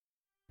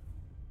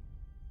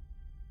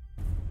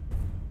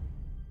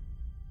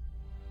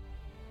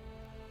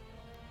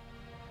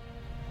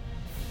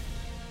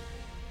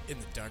In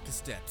the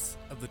darkest depths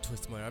of the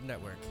Twist My Arm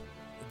Network,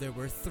 there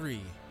were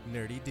 3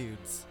 nerdy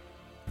dudes.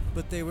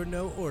 But they were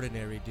no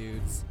ordinary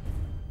dudes.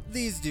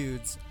 These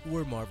dudes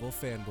were Marvel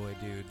fanboy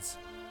dudes.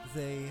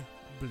 They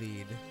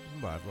bleed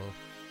Marvel.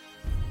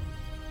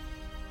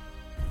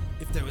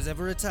 If there was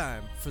ever a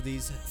time for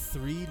these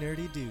 3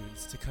 nerdy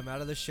dudes to come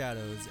out of the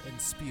shadows and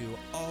spew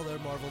all their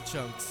Marvel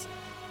chunks,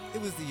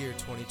 it was the year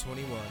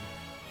 2021.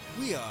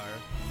 We are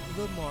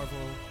the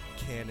Marvel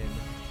Canon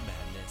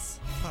Madness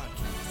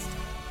Podcast.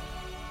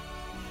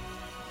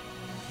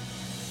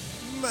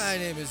 My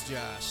name is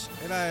Josh,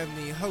 and I am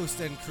the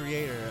host and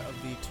creator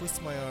of the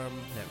Twist My Arm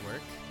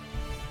Network.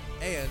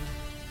 And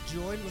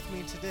join with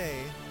me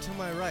today, to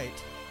my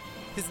right,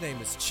 his name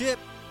is Chip,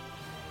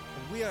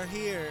 and we are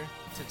here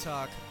to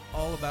talk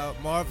all about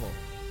Marvel.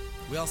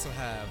 We also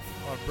have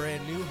our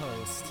brand new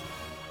host.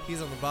 He's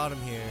on the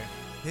bottom here.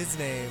 His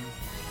name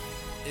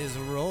is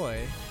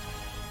Roy.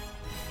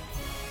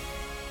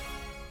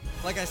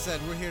 Like I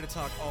said, we're here to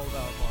talk all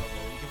about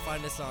Marvel. You can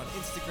find us on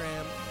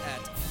Instagram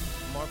at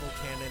Marvel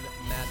Canon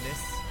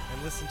Madness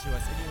and listen to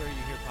us anywhere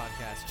you hear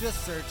podcasts.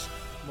 Just search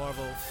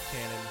Marvel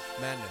Canon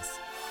Madness.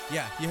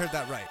 Yeah, you heard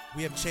that right.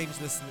 We have changed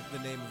the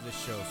name of this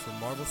show from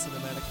Marvel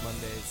Cinematic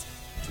Mondays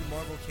to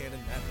Marvel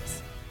Canon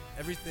Madness.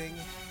 Everything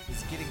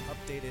is getting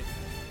updated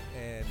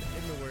and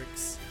in the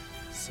works,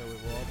 so it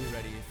will all be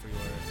ready for your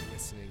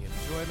listening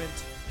enjoyment.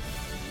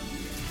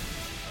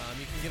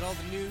 You can get all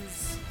the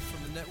news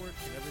from the network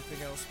and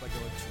everything else by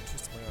going to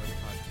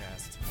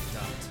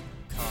twistmyarmpodcast.com.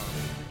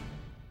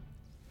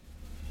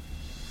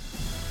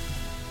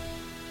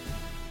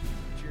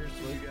 Cheers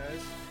to you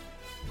guys.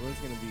 Will's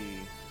gonna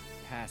be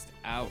passed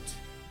out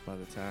by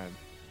the time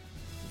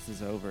this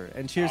is over.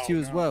 And cheers to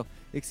you as well.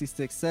 Ixie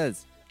Sticks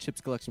says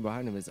Chip's collection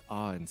behind him is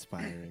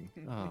awe-inspiring.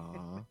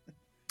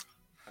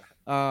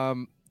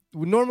 Aww.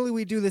 Normally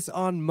we do this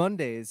on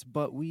Mondays,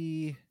 but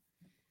we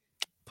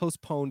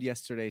postponed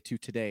yesterday to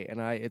today, and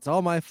it's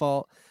all my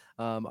fault.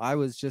 I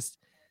was just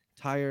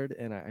tired,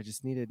 and I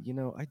just needed,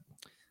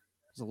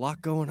 there's a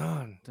lot going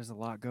on.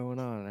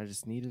 And I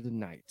just needed a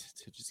night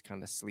to just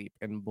kind of sleep,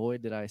 and boy,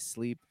 did I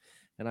sleep.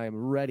 And I am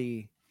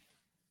ready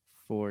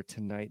for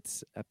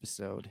tonight's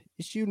episode,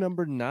 issue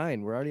number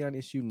 9. We're already on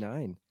issue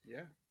 9.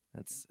 Yeah,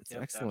 it's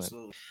excellent.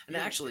 Absolutely. And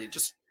actually,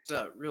 just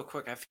real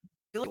quick, I feel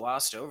like we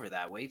glossed over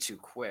that way too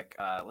quick.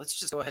 Let's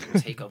just go ahead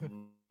and take a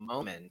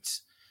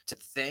moment to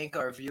thank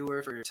our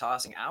viewer for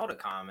tossing out a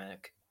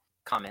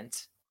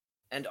comment,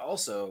 and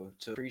also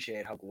to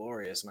appreciate how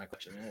glorious my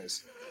collection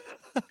is.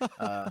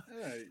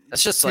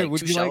 That's just like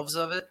 2 shelves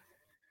of it.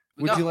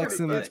 Would you like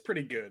some? That's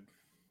pretty good.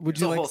 Would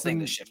you you like like whole thing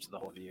to shift to the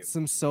whole view?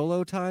 Some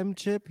solo time,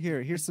 Chip?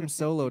 Here's some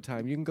solo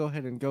time. You can go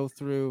ahead and go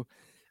through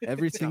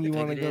everything you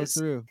want to go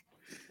through.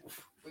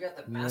 We got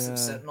the massive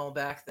Sentinel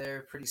back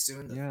there. Pretty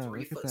soon, the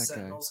 3-foot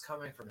Sentinel's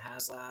coming from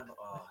HasLab.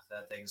 Oh,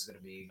 that thing's gonna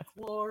be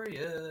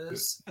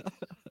glorious.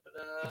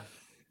 But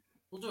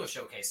we'll do a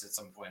showcase at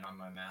some point on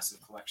my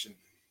massive collection.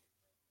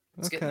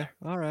 Let's get there.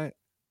 All right.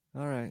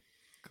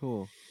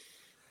 Cool.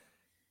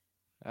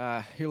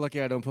 You're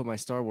lucky I don't put my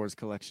Star Wars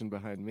collection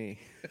behind me.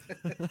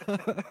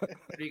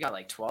 What do you got,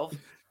 like 12?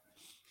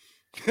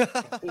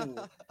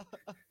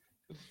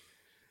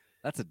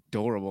 That's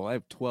adorable. I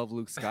have 12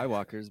 Luke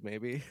Skywalkers,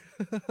 maybe.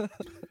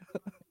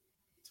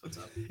 What's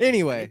up?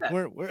 Anyway,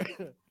 we're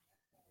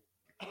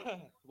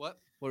what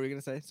were we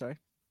gonna say? Sorry.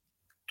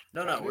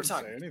 No, we're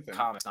talking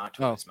comics, not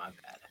toys. My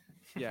bad.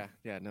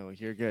 Yeah, no,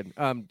 you're good.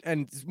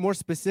 And more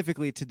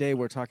specifically, today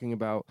we're talking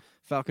about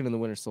Falcon and the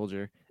Winter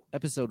Soldier,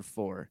 episode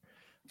 4.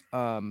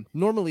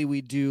 Normally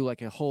we do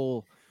like a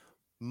whole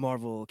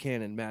Marvel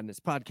Canon Madness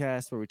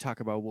podcast where we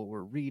talk about what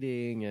we're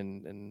reading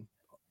and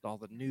all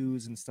the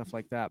news and stuff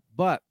like that.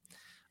 But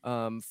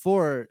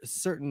for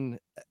certain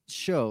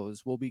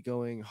shows, we'll be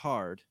going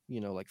hard.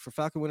 Like for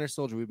Falcon Winter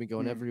Soldier, we've been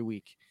going every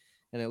week.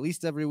 And at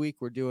least every week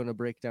we're doing a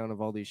breakdown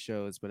of all these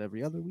shows. But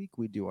every other week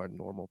we do our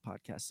normal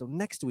podcast. So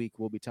next week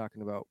we'll be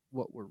talking about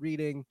what we're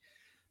reading,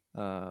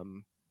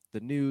 the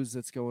news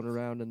that's going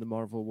around in the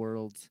Marvel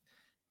world,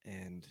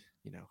 and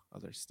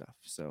other stuff.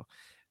 So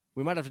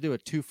we might have to do a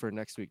twofer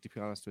next week, to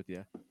be honest with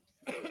you.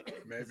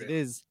 Maybe it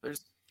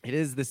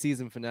is the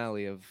season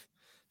finale of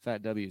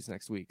Fat W's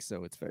next week,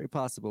 so it's very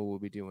possible we'll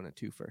be doing a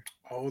twofer.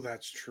 Oh,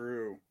 that's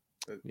true.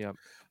 Yep.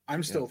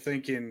 I'm still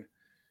thinking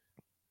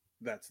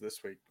that's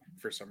this week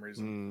for some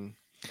reason.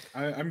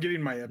 I'm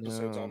getting my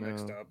episodes all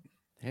mixed up.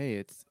 Hey,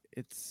 it's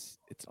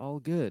all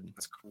good.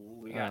 That's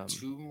cool. We got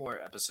 2 more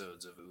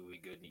episodes of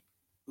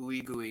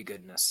ooey gooey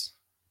goodness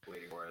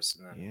waiting for us,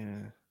 and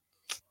then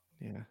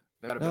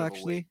No,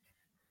 actually,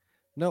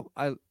 nope.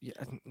 Now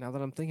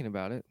that I'm thinking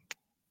about it,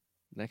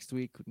 next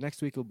week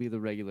will be the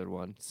regular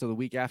one. So the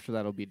week after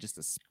that will be just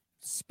a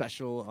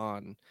special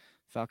on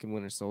Falcon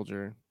Winter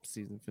Soldier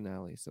season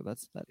finale. So that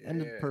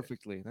ended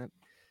perfectly. That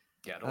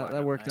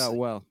worked out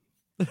well.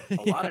 A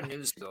lot of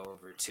news to go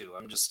over too.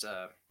 I'm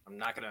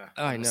not gonna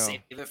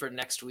save it for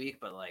next week,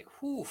 but like,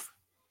 whew.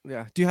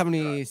 Yeah. Do you have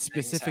any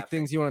specific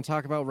things you want to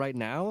talk about right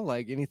now?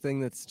 Like anything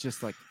that's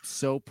just like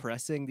so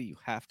pressing that you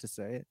have to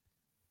say it?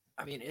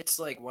 I mean, it's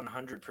like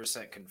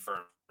 100%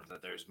 confirmed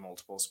that there's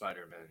multiple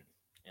Spider-Man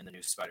in the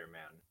new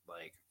Spider-Man,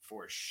 like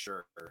for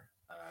sure.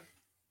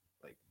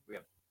 Like we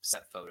have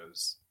set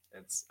photos.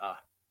 It's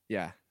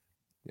Yeah.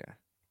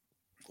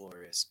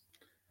 glorious.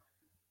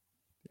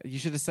 You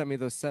should have sent me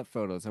those set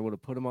photos. I would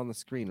have put them on the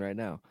screen right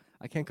now.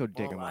 I can't go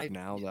dig Well, them up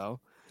now, though.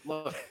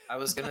 Look, I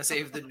was gonna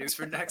save the news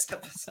for next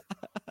episode.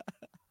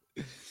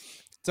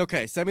 It's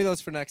okay. Send me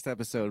those for next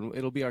episode.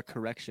 It'll be our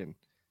correction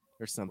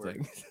or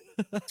something.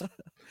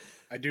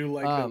 I do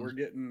like that we're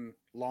getting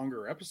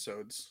longer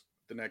episodes.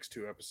 The next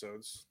 2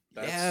 episodes.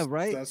 Yeah,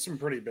 right. That's some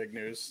pretty big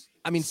news.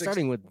 I mean,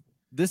 starting with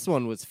this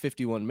one was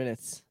 51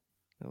 minutes.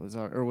 That was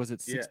or was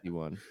it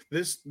 61?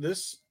 This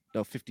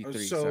No,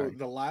 53. so sorry.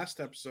 the last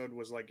episode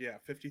was like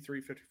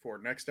 53, 54.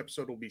 Next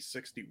episode will be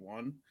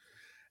 61.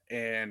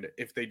 And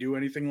if they do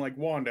anything like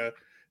Wanda,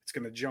 it's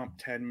going to jump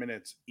 10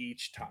 minutes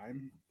each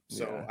time.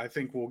 So Yeah. I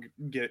think we'll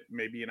get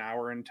maybe an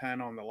hour and 10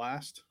 on the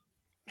last.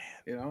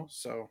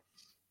 So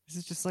This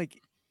is just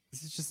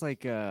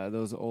like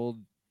those old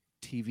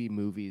TV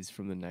movies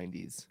from the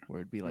 90s where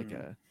it'd be like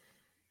a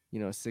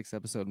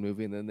 6-episode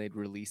movie and then they'd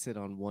release it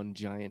on one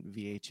giant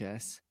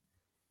VHS.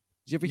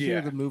 Did you ever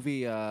hear the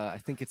movie? I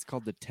think it's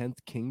called The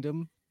 10th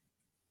Kingdom.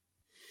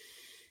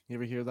 You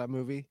ever hear that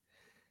movie?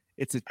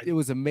 It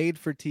was a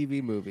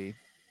made-for-TV movie,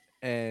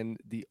 and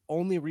the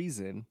only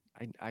reason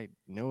I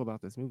know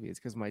about this movie is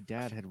because my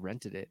dad had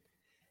rented it.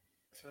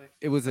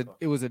 It was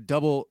a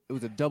double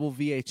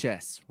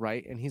VHS,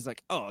 right? And he's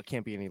like, "Oh, it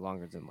can't be any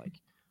longer than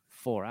like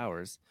 4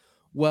 hours."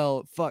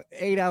 Well,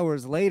 8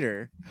 hours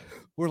later,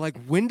 we're like,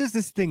 "When does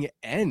this thing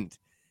end?"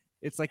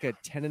 It's like a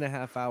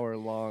 10.5 hour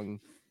long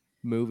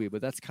movie,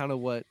 but that's kind of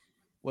what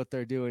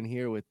they're doing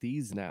here with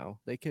these now.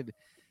 They could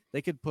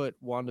put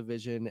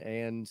WandaVision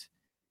and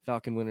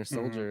Falcon Winter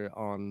Soldier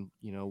on,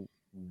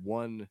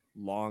 one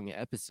long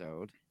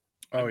episode.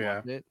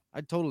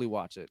 I'd totally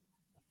watch it.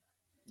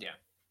 Yeah.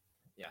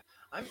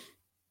 I'm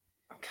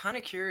kind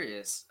of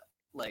curious.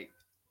 Like,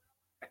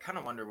 I kind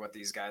of wonder what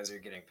these guys are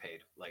getting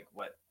paid. Like,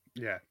 what?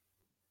 Yeah.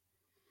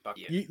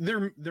 Bucky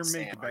They're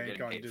Sam making are bank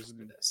getting on paid for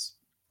Disney. this.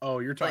 Oh,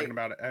 you're talking Like,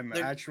 about it and the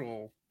they're-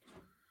 actual.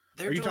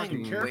 They're Are you doing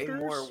talking way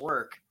more characters?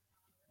 work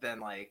than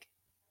like,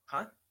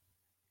 huh?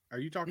 Are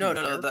you talking No,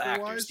 the character-wise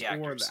actors, the or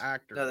actors. the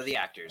actors? No, the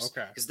actors.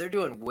 Okay. Because they're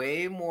doing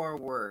way more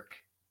work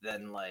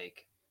than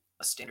like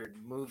a standard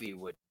movie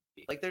would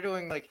be. Like they're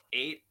doing like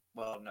 8.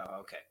 Well, no,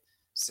 okay,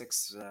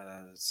 6.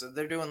 So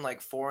they're doing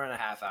like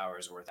 4.5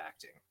 hours worth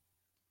acting,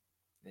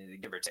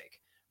 give or take,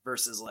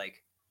 versus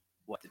like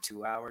what the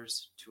 2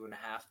 hours,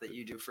 2.5 that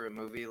you do for a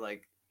movie.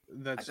 Like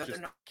That's I bet just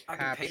they're not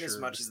getting paid as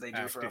much captured as they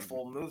do for a acting.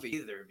 full movie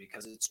either,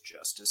 because it's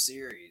just a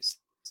series.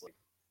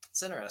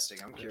 It's interesting.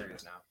 I'm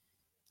curious now.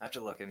 I have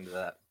to look into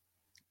that.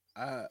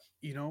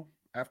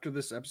 After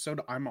this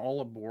episode, I'm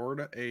all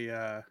aboard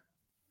a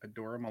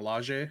Dora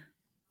Milaje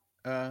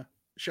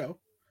show.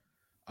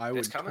 I It's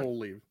would coming.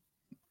 totally.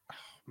 Oh,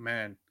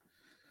 man,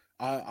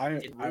 I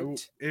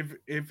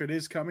if it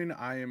is coming,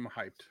 I am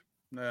hyped.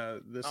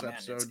 This Oh, man,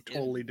 episode it's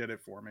totally did it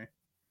for me.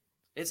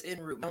 It's en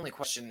route. The only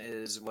question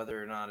is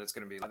whether or not it's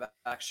going to be live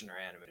action or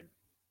animated.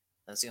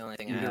 That's the only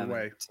thing I Either haven't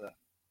way.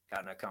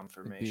 gotten a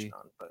confirmation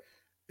on. But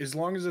As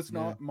long as it's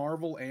not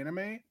Marvel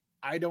anime,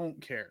 I don't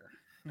care.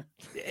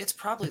 it's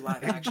probably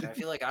live action. I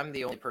feel like I'm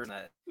the only person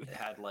that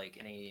had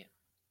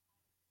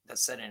that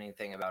said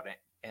anything about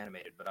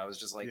animated. But I was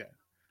just like, Yeah.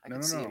 I No,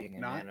 could see it no, being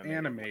an not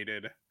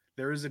animated.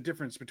 There is a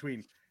difference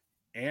between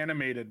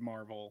animated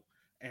Marvel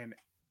and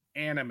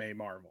anime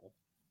Marvel.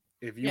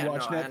 If you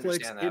watch I Netflix,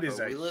 understand that, it is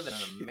but a we live in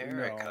hu-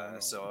 America, no.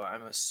 so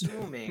I'm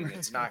assuming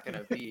it's not going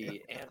to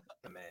be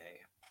anime.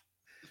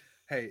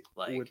 Hey,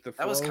 Like, with the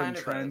that was flow and kind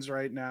of a- trends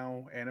right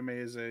now, anime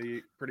is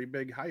a pretty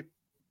big hype.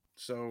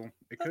 So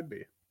it could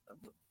be.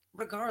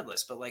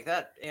 Regardless, but like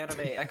that anime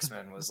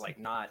X-Men was like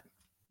not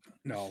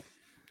No.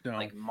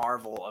 like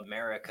Marvel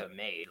America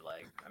made.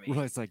 Like, I mean,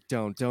 Well, it's like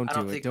don't I do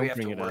don't it. think Don't we have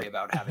bring to it worry up.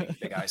 about having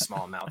big eye,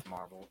 small mouth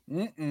Marvel.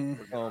 Mm-mm.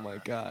 Oh my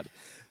god.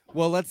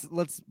 Well, let's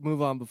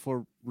move on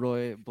before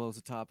Roy blows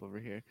the top over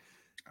here.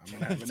 I'm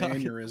gonna have an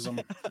Talking-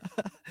 aneurysm.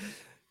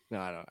 No,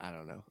 I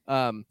don't know.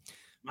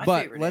 My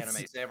But favorite let's-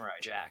 anime, Samurai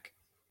Jack.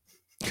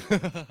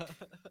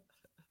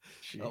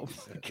 Oh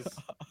my Jesus.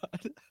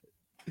 god.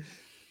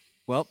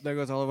 Well, there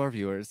goes all of our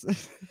viewers.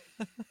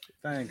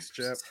 Thanks,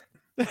 Chip.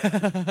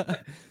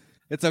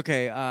 It's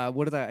okay.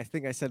 I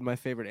think I said my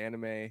favorite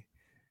anime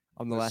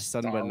on the The last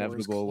Sun Star But Wars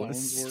Inevitable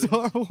was Clone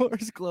Star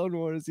Wars Clone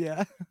Wars.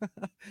 Yeah.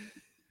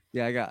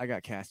 Yeah, I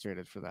got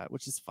castrated for that,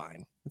 which is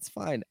fine. It's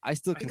fine. I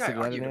still I think I consider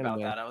that argued an about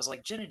anime. that. I was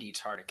like, Gennady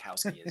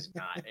Tartakovsky is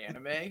not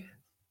anime.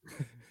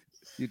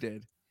 You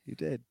did.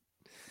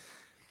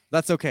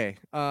 That's okay.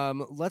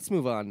 Let's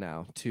move on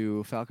now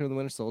to Falcon and the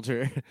Winter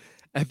Soldier,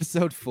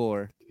 episode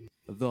 4.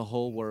 The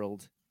whole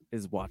world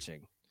is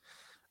watching.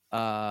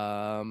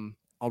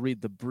 I'll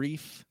read the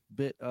brief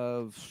bit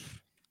of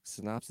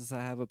synopsis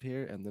I have up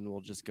here, and then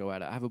we'll just go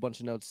at it. I have a bunch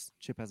of notes.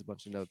 Chip has a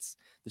bunch of notes.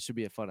 This should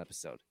be a fun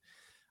episode.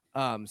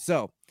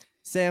 So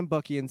Sam,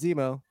 Bucky, and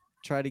Zemo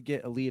try to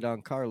get a lead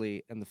on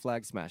Carly and the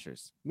Flag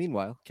Smashers.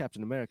 Meanwhile,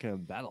 Captain America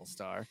and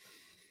Battlestar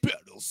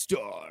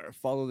Battlestar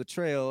follow the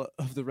trail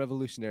of the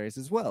revolutionaries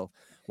as well,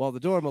 while the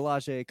Dora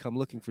Milaje come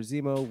looking for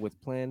Zemo with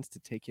plans to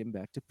take him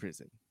back to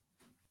prison.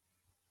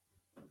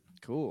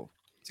 Cool.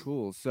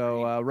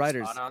 So Pretty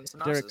writers, spot-on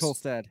Derek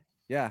synopsis. Kolstad.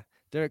 Yeah,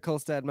 Derek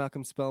Kolstad,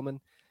 Malcolm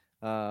Spellman.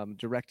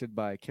 Directed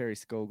by Kerry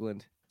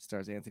Skoglund.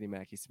 Stars Anthony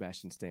Mackie,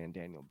 Sebastian Stan,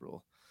 Daniel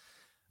Bruhl.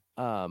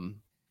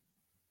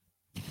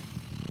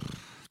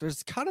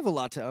 There's kind of a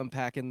lot to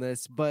unpack in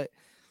this, but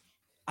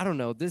I don't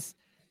know.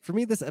 For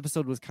me, this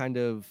episode was kind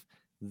of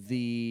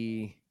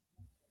the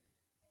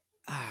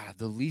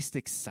least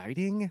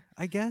exciting,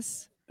 I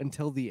guess,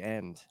 until the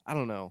end. I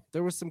don't know.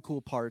 There were some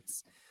cool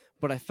parts,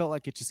 but I felt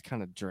like it just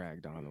kind of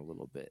dragged on a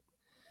little bit.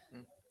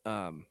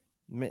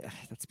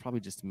 That's probably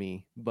just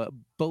me, but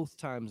both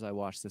times I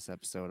watched this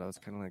episode, I was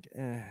kind of like,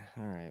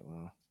 all right,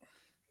 well,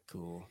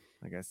 cool.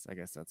 I guess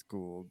that's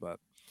cool. But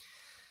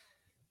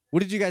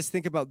what did you guys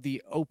think about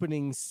the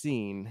opening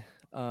scene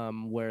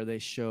where they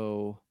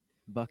show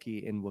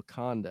Bucky in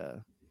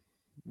Wakanda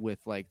with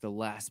like the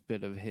last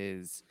bit of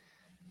his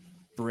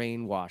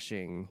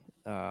brainwashing,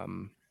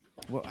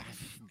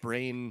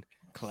 brain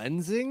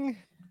cleansing?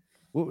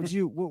 What would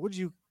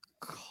you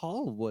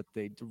call what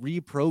they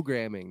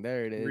reprogramming?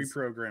 There it is.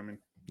 Reprogramming.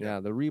 Yeah,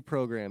 the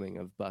reprogramming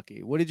of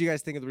Bucky. What did you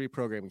guys think of the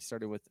reprogramming?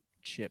 Starting with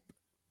Chip.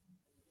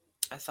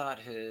 I thought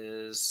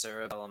his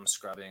cerebellum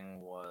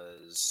scrubbing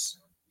was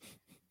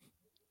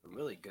a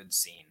really good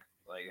scene.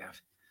 Like,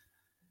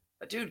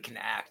 that dude can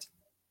act.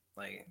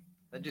 Like,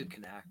 that dude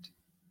can act.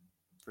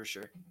 For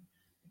sure. It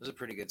was a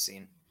pretty good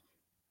scene.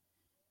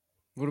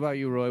 What about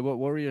you, Roy? What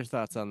were your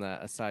thoughts on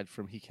that, aside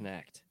from he can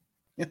act?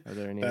 Are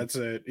there any? That's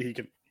it. He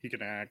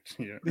can act.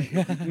 Yeah.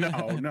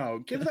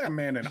 No. Give that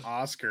man an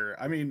Oscar.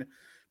 I mean,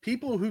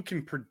 people who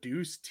can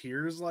produce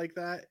tears like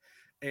that,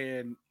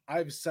 and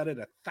I've said it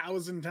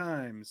 1,000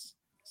 times,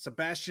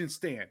 Sebastian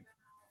Stan,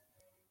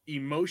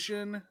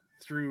 emotion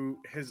through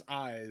his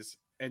eyes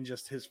and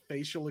just his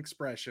facial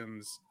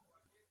expressions.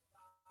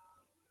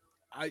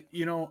 I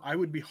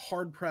would be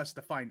hard pressed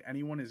to find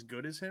anyone as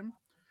good as him.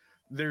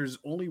 There's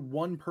only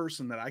one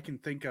person that I can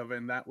think of,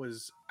 and that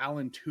was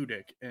Alan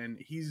Tudyk, and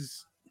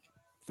he's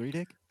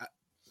Tudyk.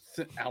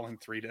 Alan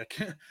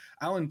Tudyk.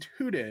 Alan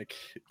Tudyk.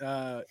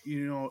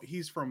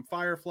 He's from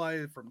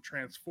Firefly, from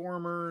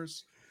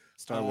Transformers,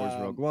 Star Wars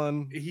Rogue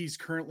One. He's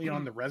currently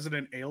on The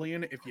Resident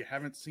Alien. If you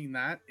haven't seen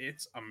that,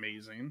 it's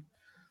amazing.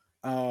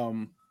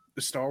 The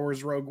Star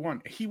Wars Rogue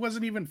One. He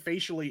wasn't even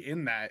facially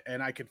in that,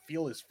 and I could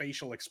feel his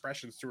facial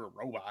expressions through a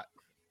robot.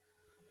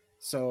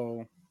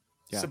 So,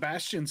 yeah.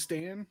 Sebastian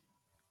Stan,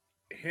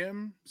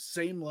 him,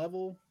 same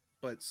level,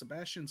 but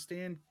Sebastian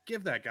Stan,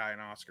 give that guy an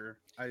Oscar.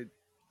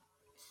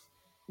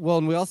 Well,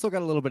 and we also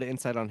got a little bit of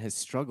insight on his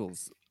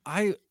struggles.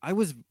 I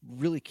was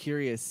really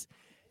curious.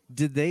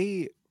 Did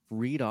they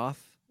read off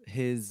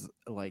his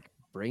like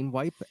brain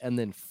wipe and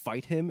then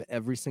fight him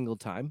every single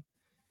time?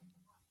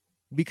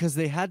 Because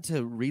they had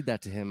to read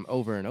that to him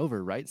over and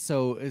over, right?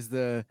 So is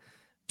the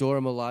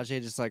Dora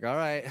Milaje just like, all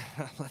right,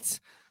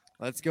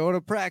 let's go to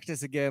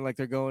practice again, like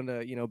they're going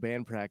to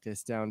band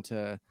practice down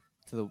to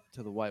the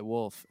White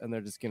Wolf, and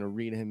they're just gonna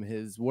read him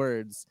his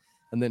words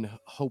and then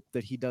hope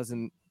that he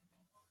doesn't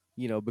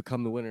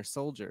become the Winter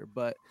Soldier.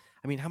 But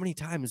I mean, how many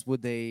times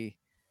would they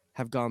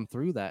have gone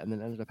through that and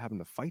then ended up having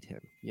to fight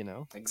him?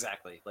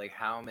 Exactly. Like,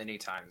 how many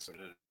times would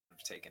it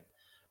have taken?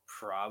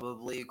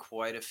 Probably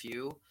quite a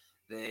few.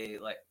 Did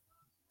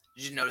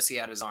you notice he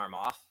had his arm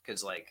off?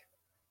 Because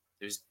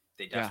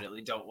they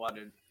definitely don't want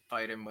to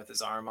fight him with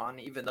his arm on,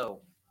 even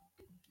though,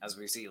 as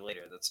we see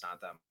later, that's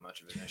not that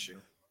much of an issue.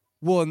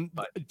 Well,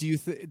 but do you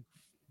think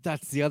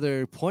that's the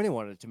other point I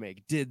wanted to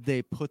make? Did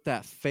they put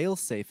that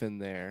failsafe in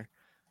there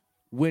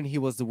when he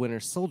was the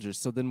Winter Soldier?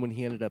 So then when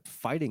he ended up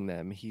fighting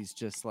them, he's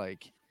just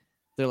like,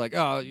 they're like,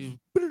 oh, you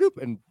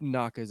and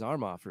knock his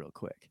arm off real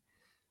quick.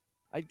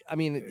 I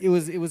mean, it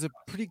was a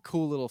pretty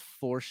cool little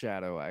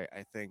foreshadow,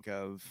 I think,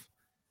 of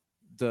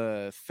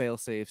the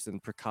fail-safes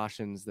and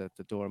precautions that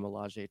the Dora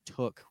Milaje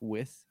took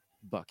with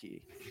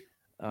Bucky.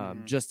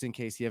 Just in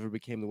case he ever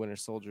became the Winter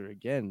Soldier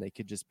again, they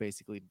could just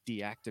basically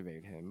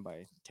deactivate him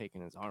by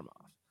taking his arm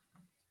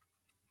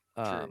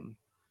off.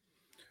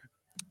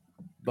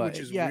 Which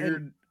is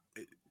weird.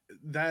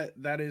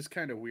 That is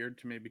kind of weird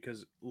to me,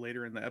 because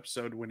later in the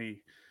episode when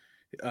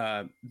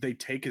they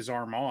take his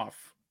arm off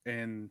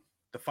in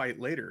the fight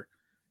later,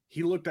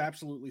 he looked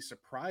absolutely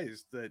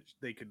surprised that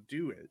they could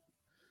do it.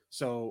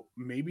 So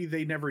maybe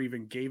they never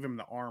even gave him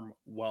the arm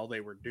while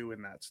they were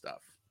doing that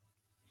stuff.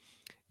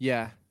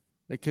 Yeah,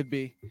 it could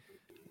be.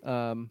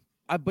 But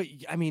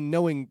I mean,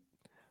 knowing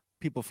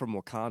people from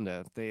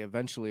Wakanda, they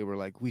eventually were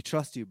like, we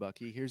trust you,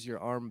 Bucky. Here's your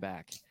arm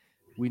back.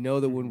 We know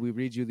that when we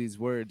read you these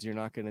words, you're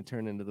not going to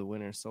turn into the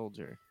Winter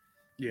Soldier.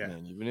 Yeah.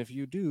 And even if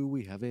you do,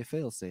 we have a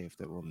failsafe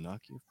that will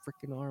knock your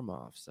freaking arm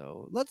off.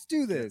 So let's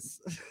do this.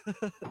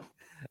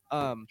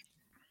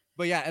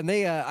 But yeah, and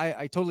they,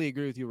 I totally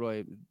agree with you,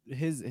 Roy.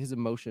 His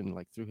emotion,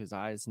 like through his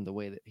eyes, and the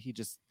way that he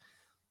just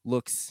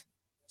looks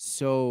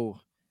so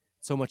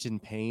much in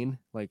pain.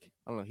 Like,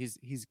 I don't know,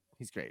 he's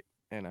great.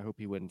 and I hope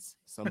he wins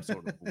some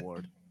sort of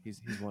award.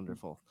 He's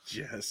wonderful.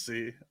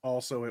 Jesse.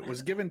 Also, it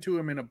was given to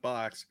him in a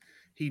box.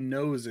 He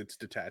knows it's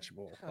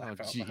detachable. Oh, Laugh out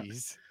loud.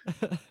 jeez.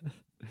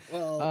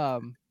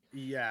 Well,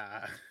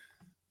 yeah.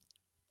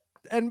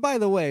 And by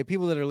the way,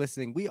 people that are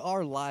listening, we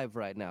are live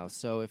right now.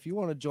 So if you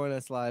want to join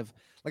us live,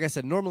 like I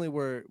said, normally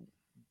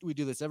we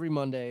do this every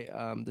Monday.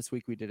 This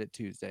week we did it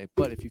Tuesday.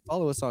 But if you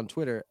follow us on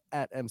Twitter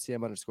at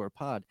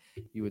MCM_pod,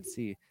 you would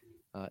see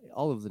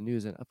all of the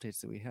news and updates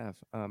that we have.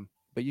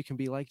 But you can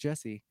be like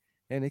Jesse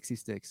and Ixie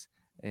Sticks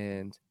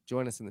and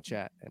join us in the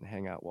chat and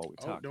hang out while we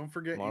Oh, talk. don't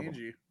forget Marvel.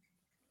 Angie.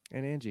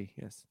 And Angie,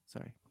 yes,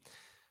 sorry.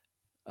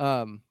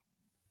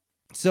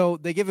 So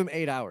they give him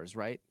 8 hours,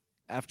 right?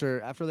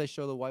 After they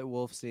show the White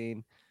Wolf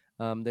scene,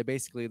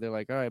 they're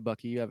like, all right,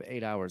 Bucky, you have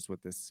 8 hours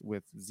with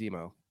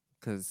Zemo,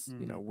 because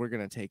you know we're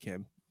gonna take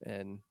him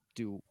and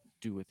do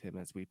with him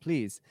as we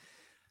please.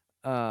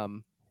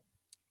 Bucky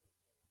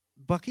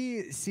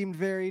seemed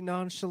very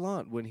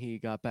nonchalant when he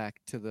got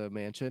back to the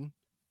mansion.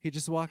 He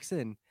just walks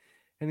in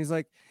and he's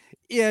like,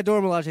 yeah,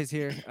 Dora Milaje's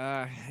here.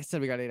 I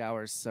said we got 8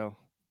 hours, so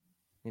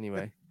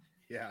anyway.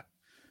 Yeah.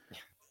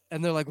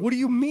 And they're like, what do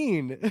you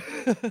mean?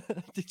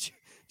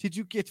 Did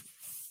you get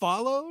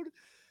followed?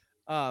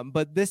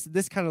 But this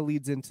kind of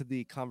leads into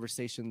the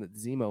conversation that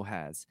Zemo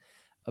has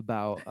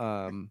about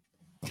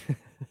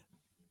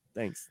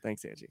thanks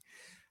Angie.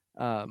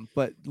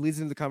 But leads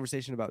into the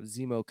conversation about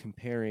Zemo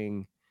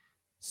comparing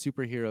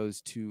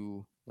superheroes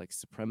to like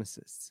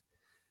supremacists.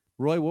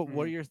 Roy, what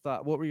were your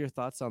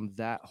thoughts on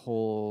that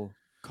whole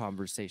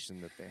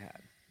conversation that they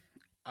had?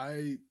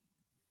 I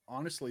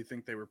honestly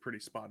think they were pretty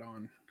spot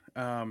on.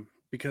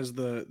 Because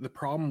the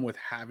problem with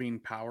having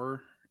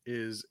power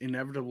is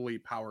inevitably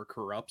power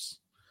corrupts.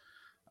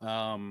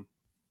 And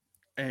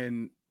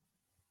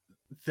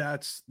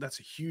that's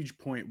a huge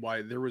point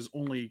why there was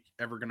only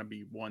ever going to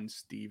be one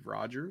Steve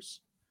Rogers.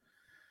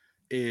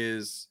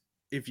 Is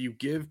if you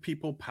give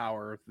people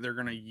power, they're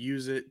going to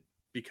use it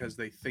because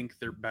they think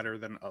they're better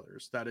than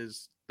others. That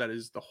is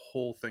the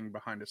whole thing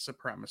behind a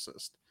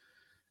supremacist.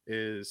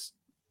 Is,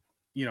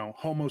 you know,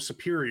 Homo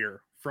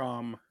Superior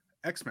from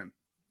X-Men.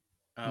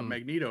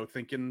 Magneto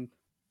thinking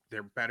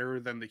they're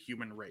better than the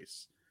human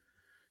race,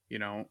 you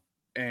know.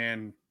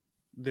 And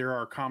there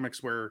are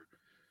comics where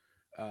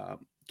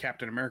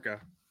Captain America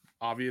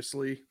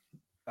obviously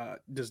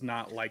does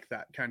not like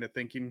that kind of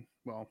thinking.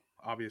 Well,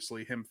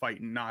 obviously him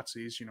fighting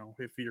Nazis, you know,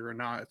 if you're a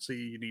Nazi,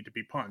 you need to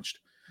be punched.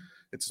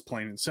 It's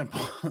plain and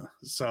simple.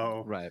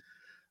 So right.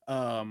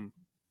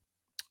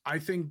 I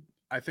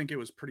think it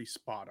was pretty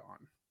spot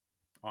on,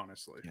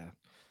 honestly. Yeah.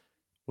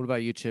 What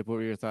about you, Chip? What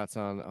were your thoughts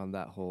on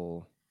that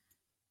whole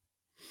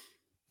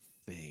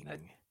thing?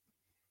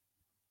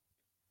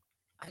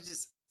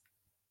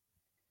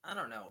 I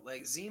don't know.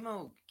 Like,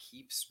 Zemo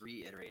keeps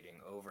reiterating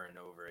over and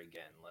over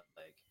again,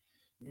 like,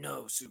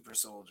 no super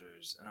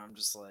soldiers. And I'm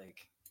just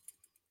like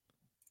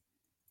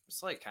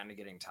kind of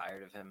getting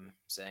tired of him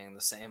saying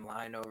the same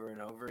line over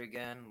and over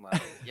again.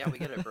 Like, yeah, we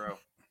get it, bro.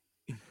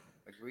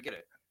 Like, we get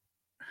it.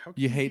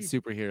 You hate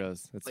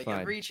superheroes. That's like,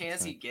 fine. Every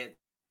chance he gets,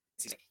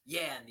 he's like,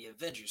 yeah, and the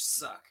Avengers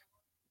suck.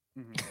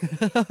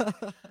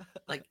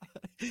 Like,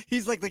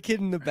 he's like the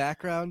kid in the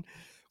background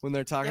when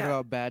they're talking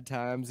about bad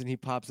times, and he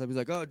pops up. He's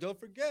like, "Oh, don't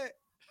forget."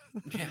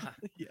 Yeah.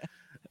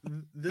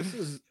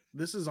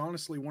 This is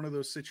honestly one of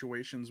those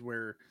situations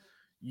where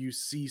you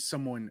see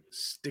someone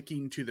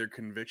sticking to their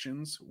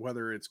convictions,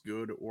 whether it's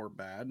good or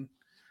bad.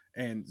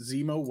 And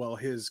Zemo, while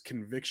his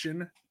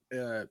conviction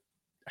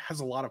has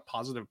a lot of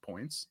positive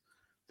points,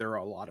 there are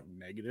a lot of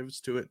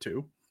negatives to it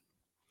too.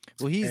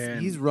 Well,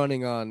 he's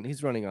running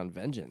on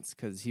vengeance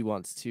because he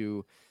wants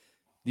to.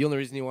 The only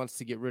reason he wants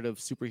to get rid of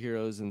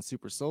superheroes and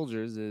super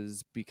soldiers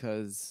is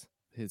because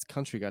his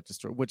country got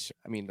destroyed. Which,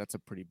 I mean, that's a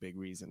pretty big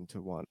reason to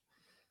want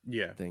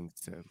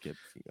things to get.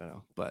 You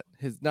know, but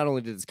not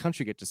only did his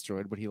country get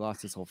destroyed, but he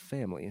lost his whole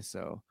family.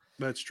 So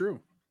that's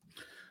true.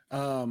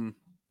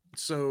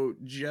 So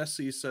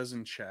Jesse says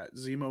in chat,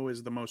 Zemo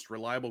is the most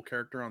reliable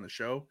character on the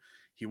show.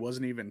 He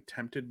wasn't even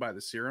tempted by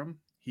the serum.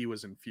 He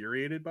was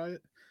infuriated by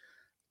it.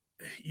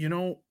 You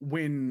know,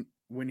 when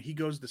he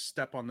goes to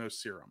step on those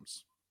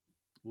serums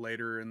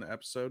later in the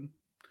episode,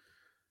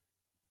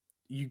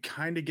 you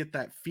kind of get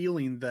that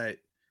feeling that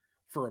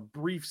for a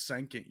brief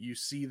second, you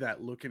see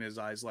that look in his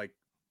eyes, like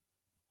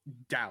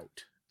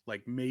doubt,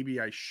 like maybe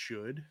I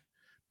should,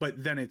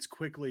 but then it's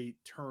quickly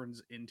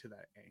turns into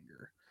that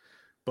anger.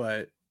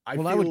 But I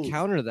would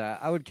counter that.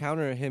 I would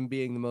counter him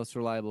being the most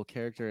reliable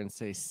character and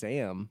say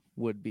Sam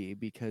would be,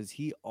 because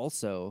he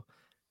also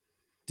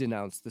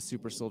denounced the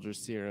super soldier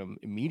serum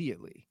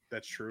immediately.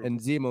 That's true. And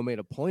Zemo made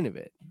a point of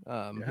it.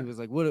 He was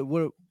like,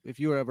 what if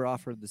you were ever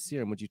offered the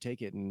serum, would you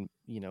take it? And,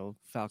 you know,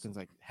 Falcon's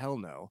like, hell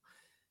no.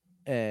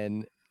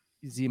 And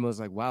Zemo's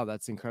like, wow,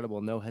 that's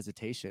incredible. No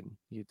hesitation.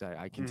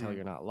 I can tell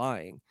you're not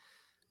lying.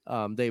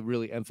 They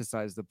really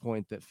emphasized the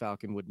point that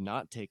Falcon would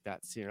not take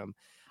that serum.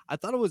 I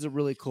thought it was a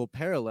really cool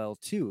parallel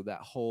too.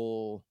 That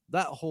whole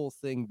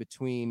thing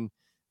between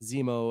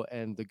Zemo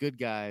and the good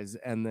guys,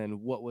 and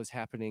then what was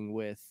happening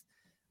with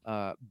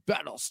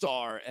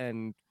Battlestar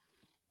and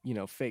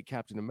fake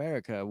Captain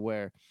America,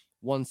 where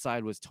one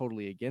side was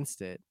totally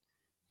against it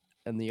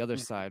and the other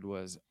Mhm. side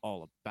was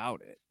all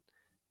about it.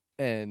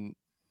 And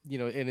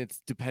and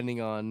it's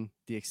depending on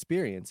the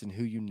experience and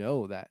who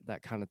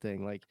that kind of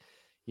thing. Like,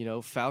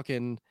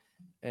 Falcon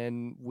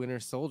and Winter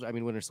Soldier. I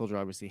mean, Winter Soldier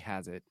obviously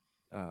has it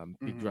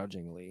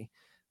begrudgingly,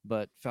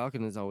 but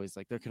Falcon is always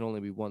like, there can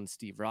only be one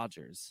Steve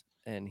Rogers,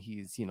 and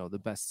he's the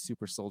best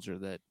super soldier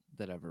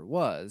that ever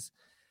was.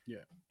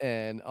 Yeah.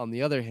 And on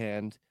the other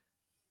hand,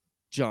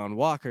 John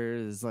Walker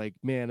is like,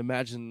 man,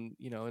 imagine,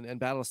 and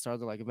Battlestar,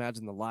 they're like,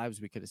 imagine the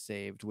lives we could have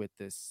saved with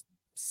this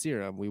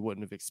serum. We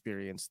wouldn't have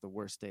experienced the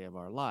worst day of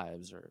our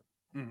lives, or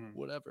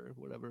whatever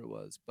it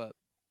was. But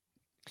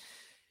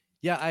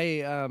yeah,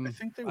 I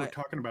think they were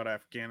talking about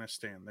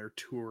Afghanistan, their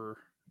tour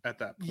at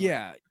that point.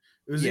 Yeah.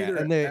 It was either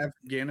and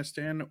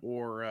Afghanistan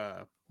or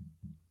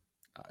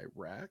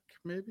Iraq,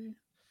 maybe.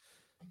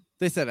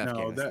 They said No,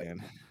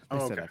 Afghanistan. oh,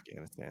 They said okay.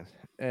 Afghanistan.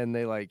 And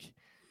they like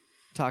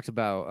talked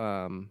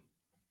about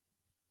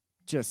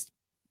just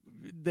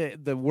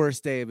the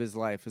worst day of his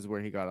life is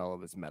where he got all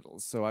of his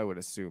medals. So I would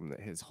assume that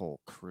his whole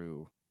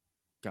crew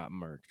got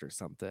murked or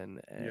something.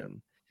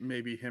 And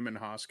Maybe him and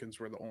Hoskins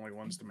were the only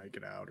ones to make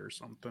it out or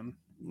something.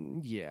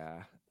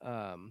 yeah.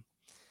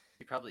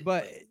 He probably.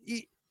 But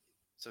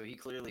So he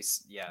clearly,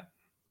 yeah,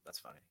 that's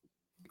funny.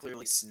 He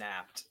clearly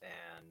snapped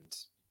and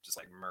just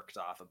like murked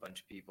off a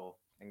bunch of people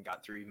and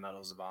got 3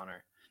 medals of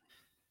honor.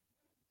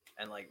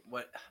 And like,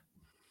 what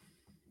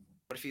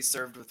if he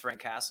served with Frank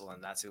Castle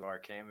and that's who our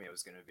cameo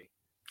is going to be?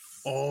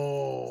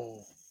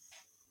 Oh,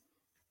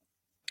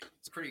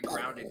 It's a pretty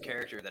grounded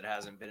character that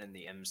hasn't been in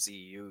the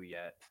MCU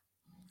yet.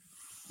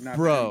 not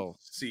Bro.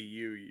 See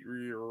you.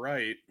 You're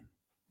right.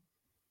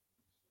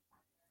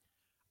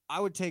 I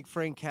would take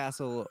Frank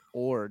Castle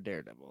or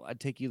Daredevil. I'd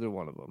take either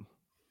one of them.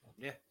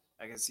 Yeah,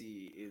 I can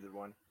see either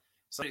one.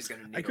 Somebody's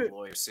going to need could- a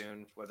lawyer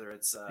soon, whether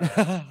it's Matt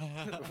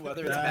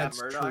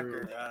That's Murdock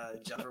true. or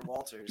Jennifer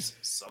Walters.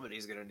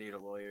 Somebody's going to need a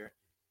lawyer.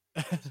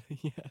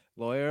 Yeah.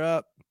 Lawyer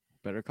up.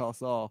 Better call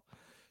Saul.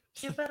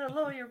 You better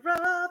lawyer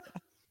up.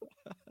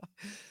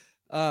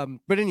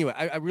 But anyway,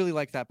 I really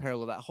like that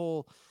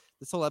parallel.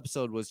 This whole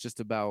episode was just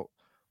about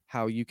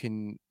how you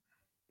can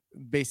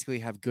basically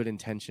have good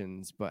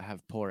intentions but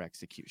have poor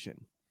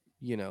execution,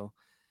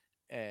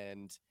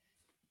 and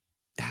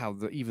how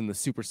even the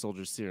super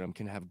soldier serum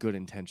can have good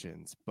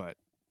intentions but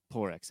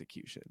poor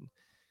execution.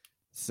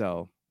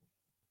 So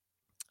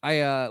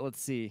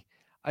let's see.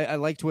 I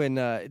liked when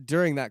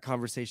during that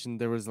conversation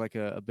there was like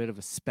a bit of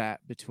a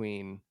spat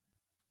between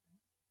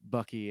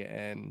Bucky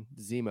and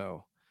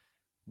Zemo,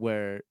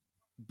 where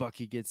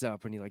Bucky gets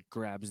up and he like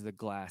grabs the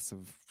glass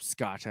of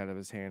scotch out of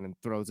his hand and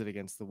throws it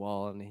against the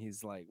wall, and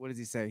he's like, what does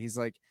he say? He's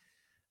like,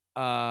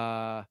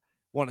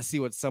 want to see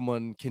what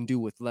someone can do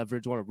with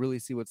leverage, want to really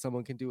see what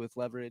someone can do with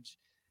leverage.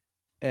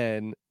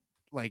 And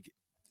like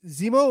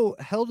Zemo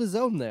held his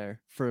own there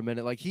for a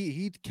minute. Like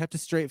he kept a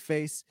straight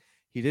face.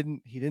 He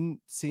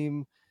didn't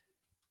seem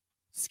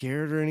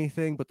scared or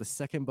anything, but the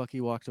second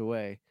Bucky walked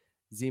away,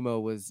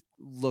 Zemo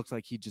looked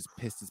like he just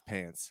pissed his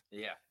pants.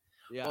 Yeah.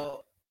 Yeah.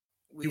 Well,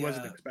 He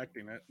wasn't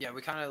expecting it. Yeah,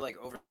 we kind of like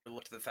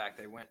overlooked the fact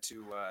they went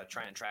to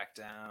try and track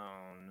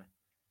down.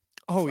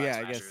 Oh Flag yeah,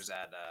 I guess Smashers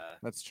at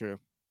that's true.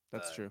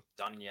 That's true.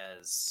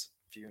 Danya's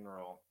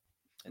funeral,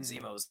 and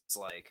Mhm. Zemo's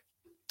like,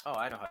 "Oh,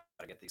 I know how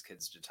to get these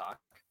kids to talk."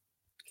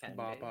 Can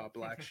Baba they?"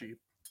 Black Sheep.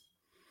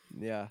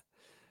 Yeah.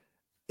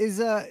 Is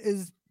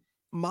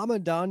Mama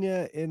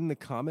Danya in the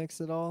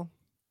comics at all?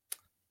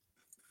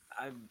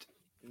 I'm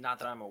not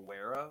that I'm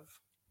aware of,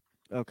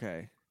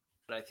 Okay.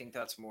 but I think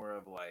that's more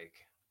of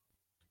like,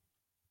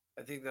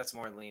 I think that's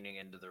more leaning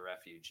into the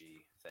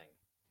refugee thing,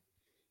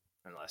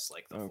 unless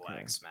like the Okay.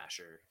 Flag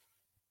Smasher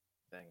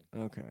thing.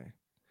 Okay.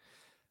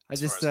 I As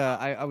just far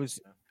as I was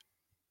you know.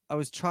 I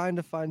was trying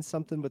to find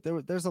something, but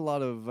there's a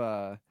lot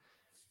of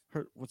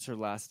what's her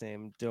last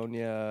name?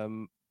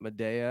 Donya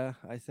Medea,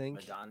 I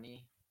think.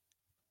 Madani.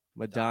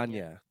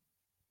 Madanya.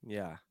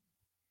 Yeah.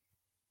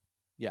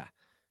 Yeah.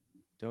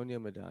 Donya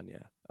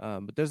Madanya.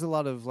 But there's a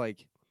lot of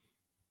like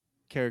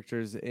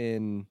characters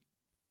in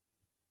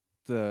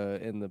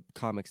the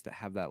comics that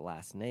have that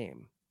last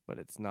name, but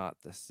it's not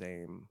the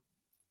same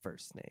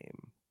first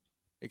name.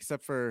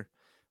 Except for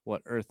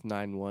what, Earth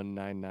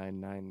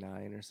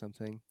 919999 or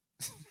something.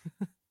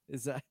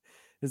 Is that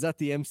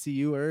the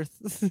MCU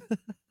Earth?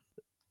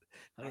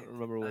 I don't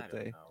remember what I don't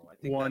they. know. I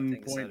think that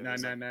thing said it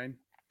was, like, 1.999.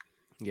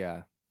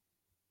 Yeah.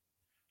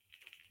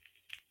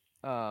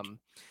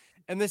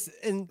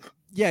 And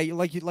yeah,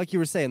 like you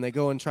were saying, they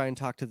go and try and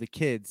talk to the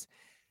kids.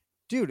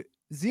 Dude,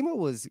 Zemo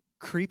was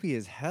creepy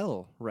as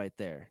hell right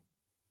there.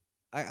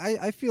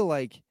 I feel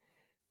like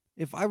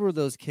if I were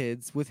those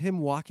kids, with him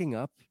walking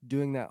up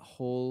doing that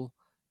whole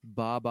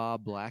Baba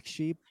Black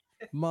Sheep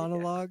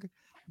monologue,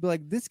 be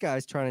like, this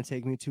guy's trying to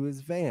take me to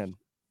his van,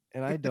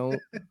 and I don't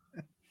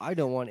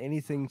want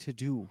anything to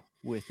do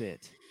with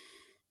it.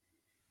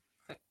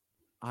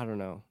 I don't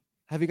know.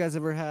 Have you guys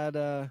ever had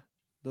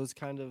those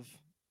kind of,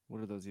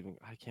 what are those even?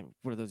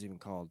 What are those even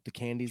called? The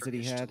candies that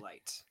he Turkish had?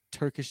 Delight.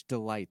 Turkish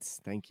delights.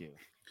 Thank you.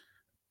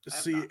 I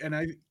have See, not.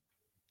 and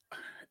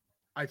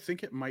I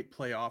think it might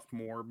play off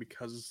more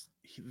because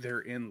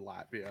they're in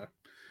Latvia,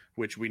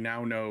 which we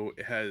now know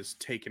has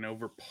taken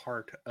over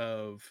part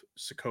of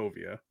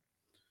Sokovia.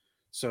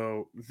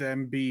 So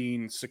them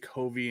being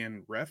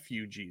Sokovian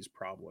refugees,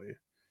 probably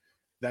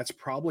that's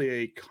probably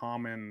a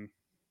common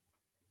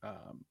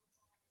um,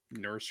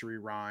 nursery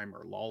rhyme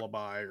or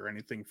lullaby or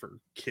anything for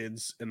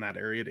kids in that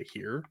area to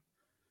hear.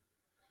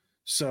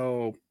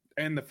 So,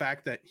 and the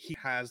fact that he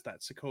has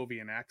that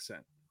Sokovian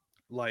accent,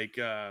 like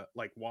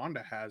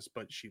Wanda has,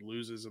 but she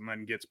loses and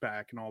then gets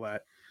back and all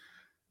that.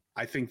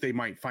 I think they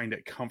might find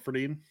it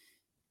comforting,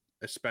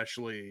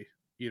 especially,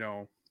 you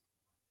know,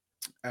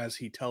 as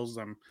he tells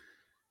them,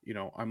 you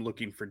know, I'm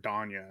looking for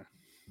Danya.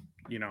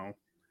 You know,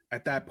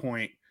 at that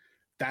point,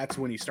 that's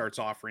when he starts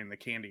offering the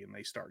candy and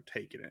they start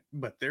taking it.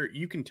 But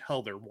you can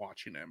tell they're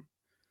watching him.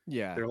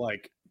 Yeah. They're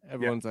like,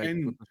 Everyone's like,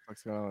 and what the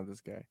fuck's going on with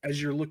this guy?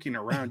 as you're looking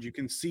around, you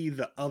can see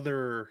the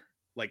other,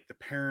 like the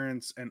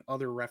parents and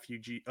other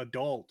refugee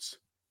adults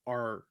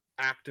are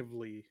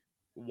actively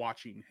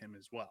watching him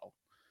as well.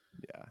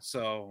 Yeah.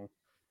 So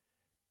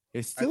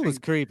It still was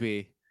think-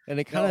 creepy. And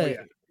it Oh, kind of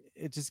yeah.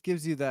 it just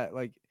gives you that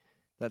like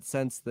that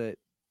sense that,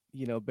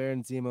 you know,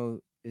 Baron Zemo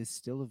is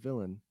still a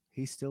villain.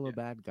 He's still a Yeah.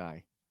 bad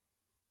guy.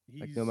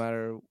 Like he's, no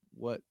matter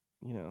what,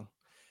 you know.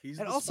 he's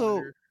and the also-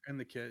 spider and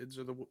the kids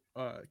are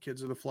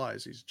the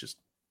flies. He's just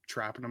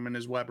trapping them in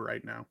his web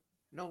right now.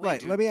 No, wait, Right,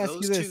 dude, let me ask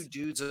you those this. two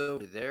dudes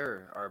over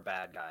there are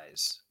bad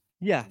guys.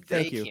 Yeah,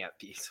 They thank you. can't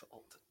be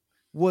told.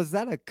 Was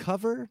that a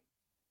cover?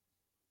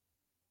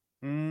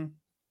 Mm,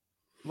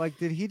 Like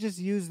did he just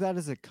use that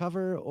as a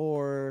cover,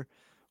 or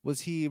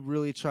was he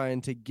really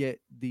trying to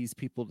get these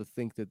people to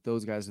think that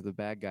those guys are the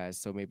bad guys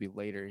so maybe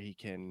later he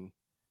can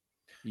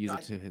use No,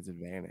 it to his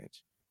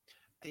advantage?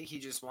 I think he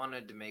just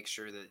wanted to make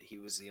sure that he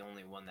was the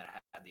only one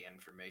that had the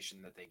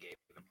information that they gave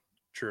him.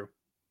 true.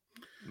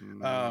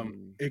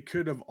 Mm, It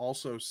could have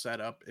also set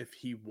up if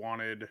he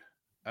wanted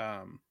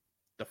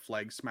the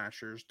flag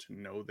smashers to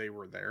know they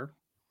were there.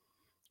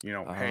 You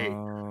know, hey,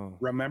 oh,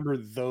 remember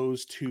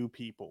those two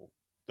people.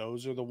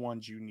 Those are the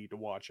ones you need to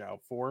watch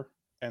out for.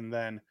 And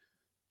then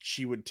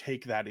she would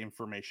take that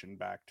information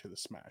back to the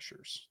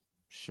smashers.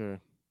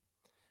 sure.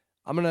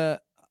 I'm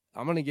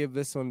gonna give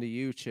this one to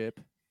you, Chip.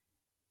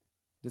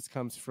 This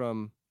comes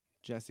from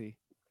Jesse.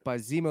 By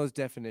Zemo's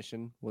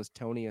definition, was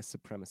Tony a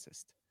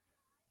supremacist?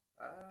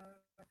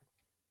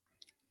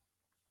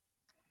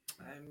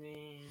 I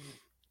mean,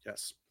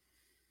 Yes.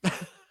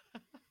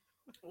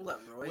 we'll let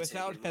Roy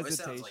Without take it. Roy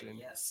sounds like hesitation.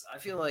 yes. I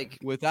feel like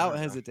Without I don't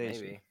know,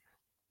 hesitation. maybe.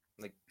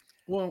 Like,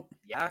 Well,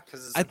 yeah,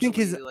 because I think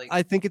like,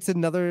 I think it's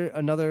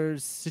another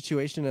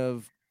situation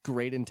of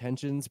great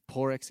intentions,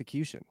 poor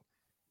execution.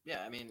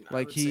 yeah, I mean, I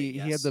like, would say he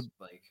had yes, the-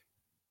 like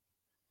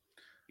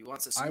he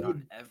wants to I sit on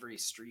would- every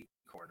street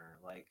corner.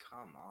 Like,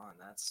 come on,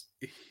 that's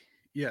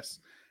yes.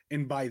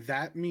 And by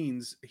that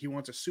means he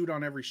wants a suit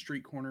on every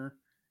street corner,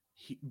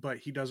 but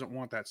he doesn't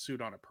want that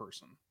suit on a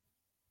person.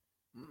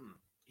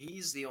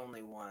 he's the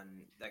only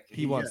one that can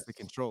He wants to Yes.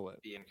 control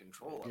it. be in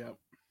control of Yep. him.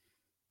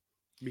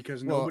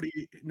 Because Well-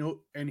 nobody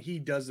and he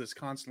does this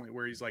constantly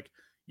where he's like,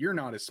 you're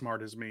not as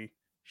smart as me,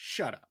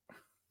 shut up,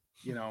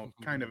 you know,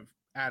 kind of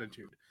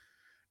attitude.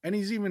 And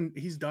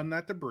he's done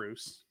that to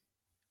Bruce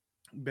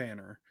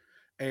Banner,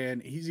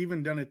 and he's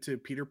even done it to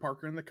Peter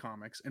Parker in the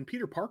comics, and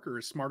Peter Parker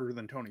is smarter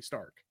than Tony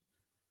Stark.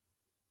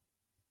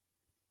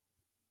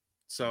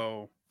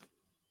 So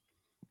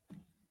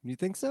You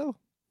think so?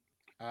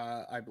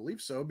 I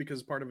believe so,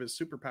 because part of his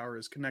superpower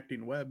is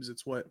connecting webs.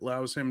 It's what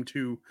allows him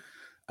to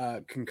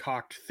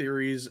concoct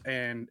theories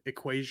and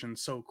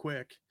equations so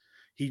quick.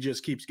 He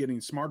just keeps getting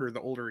smarter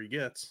the older he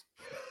gets.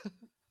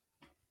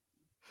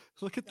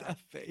 Look at that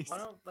face. Why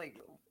don't like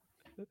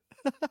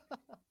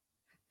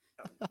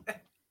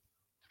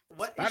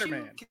what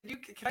Spider-Man. issue?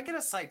 Can I get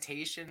a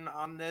citation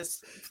on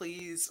this,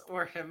 please?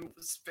 Or him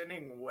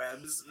spinning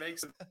webs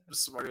makes him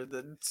smarter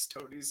than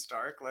Tony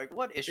Stark? Like,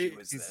 what issue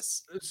is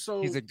He's- this?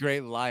 So He's a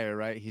great liar,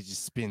 right? He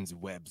just spins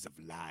webs of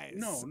lies.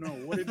 no,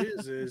 what it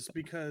is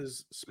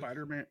because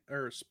Spider-Man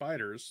or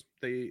spiders,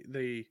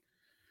 they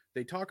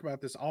talk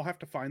about this. I'll have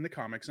to find the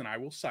comics and I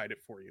will cite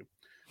it for you.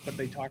 But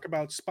they talk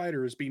about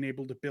spiders being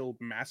able to build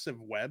massive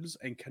webs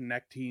and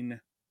connecting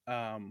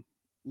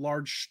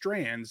large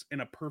strands in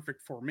a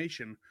perfect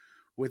formation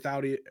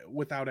without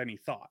any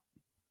thought.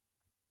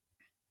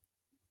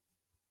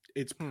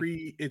 It's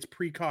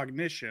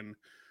precognition,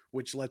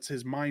 which lets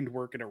his mind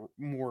work at a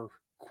more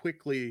quick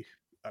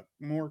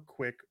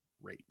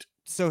rate.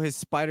 So his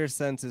spider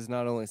sense is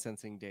not only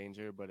sensing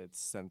danger, but it's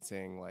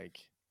sensing like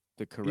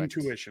the correct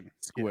Intuition.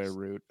 square yes.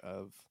 root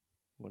of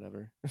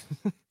whatever.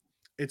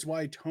 It's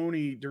why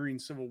Tony during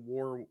Civil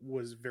War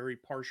was very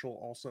partial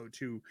also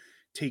to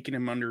taking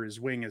him under his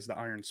wing as the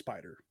Iron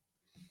Spider,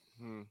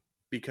 Hmm.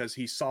 because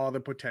he saw the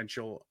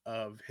potential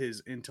of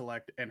his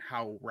intellect and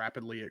how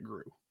rapidly it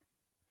grew.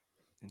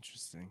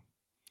 Interesting.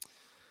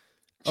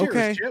 Cheers,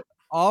 Okay. Chip.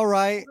 All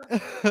right.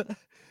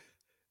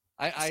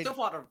 I still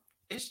want to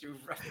issue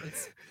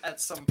reference at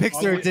some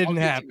Pixar point. didn't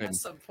I'll happen. At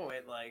some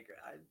point, like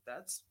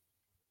that's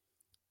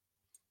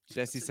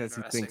Jesse That's an says he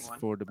interesting thinks one.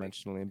 four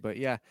dimensionally, but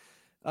yeah,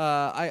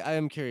 I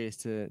am curious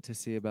to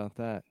see about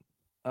that.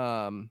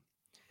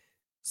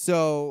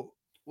 So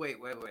Wait.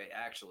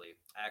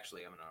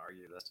 Actually, I'm gonna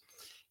argue this.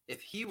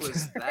 If he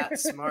was that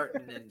smart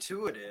and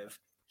intuitive,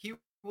 he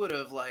would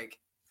have like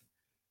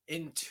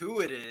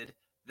intuited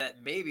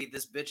that maybe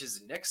this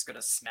bitch's Nick's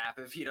gonna snap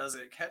if he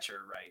doesn't catch her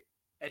right,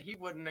 and he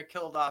wouldn't have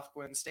killed off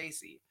Gwen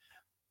Stacy.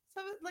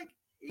 So like,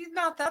 he's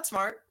not that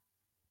smart.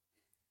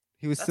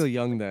 he was That's still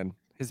young then.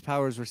 His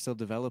powers were still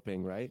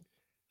developing, right?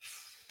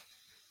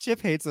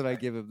 Chip hates when I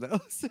give him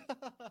those.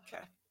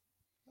 okay.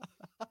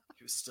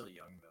 He was still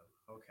young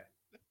though. Okay.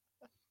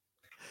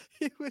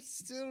 He was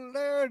still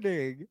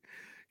learning.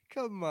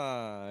 Come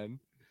on.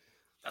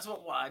 That's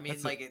what well, I mean.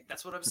 That's a- Like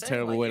that's what I'm a saying.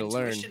 terrible Like way to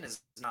learn. intuition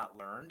is not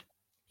learned.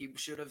 He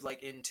should have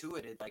like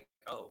intuited. Like,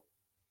 oh,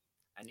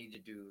 I need to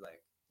do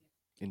like.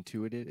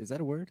 Intuited? Is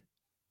that a word?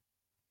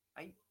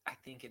 I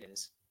think it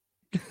is.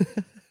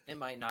 It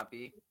might not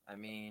be. I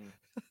mean,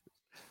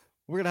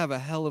 We're gonna have a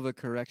hell of a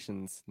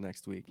corrections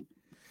next week.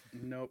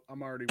 Nope,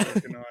 I'm already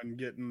working on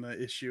getting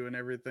the issue and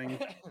everything.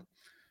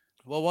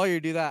 Well, while you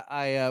do that,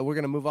 we're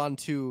gonna move on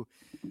to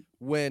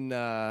when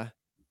the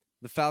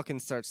Falcon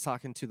starts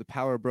talking to the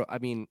power bro. I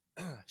mean,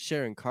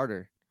 Sharon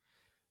Carter,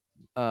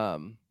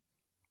 the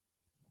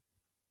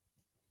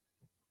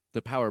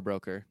power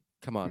broker.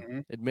 Come on,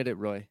 Mhm. admit it,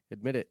 Roy.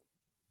 Admit it.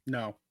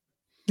 No,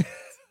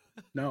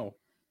 no,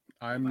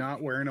 I'm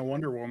not wearing a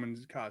Wonder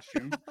Woman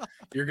costume.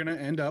 You're gonna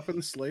end up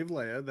in Slave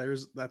Leia.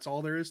 That's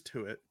all there is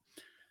to it.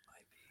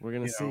 We're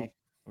gonna You see. know.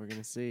 We're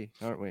gonna see,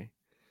 aren't we?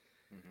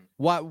 mhm.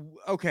 What?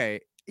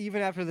 Okay.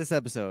 Even after this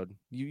episode,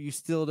 you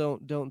still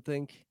don't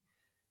think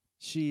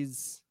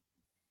she's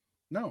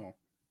No,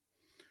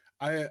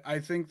 I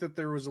think that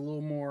there was a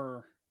little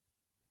more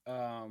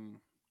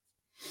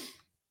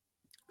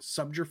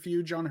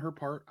subterfuge on her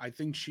part. I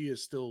think she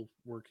is still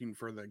working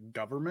for the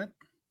government.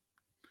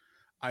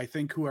 I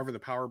think whoever the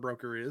power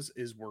broker is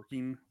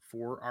working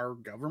for our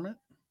government.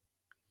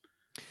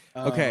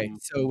 okay. Um,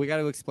 So we got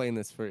to explain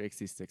this for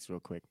Ixie Sticks real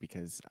quick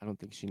because I don't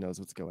think she knows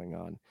what's going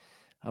on.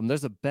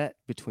 There's a bet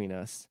between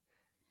us,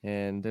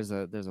 and there's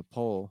a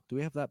poll. Do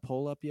we have that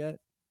poll up yet?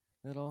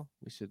 At all?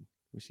 We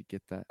should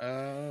get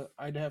that.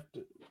 I'd have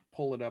to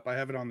pull it up. I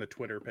have it on the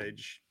Twitter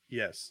page.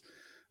 Yes.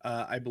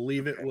 I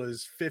believe it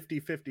was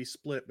 50-50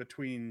 split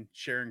between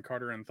Sharon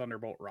Carter and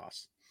Thunderbolt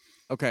Ross.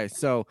 Okay,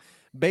 so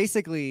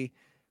basically,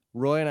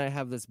 Roy and I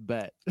have this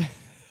bet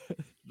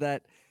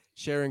that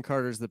Sharon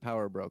Carter's the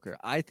power broker.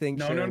 I think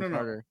No, Sharon no.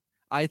 Carter.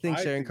 I think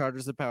I Sharon think-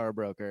 Carter's the power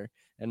broker,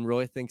 and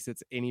Roy thinks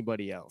it's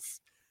anybody else.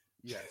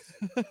 Yes.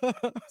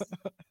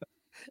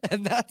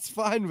 And that's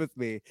fine with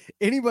me.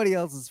 Anybody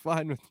else is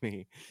fine with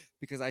me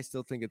because I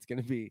still think it's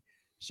going to be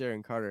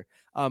Sharon Carter.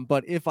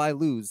 But if I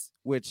lose,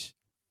 which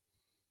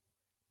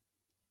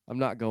I'm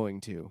not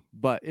going to,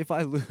 but if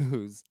I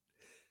lose,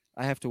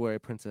 I have to wear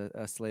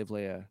a Slave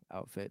Leia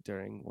outfit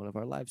during one of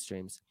our live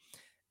streams.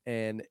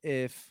 And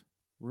if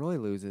Roy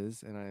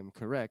loses and I'm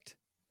correct,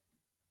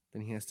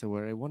 then he has to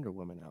wear a Wonder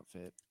Woman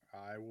outfit.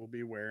 I will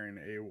be wearing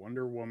a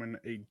Wonder Woman,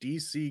 a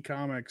DC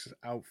Comics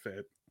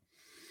outfit.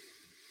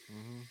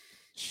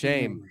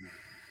 Shame.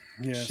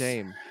 Yes.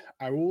 Shame.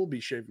 I will be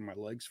shaving my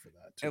legs for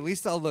that. Too. At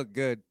least I'll look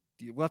good.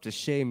 We'll have to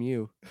shame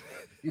you.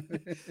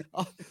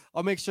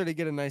 I'll make sure to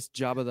get a nice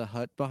Jabba the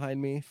Hutt behind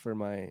me for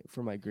my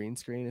green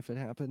screen if it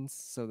happens,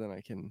 so then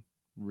I can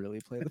really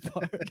play the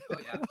part.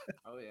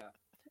 Oh yeah.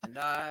 And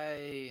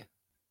I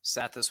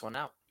sat this one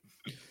out.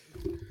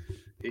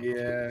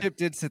 Yeah. Chip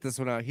did sit this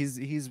one out.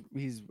 He's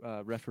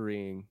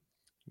refereeing.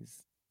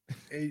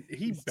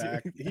 He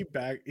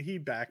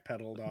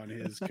backpedaled on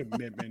his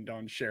commitment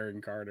on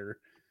Sharon Carter.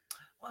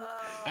 Well,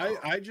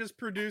 I just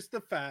produced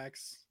the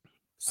facts.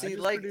 see,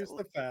 Produced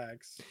the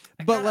facts.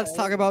 But let's all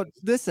talk it about was.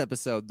 this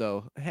episode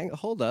though.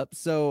 Hold up.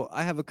 So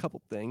I have a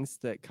couple things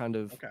that kind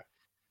of Okay.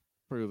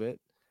 prove it.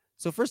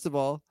 So first of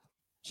all,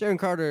 Sharon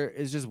Carter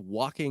is just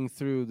walking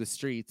through the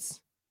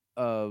streets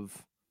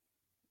of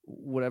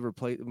whatever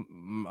place,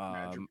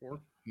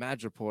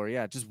 Madripoor.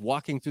 Yeah, just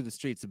walking through the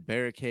streets of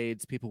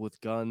barricades, people with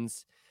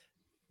guns,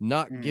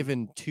 not Mhm.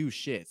 giving two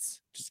shits,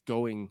 just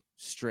going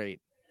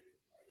straight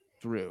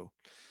through.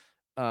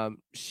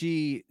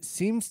 She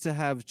seems to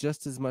have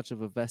just as much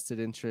of a vested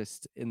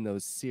interest in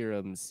those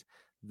serums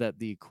that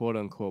the quote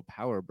unquote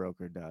power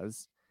broker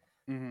does.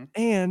 Mhm.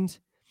 And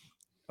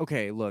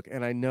okay, look,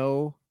 and I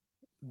know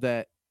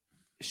that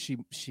she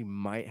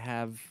might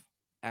have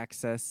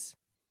access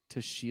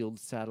to shield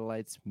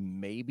satellites,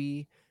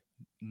 maybe,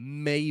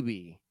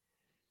 and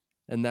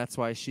that's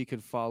why she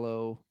could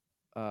follow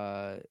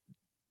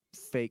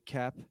Fake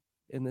Cap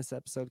in this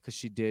episode because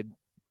she did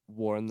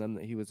warn them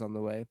that he was on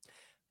the way.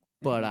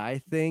 But Mhm. I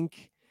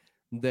think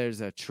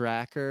there's a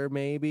tracker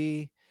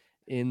maybe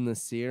in the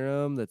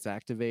serum that's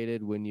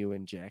activated when you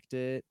inject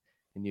it,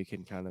 and you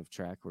can kind of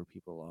track where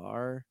people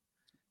are.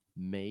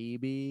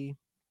 Maybe.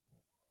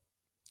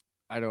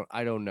 I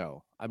don't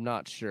know. I'm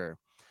not sure.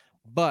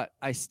 But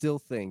I still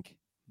think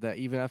that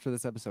even after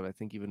this episode, I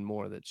think even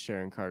more that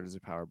Sharon Carter is a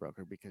power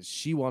broker because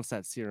she wants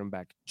that serum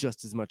back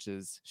just as much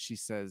as she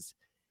says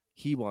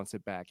he wants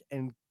it back.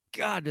 And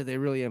God, do they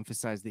really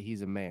emphasize that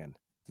he's a man,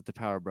 that the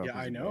power broker. Yeah,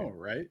 I know,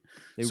 right?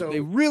 They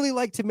really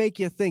like to make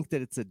you think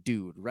that it's a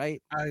dude,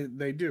 right?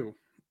 They do.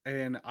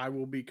 And I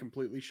will be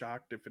completely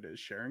shocked if it is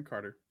Sharon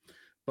Carter.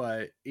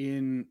 But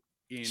in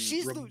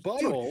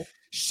rebuttal,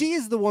 she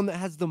is the one that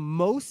has the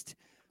most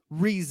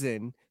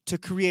reason to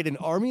create an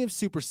army of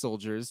super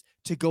soldiers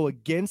to go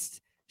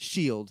against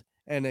Shield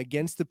and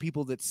against the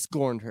people that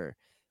scorned her.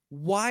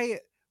 Why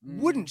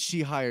wouldn't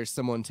she hire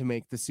someone to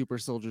make the super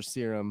soldier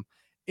serum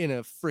in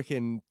a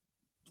freaking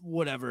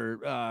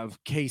whatever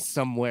case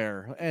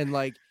somewhere? And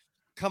like,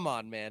 come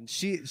on, man.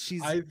 She's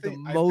I the think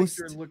most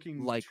you're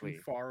looking likely. too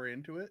far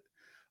into it.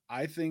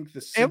 I think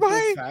the simple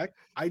I fact,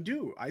 I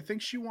do. I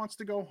think she wants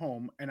to go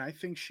home, and I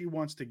think she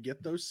wants to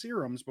get those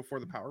serums before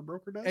the power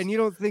broker does. And you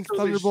don't think So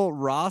they Thunderbolt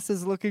Ross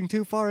is looking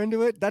too far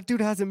into it? That dude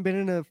hasn't been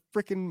in a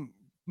freaking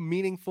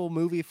meaningful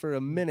movie for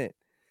a minute.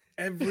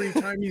 Every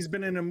time he's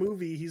been in a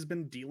movie, he's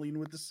been dealing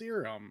with the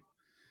serum.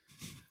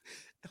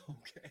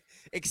 Okay.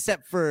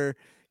 Except for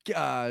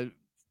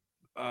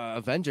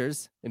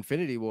Avengers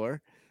Infinity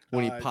War,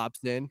 when he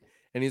pops in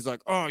and he's like,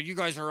 "Oh, you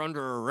guys are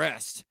under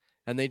arrest."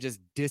 And they just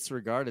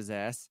disregard his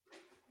ass.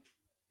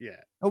 Yeah.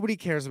 Nobody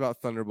cares about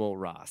Thunderbolt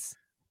Ross.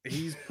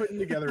 He's putting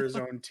together his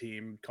own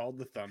team called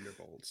the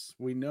Thunderbolts.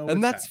 We know,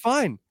 And that's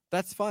fine.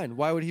 That's fine.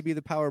 Why would he be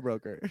the power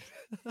broker?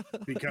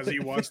 because he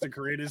wants to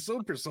create his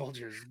super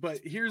soldiers. But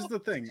here's the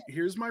thing.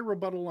 Here's my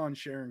rebuttal on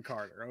Sharon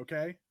Carter,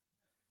 okay?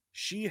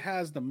 She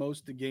has the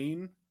most to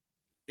gain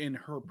in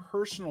her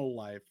personal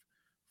life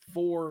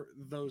for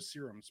those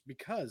serums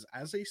because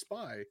as a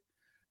spy,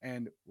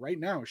 and right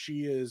now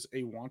she is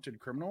a wanted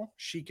criminal,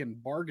 she can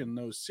bargain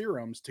those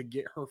serums to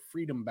get her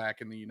freedom back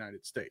in the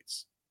United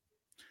States,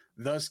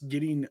 thus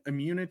getting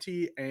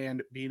immunity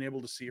and being able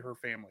to see her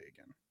family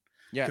again.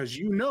 Yeah. Because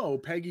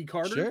Peggy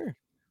Carter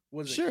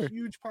was a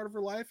huge part of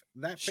her life.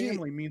 That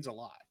family means a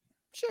lot.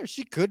 Sure,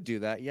 she could do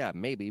that. Yeah,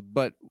 maybe.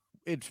 But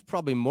it's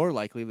probably more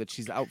likely that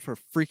she's out for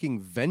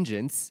freaking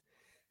vengeance.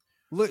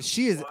 Look,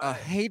 she is a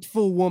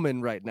hateful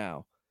woman right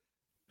now.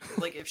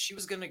 Like, if she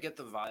was going to get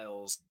the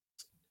vials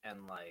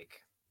and,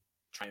 like,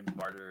 try and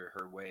barter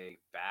her way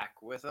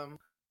back with them,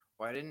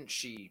 why didn't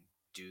she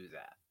do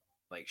that?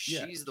 Like,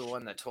 she's the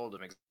one that told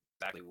him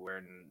exactly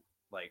where,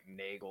 like,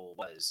 Nagel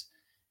was.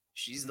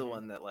 She's the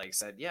one that, like,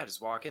 said, yeah,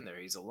 just walk in there.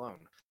 He's alone.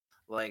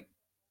 Like,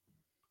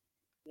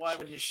 why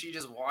wouldn't she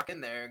just walk in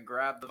there and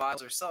grab the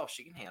vials herself?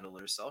 She can handle it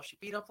herself. She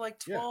beat up, like,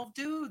 12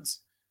 dudes.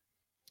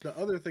 The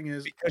other thing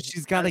is... Because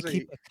she's got to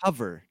keep a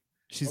cover.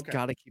 She's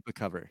got to keep a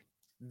cover.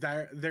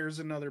 There's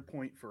another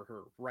point for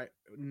her, right?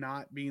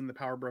 Not being the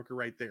power broker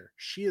right there.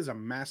 She is a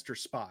master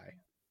spy,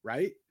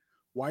 right?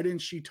 Why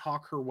didn't she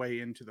talk her way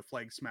into the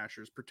Flag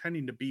Smashers,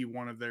 pretending to be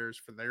one of theirs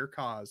for their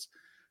cause,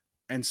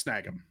 and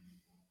snag them?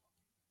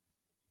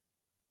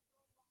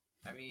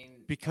 I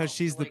mean, because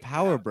she's the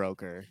power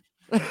broker.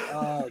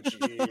 Oh,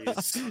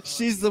 jeez.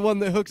 She's the one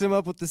that hooked him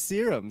up with the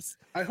serums.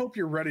 I hope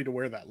you're ready to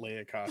wear that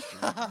Leia costume.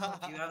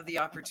 You have the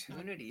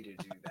opportunity to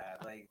do that.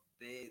 Like,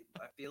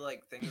 I feel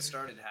like things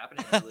started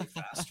happening really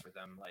fast for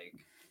them.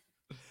 Like,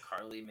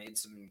 Carly made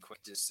some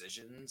quick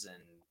decisions,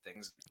 and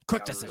things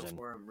got real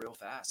for him real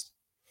fast.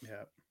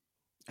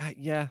 Yeah.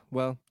 Yeah.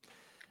 Well,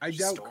 I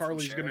doubt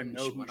Carly's going to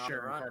know who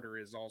Sharon Carter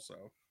is.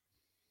 Also.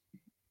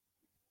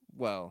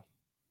 Well,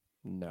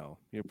 no,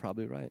 you're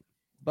probably right,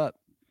 but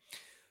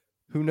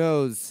who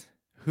knows?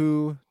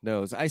 Who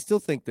knows? I still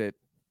think that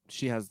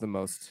she has the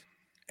most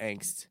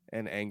angst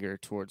and anger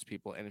towards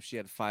people. And if she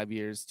had 5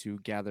 years to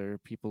gather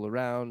people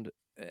around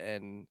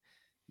and,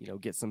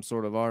 get some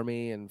sort of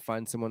army and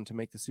find someone to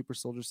make the super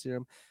soldier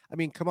serum. I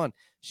mean, come on.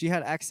 She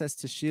had access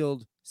to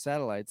SHIELD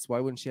satellites. Why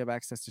wouldn't she have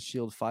access to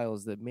SHIELD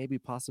files that maybe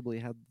possibly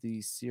had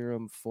the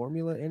serum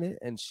formula in it?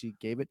 And she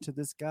gave it to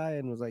this guy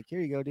and was like,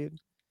 here you go, dude.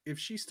 If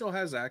she still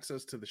has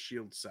access to the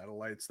SHIELD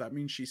satellites, that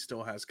means she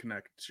still has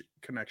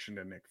connection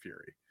to Nick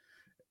Fury.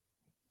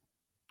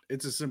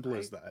 It's as simple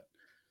as that.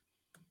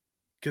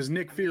 Because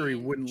Nick Fury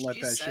wouldn't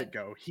let that shit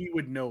go. He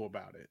would know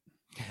about it.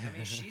 I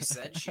mean, she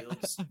said SHIELD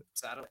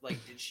satellite.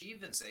 Like, did she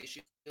even say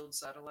SHIELD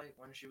satellite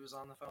when she was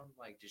on the phone?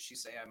 Like, did she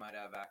say I might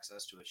have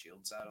access to a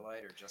SHIELD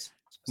satellite, or just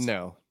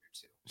no?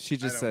 She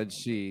just said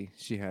she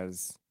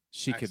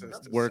could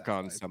work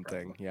on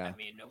something. Probably. Yeah. I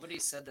mean, nobody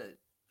said that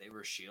they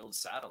were SHIELD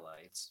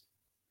satellites.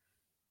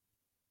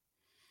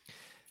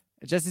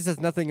 Jesse says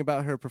nothing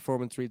about her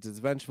performance reads as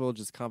vengeful,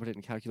 just competent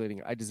and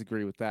calculating. I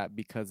disagree with that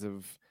because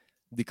of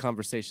the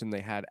conversation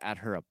they had at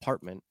her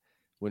apartment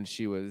when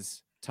she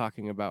was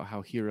talking about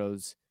how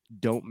heroes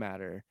don't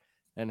matter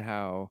and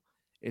how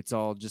it's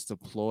all just a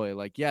ploy.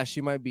 Like, yeah, she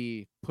might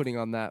be putting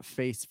on that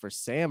face for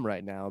Sam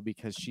right now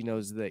because she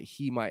knows that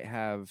he might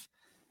have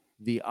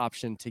the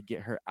option to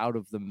get her out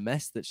of the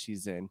mess that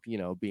she's in,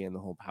 being the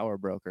whole power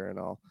broker and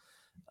all.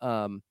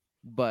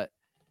 But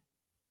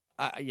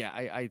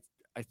I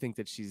think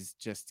that she's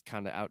just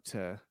kind of out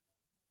to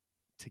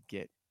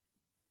get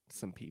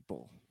some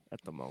people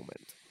at the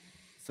moment.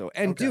 So,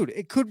 and dude,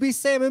 it could be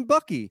Sam and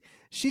Bucky.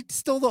 She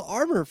stole the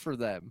armor for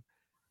them.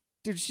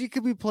 Dude, she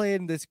could be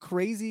playing this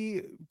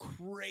crazy.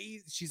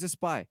 She's a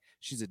spy.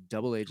 She's a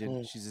double agent.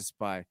 Oh. She's a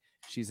spy.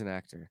 She's an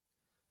actor.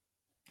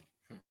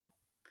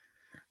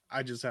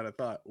 I just had a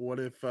thought. What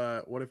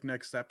if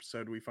next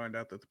episode we find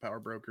out that the power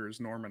broker is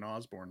Norman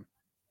Osborn?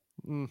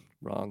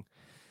 Wrong.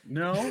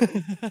 No,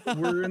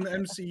 we're in the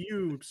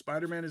MCU.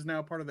 Spider-Man is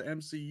now part of the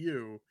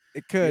MCU.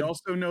 It could. We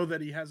also know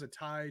that he has a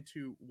tie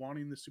to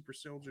wanting the super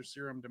soldier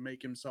serum to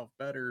make himself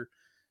better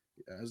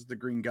as the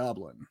Green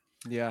Goblin.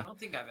 Yeah. I don't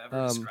think I've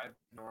ever described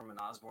Norman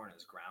Osborn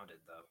as grounded,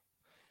 though.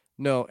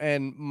 No,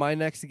 and my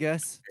next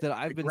guess that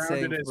I've been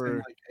saying Grounded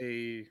for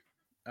is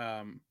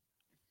like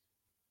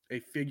a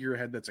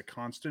figurehead that's a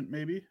constant,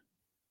 maybe.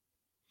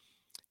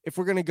 if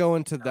we're gonna go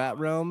into that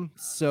realm,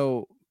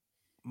 so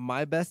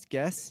my best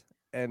guess,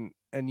 and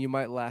you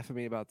might laugh at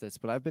me about this,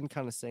 but I've been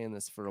kind of saying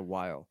this for a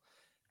while,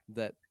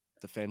 that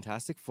the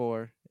Fantastic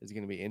Four is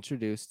going to be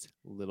introduced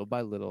little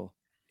by little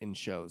in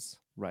shows,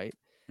 right?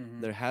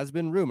 Mhm. There has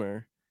been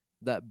rumor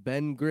that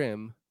Ben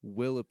Grimm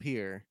will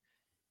appear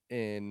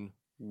in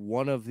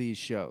one of these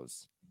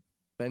shows.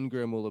 Ben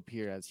Grimm will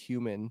appear as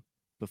human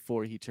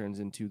before he turns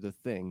into the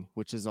Thing,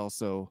 which is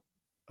also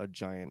a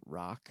giant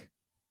rock.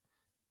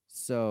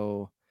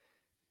 So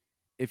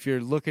if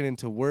you're looking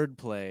into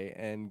wordplay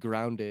and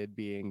grounded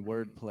being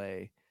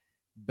wordplay,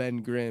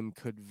 Ben Grimm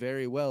could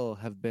very well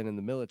have been in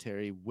the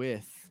military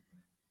with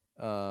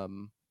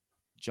John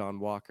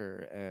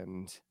Walker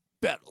and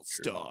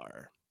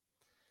Battlestar.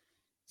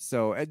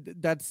 So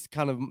that's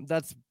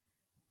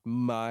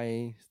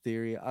my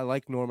theory. I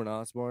like Norman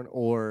Osborn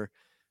or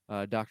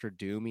Dr.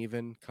 Doom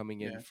even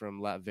coming in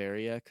from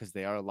Latveria, because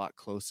they are a lot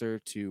closer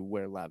to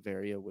where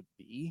Latveria would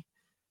be.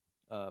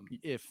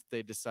 If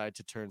they decide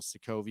to turn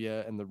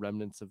Sokovia and the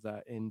remnants of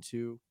that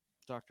into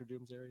Dr.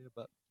 Doom's area.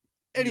 But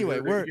anyway,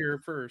 we're here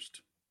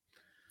first.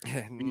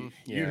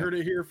 You heard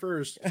it here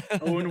first.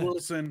 Owen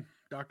Wilson,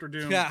 Dr.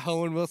 Doom. Yeah,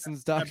 Owen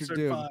Wilson's Dr. Episode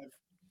Doom. 5.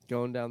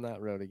 Going down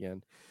that road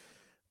again.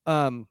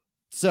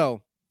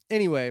 So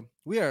anyway,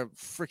 we are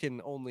freaking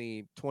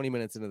only 20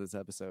 minutes into this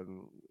episode,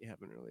 and we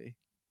haven't really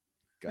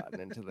gotten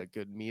into the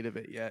good meat of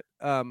it yet.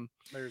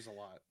 There's a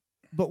lot.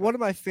 But one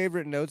of my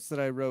favorite notes that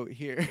I wrote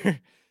here.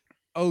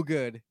 Oh,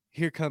 good.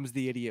 Here comes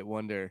the idiot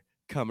wonder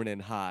coming in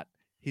hot.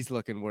 He's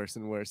looking worse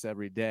and worse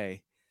every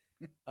day.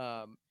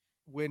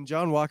 When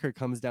John Walker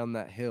comes down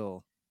that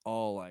hill,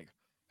 all like,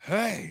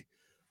 hey,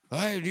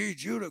 I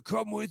need you to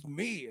come with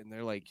me. And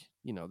they're like,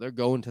 they're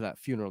going to that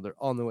funeral. They're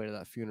on the way to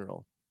that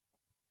funeral.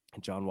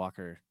 And John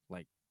Walker,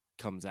 like,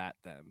 comes at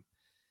them.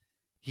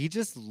 He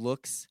just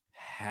looks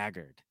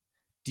haggard.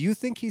 Do you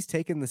think he's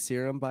taken the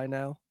serum by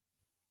now?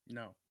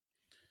 No.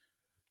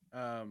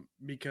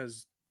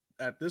 Because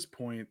at this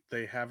point,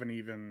 they haven't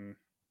even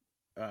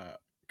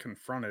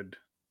confronted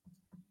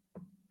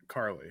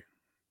Carly,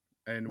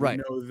 and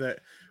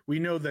we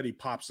know that he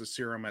pops the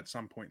serum at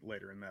some point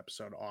later in the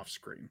episode off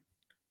screen.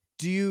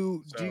 Do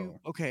you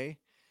okay?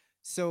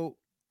 So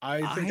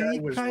I think I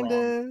was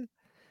wrong.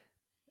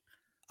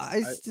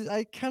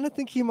 I kind of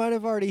think he might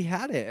have already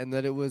had it, and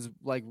that it was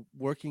like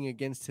working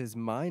against his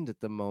mind at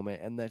the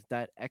moment, and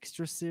that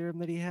extra serum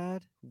that he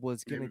had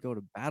was going to go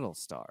to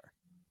Battlestar.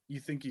 You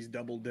think he's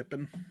double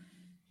dipping?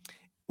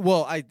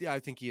 Well, I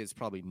think he is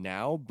probably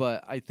now,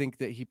 but I think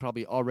that he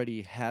probably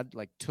already had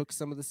took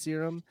some of the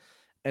serum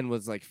and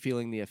was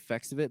feeling the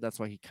effects of it. That's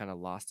why he kind of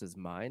lost his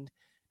mind.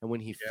 And when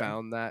he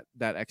found that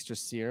extra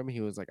serum, he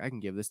was like, I can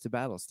give this to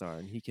Battlestar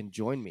and he can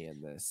join me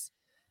in this.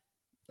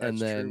 And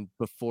then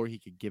before he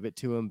could give it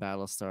to him,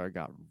 Battlestar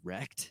got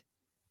wrecked.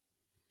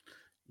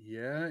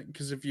 Yeah,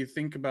 because if you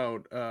think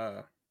about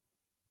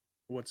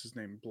what's his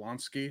name,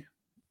 Blonsky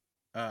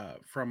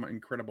from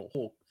Incredible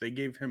Hulk, they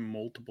gave him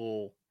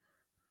multiple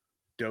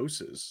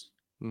doses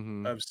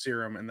of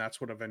serum, and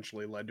that's what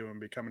eventually led to him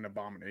becoming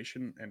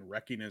Abomination and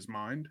wrecking his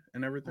mind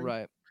and everything.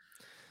 Right.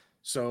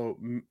 So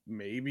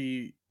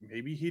maybe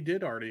he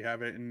did already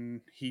have it,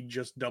 and he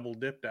just double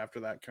dipped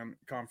after that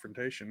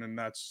confrontation, and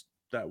that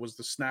was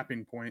the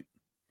snapping point.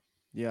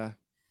 Yeah.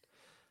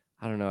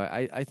 I don't know.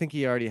 I think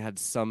he already had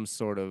some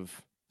sort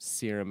of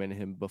serum in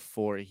him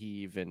before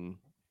he even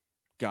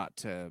got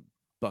to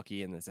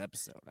Bucky in this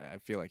episode. I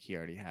feel like he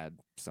already had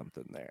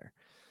something there.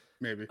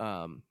 Maybe.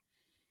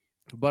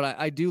 But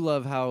I do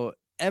love how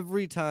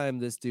every time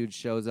this dude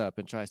shows up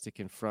and tries to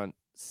confront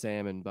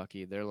Sam and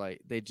Bucky,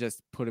 they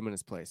just put him in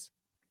his place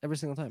every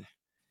single time.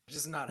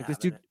 Just not this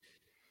dude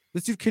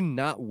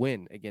cannot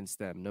win against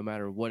them, no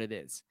matter what it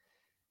is.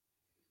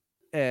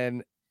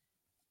 And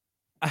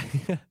I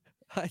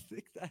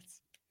think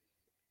that's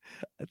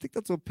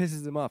what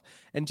pisses him off.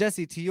 And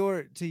Jesse, to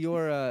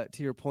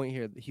your point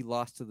here, he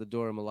lost to the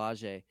Dora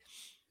Milaje. I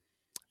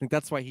think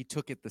that's why he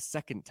took it the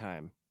second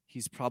time. He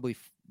was probably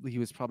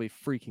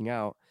freaking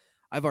out.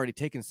 I've already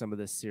taken some of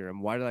this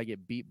serum. Why did I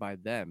get beat by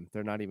them?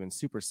 They're not even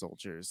super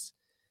soldiers.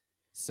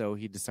 So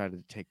he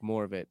decided to take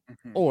more of it.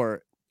 Mm-hmm.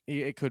 Or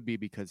it could be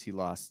because he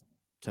lost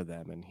to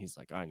them and he's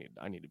like, I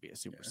need to be a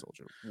super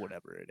soldier,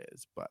 whatever it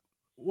is. But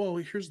well,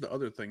 here's the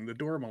other thing. The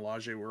Dora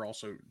Milaje were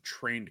also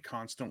trained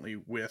constantly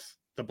with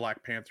the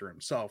Black Panther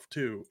himself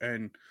too.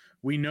 And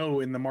we know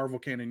in the Marvel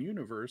canon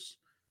universe,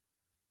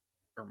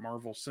 or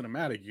Marvel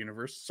Cinematic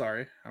Universe,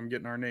 sorry, I'm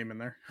getting our name in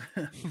there,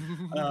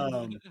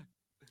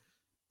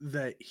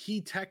 that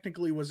he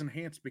technically was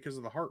enhanced because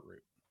of the heart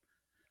root.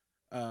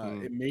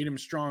 It made him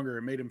stronger,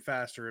 it made him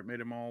faster, it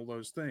made him all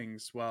those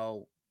things.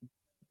 Well,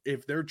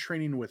 if they're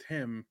training with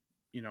him,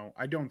 you know,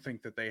 I don't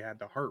think that they had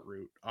the heart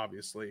root,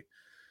 obviously,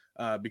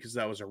 because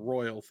that was a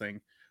royal thing.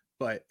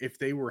 But if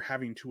they were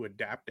having to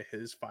adapt to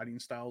his fighting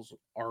styles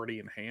already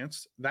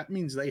enhanced, that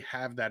means they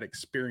have that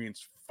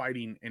experience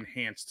fighting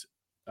enhanced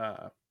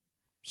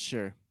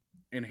Sure.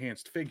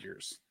 enhanced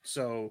figures.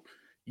 So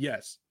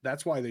yes,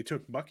 that's why they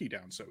took Bucky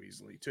down so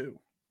easily too.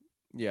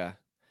 Yeah.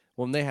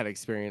 Well, and they had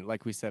experience,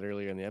 like we said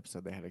earlier in the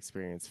episode, they had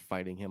experience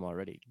fighting him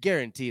already.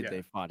 Guaranteed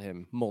they fought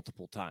him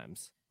multiple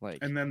times. Like,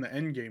 and then the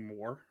Endgame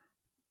war,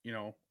 you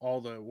know,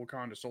 all the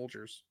Wakanda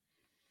soldiers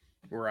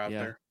were out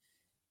there.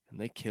 And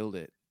they killed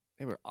it.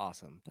 They were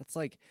awesome. That's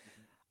like,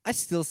 I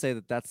still say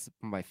that that's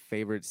my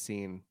favorite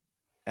scene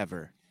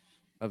ever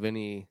of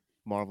any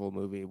Marvel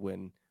movie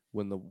when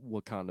the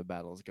Wakanda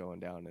battle is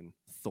going down and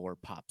Thor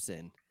pops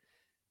in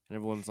and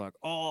everyone's like,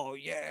 oh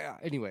yeah.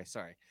 Anyway,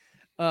 sorry.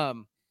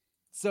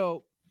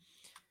 So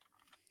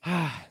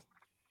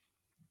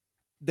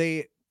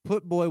they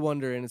put Boy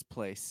Wonder in his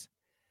place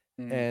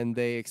and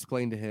they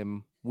explain to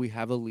him, we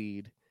have a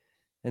lead.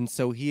 And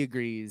so he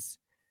agrees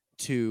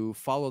to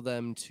follow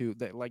them to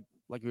that, like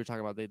we were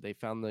talking about, they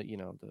found the, you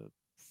know, the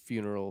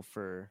funeral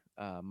for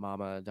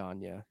Mama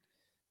Adanya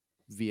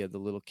via the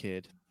little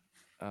kid.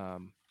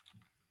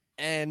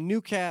 And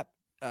New Cap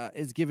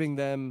is giving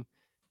them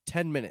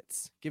 10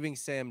 minutes, giving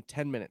Sam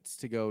 10 minutes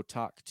to go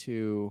talk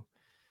to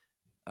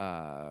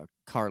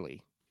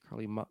Carly.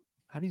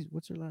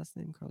 What's her last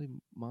name? Carly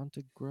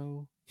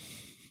Montegro?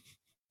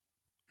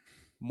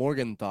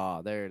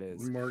 Morgenthau. There it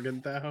is.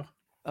 Morgenthau.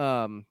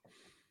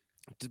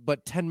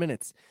 But 10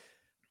 minutes.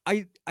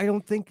 I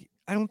don't think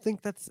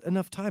that's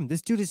enough time.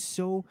 This dude is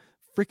so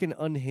freaking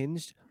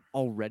unhinged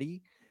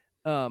already.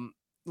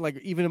 Like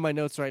even in my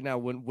notes right now,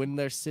 when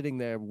they're sitting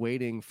there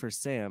waiting for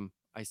Sam,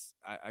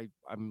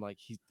 I'm like,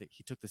 he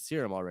took the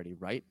serum already,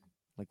 right?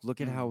 Like,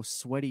 look at how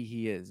sweaty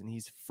he is, and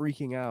he's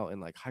freaking out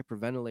and like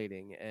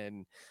hyperventilating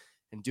and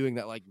doing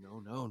that, like,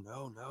 no,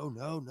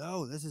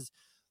 this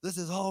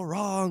is all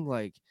wrong,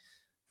 like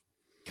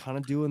kind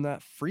of doing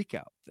that freak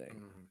out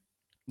thing.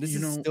 This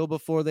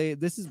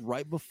is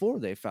right before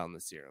they found the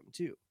serum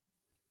too.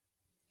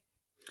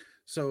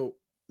 So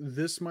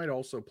this might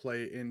also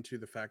play into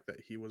the fact that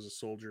he was a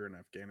soldier in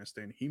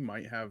Afghanistan. He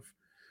might have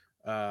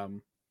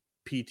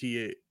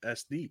PTSD.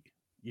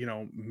 You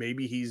know,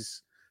 maybe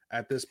he's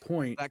at this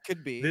point. That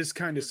could be. This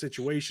kind of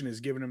situation is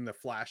giving him the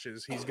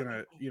flashes. He's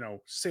gonna, you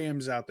know,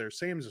 Sam's out there.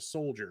 Sam's a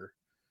soldier.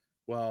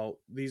 Well,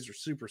 these are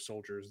super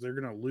soldiers. They're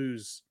gonna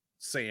lose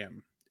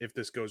Sam if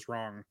this goes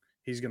wrong.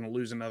 He's gonna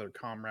lose another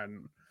comrade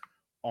in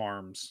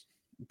arms,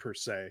 per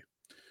se.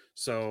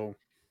 So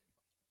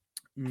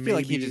I feel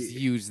like he just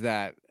used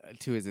that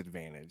to his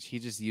advantage. He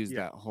just used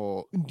that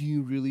whole, do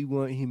you really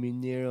want him in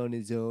there on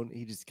his own?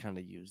 He just kind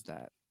of used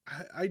that.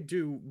 I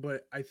do,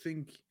 but I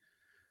think,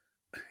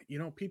 you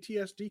know,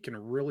 PTSD can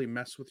really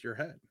mess with your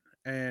head,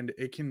 and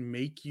it can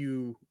make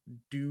you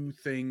do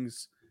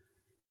things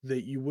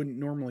that you wouldn't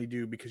normally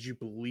do because you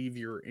believe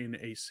you're in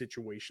a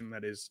situation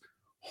that is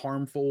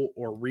harmful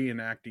or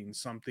reenacting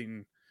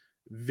something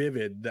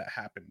vivid that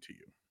happened to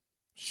you.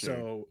 Sure.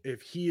 So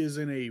if he is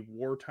in a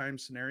wartime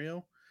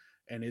scenario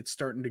and it's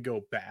starting to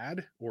go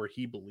bad, or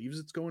he believes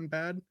it's going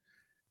bad,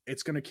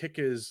 it's going to kick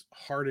his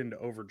heart into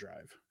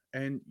overdrive.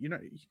 And, you know,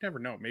 you never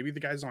know. Maybe the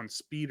guy's on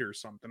speed or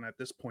something at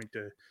this point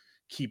to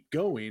keep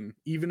going.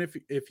 Even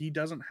if he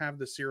doesn't have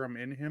the serum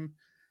in him,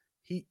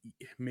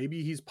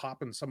 maybe he's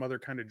popping some other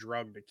kind of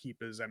drug to keep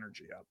his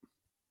energy up.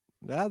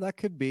 Yeah, that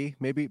could be.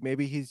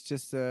 Maybe he's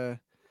just a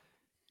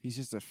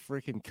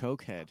freaking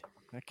cokehead.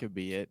 That could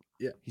be it.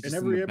 Yeah. In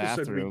every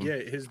episode we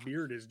get, his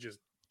beard is just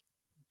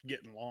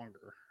getting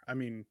longer. I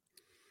mean,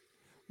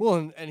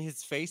 well, and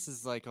his face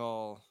is like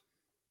all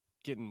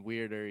getting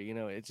weirder. You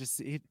know, it just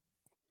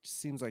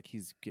seems like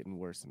he's getting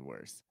worse and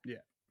worse. Yeah.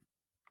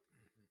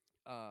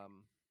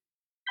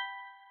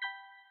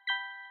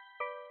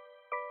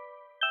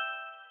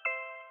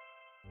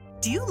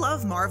 Do you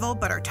love Marvel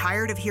but are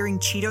tired of hearing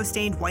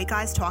Cheeto-stained white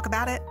guys talk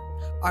about it?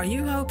 Are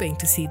you hoping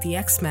to see the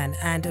X-Men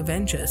and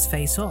Avengers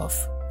face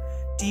off?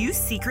 Do you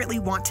secretly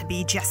want to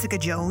be Jessica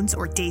Jones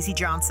or Daisy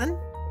Johnson?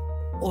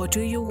 Or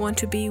do you want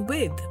to be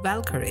with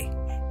Valkyrie?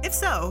 If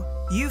so,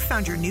 you've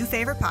found your new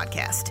favorite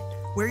podcast.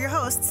 We're your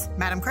hosts,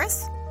 Madam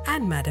Chris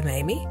and Madam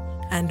Amy,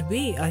 and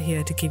we are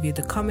here to give you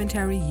the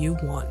commentary you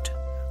want.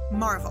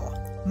 Marvel,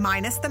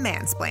 minus the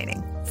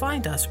mansplaining.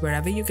 Find us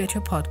wherever you get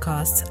your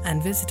podcasts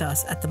and visit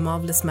us at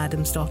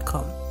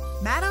themarvelousmadams.com.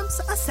 Madams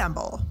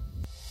assemble.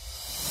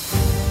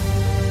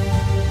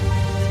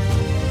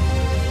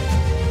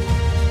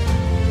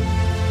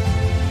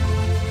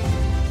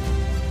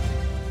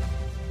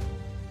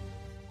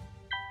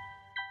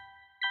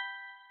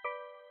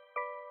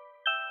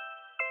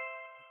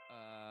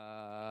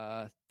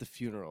 The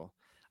funeral.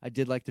 I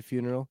did like the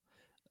funeral.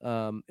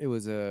 It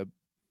was a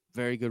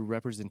very good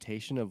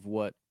representation of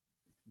what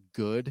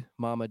good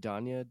Mama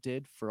Danya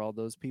did for all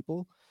those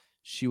people.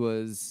 She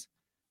was,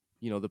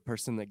 the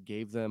person that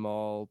gave them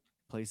all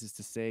places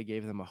to stay,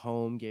 gave them a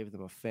home, gave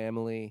them a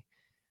family.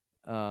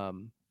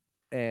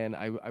 And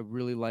I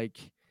really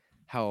like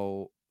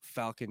how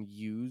Falcon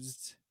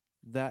used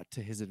that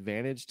to his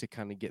advantage to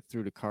kind of get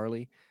through to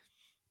Carly.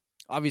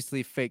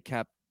 Obviously, Fake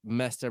Cap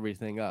messed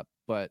everything up,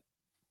 but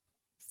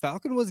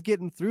Falcon was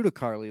getting through to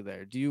Carly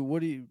there.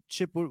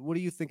 Chip, what do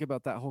you think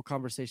about that whole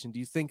conversation? Do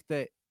you think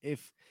that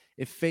if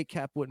Fake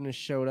Cap wouldn't have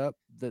showed up,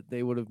 that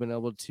they would have been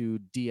able to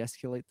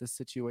de-escalate this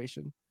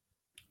situation?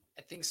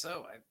 I think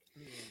so.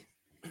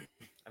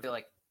 I feel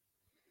like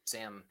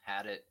Sam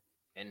had it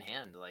in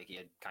hand. Like, he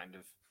had kind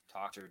of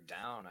talked her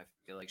down. I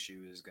feel like she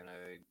was going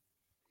to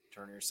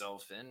turn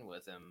herself in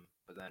with him,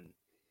 but then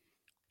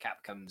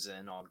Cap comes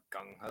in all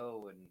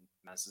gung-ho and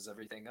messes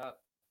everything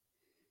up.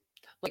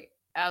 Like,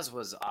 as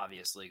was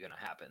obviously going to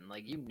happen.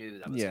 Like, you knew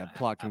that was going to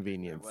plot happen.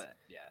 convenience.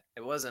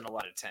 It wasn't a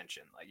lot of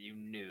tension. Like, you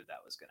knew that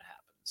was going to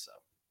happen, so.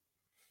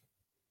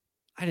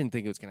 I didn't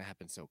think it was going to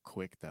happen so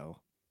quick, though.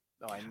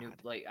 Oh, I knew.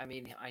 Like, I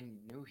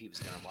knew he was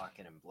going to walk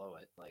in and blow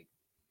it. Like,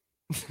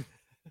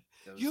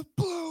 you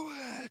blew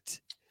it.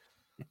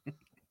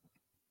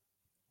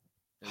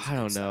 I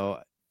don't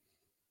know.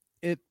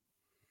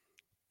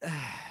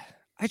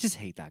 I just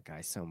hate that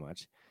guy so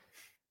much.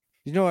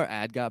 You know, our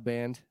ad got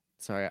banned.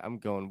 Sorry, I'm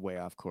going way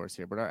off course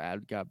here, but our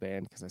ad got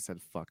banned because I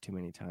said fuck too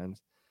many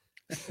times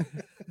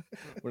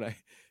when I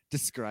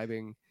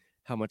describing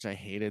how much I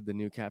hated the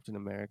new Captain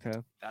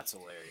America. That's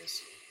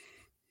hilarious.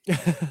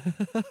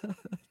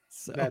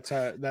 So,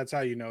 that's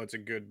how you know it's a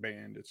good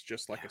band. It's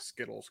just like a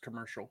Skittles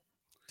commercial.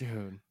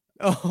 dude.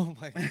 Oh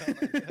my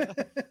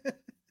god.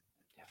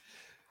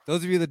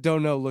 Those of you that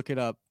don't know, look it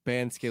up.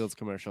 Band Skittles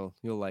commercial.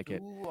 You'll like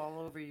it. Ooh, all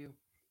over you.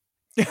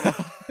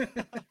 Jeez.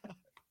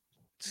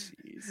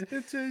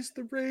 It tastes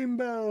the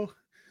rainbow.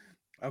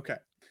 Okay.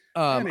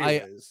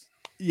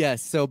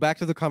 Yes. So back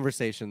to the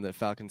conversation that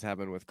Falcon's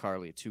having with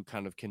Carly to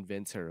kind of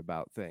convince her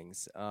about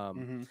things.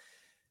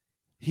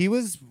 He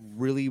was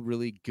really,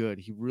 really good.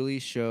 He really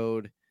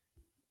showed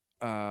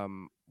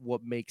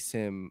what makes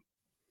him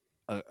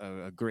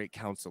a great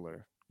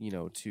counselor,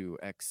 to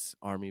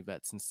ex-army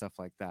vets and stuff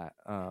like that.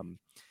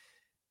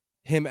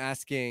 Him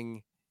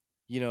asking,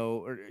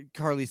 or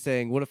Carly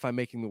saying, what if I'm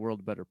making the world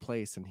a better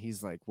place? And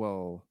he's like,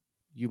 well,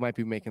 you might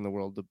be making the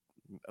world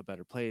a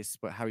better place,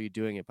 but how are you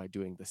doing it? By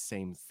doing the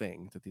same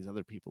thing that these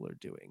other people are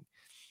doing.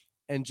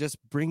 And just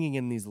bringing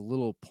in these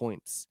little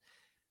points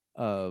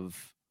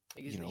of,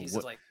 he's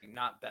like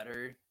not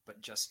better,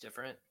 but just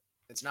different.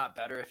 It's not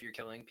better if you're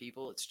killing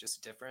people. It's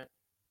just different.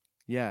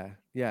 Yeah,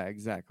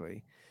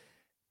 exactly.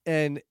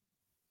 And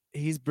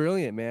he's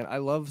brilliant, man. I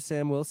love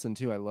Sam Wilson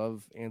too. I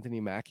love Anthony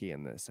Mackie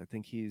in this. I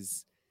think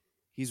he's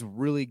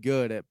really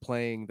good at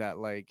playing that,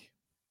 like,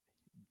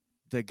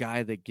 the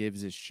guy that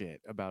gives a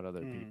shit about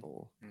other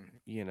people.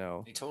 He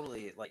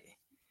totally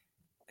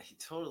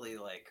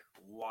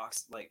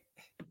walks, like,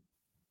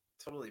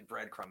 totally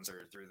breadcrumbs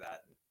her through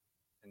that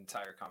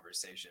entire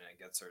conversation and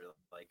gets her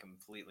like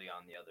completely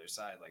on the other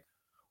side. Like,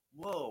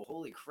 whoa,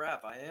 holy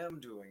crap, I am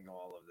doing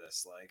all of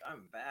this. Like,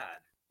 I'm bad.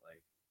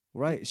 Like,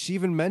 right. She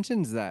even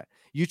mentions that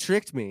you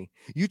tricked me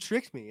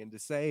into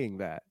saying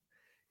that,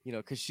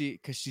 because she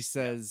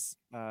says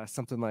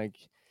something like,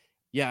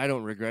 yeah, I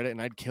don't regret it,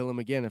 and I'd kill him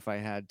again if I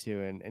had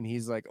to. And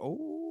he's like,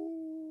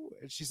 oh,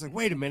 and she's like,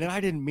 wait a minute,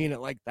 I didn't mean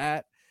it like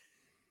that.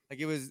 Like,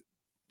 it was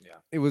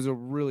a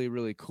really,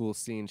 really cool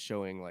scene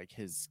showing, like,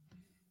 his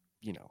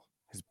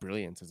his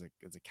brilliance as a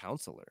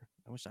counselor.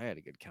 I wish I had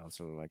a good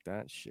counselor like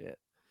that. Shit.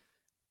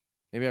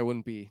 Maybe I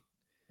wouldn't be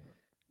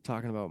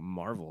talking about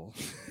Marvel.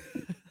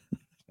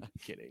 I'm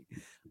kidding.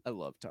 I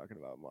love talking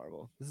about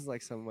Marvel. This is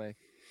like some of my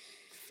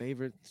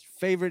favorite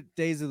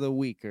days of the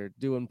week, are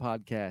doing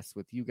podcasts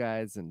with you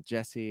guys and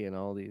Jesse and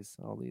all these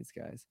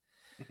guys.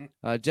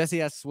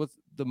 Jesse asks, what's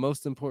the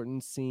most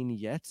important scene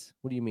yet?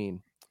 What do you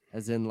mean?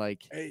 As in,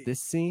 like,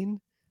 this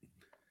scene?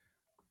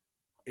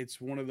 It's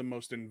one of the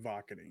most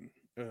evocative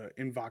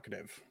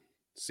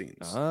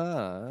scenes.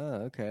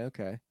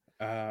 Okay.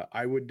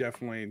 I would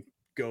definitely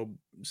go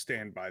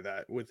stand by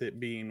that, with it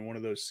being one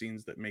of those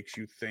scenes that makes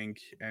you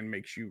think and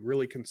makes you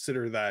really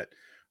consider that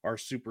our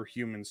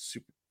superhumans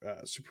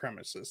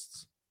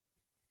supremacists,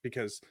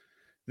 because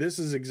this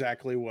is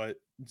exactly what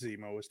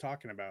Zemo was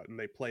talking about, and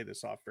they play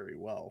this off very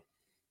well.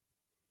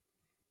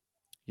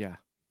 Yeah,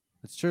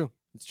 it's true.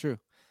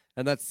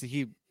 And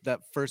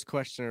that first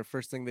question, or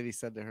first thing that he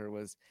said to her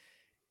was,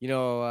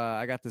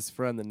 I got this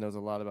friend that knows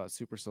a lot about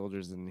super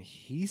soldiers, and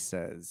he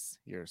says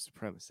you're a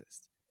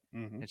supremacist.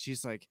 And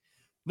she's like,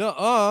 they're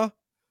the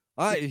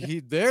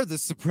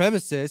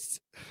supremacists.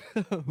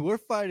 We're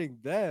fighting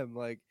them.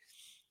 Like,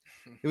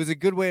 it was a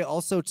good way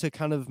also to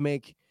kind of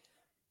make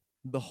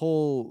the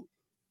whole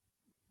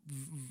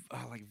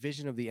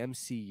vision of the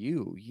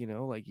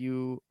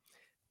MCU,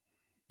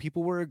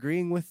 people were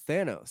agreeing with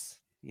Thanos,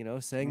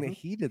 saying that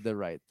he did the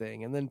right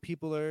thing. And then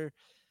people are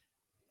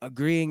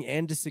agreeing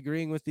and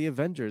disagreeing with the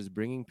Avengers,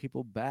 bringing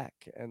people back.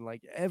 And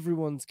like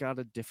everyone's got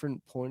a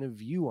different point of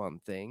view on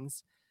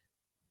things.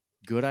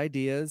 Good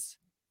ideas,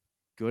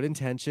 good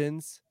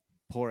intentions,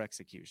 poor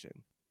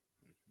execution.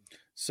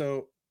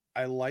 So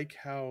I like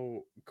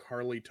how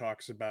Carly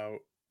talks about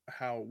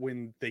how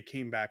when they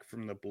came back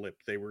from the blip,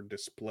 they were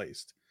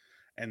displaced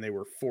and they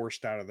were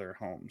forced out of their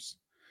homes.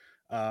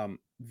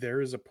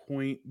 There is a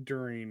point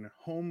during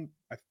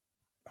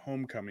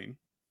Homecoming.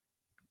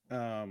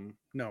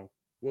 No,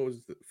 what was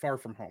Far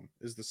From Home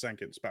is the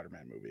second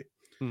Spider-Man movie.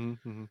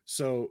 Mm-hmm.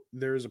 So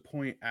there's a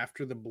point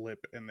after the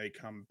blip and they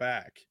come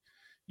back.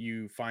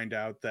 You find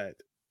out that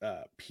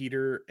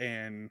Peter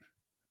and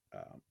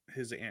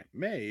his Aunt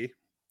May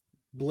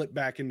blip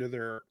back into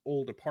their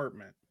old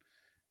apartment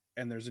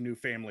and there's a new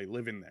family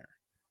living there,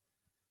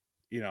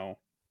 you know,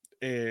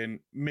 and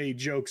May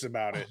jokes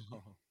about it.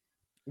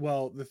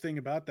 Well, the thing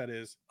about that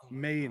is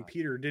May and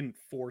Peter didn't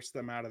force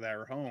them out of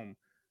their home.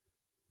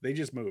 They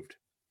just moved,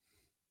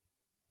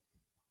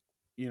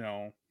 you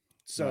know,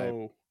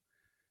 so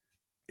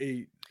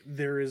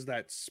there is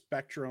that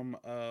spectrum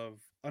of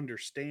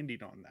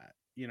understanding on that,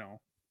 you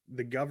know.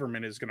 The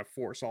government is going to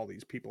force all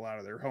these people out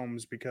of their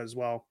homes because,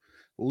 well,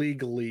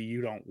 legally you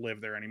don't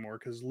live there anymore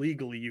because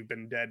legally you've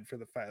been dead for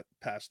the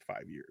past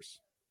 5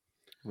 years.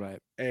 Right.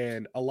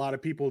 And a lot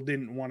of people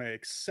didn't want to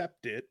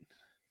accept it.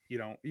 You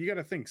know, you got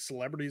to think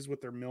celebrities with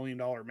their $1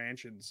 million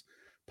mansions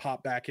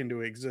pop back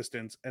into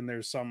existence and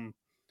there's some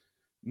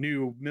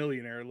new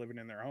millionaire living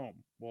in their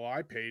home. Well,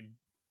 I paid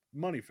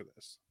money for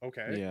this.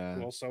 Okay. Yeah.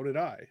 Well, so did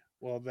I.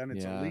 Well, then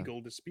it's Yeah. a legal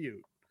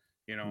dispute,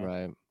 you know?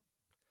 Right.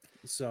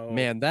 So,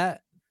 man,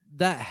 that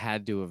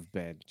had to have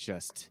been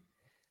just.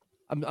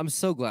 I'm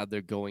so glad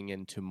they're going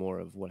into more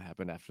of what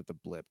happened after the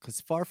blip because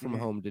Far From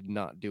Home did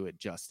not do it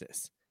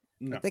justice.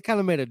 no. Like, they kind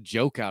of made a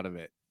joke out of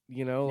it,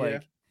 you know, Yeah.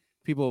 like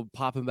people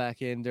popping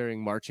back in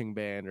during marching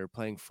band or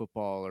playing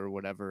football or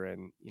whatever,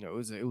 and you know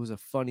it was a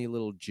funny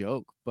little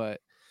joke.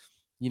 But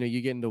you know,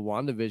 you get into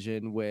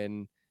WandaVision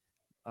when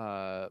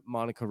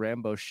Monica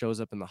Rambeau shows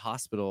up in the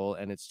hospital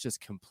and it's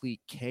just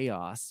complete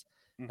chaos,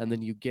 and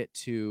then you get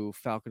to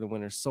Falcon and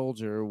Winter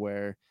Soldier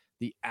where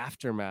the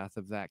aftermath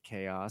of that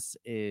chaos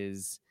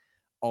is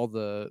all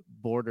the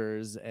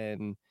borders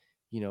and,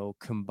 you know,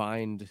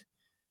 combined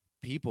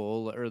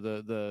people or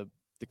the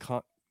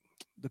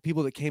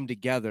people that came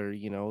together,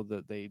 you know,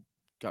 that they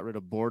got rid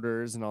of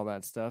borders and all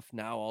that stuff.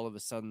 Now all of a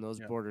sudden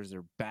those borders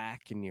are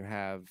back, and you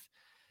have,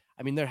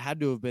 I mean, there had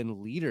to have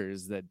been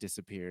leaders that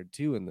disappeared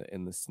too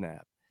in the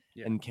snap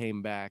and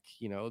came back,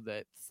 you know,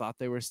 that thought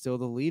they were still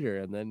the leader,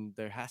 and then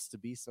there has to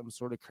be some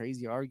sort of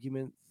crazy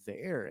argument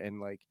there. And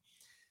like,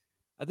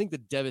 I think the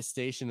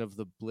devastation of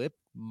the blip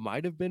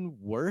might have been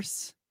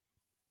worse,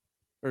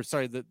 or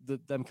sorry,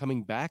 them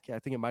coming back. I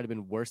think it might have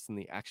been worse than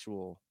the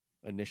actual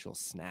initial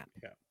snap.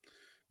 Yeah,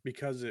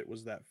 because it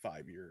was that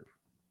 5 year.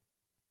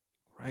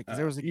 Right, because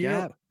there was a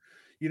gap.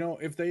 You know,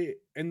 if they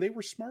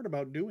were smart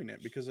about doing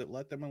it because it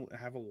let them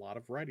have a lot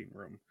of writing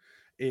room.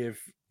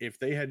 If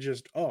they had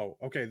just, oh,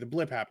 okay, the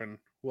blip happened.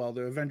 Well,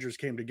 the Avengers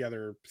came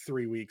together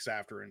 3 weeks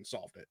after and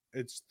solved it.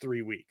 It's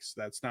 3 weeks.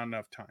 That's not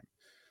enough time.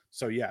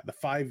 So yeah, the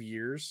 5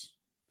 years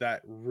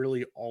that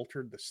really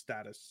altered the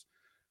status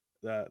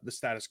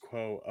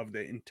quo of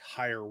the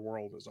entire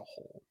world as a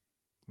whole.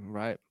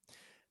 Right.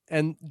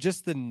 And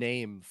just the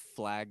name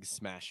Flag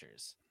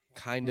Smashers,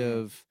 kind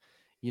of,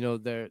 you know,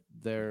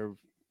 their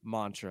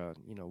mantra,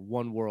 you know,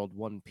 one world,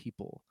 one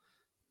people.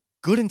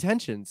 Good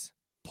intentions,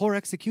 poor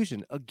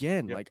execution.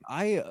 Again, like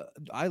I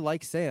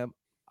like Sam,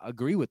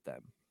 agree with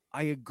them.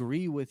 I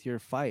agree with your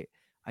fight.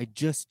 I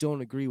just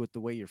don't agree with the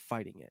way you're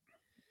fighting it.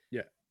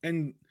 Yeah.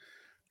 And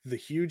the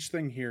huge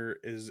thing here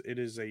is it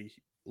is a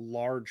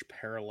large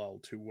parallel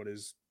to what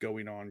is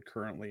going on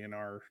currently in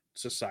our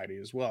society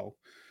as well.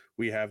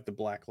 We have the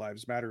Black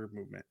Lives Matter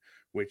movement,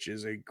 which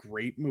is a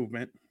great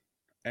movement.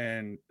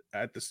 And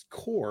at this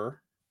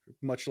core,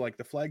 much like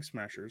the Flag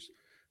Smashers,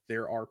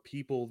 there are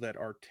people that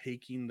are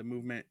taking the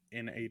movement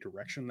in a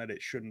direction that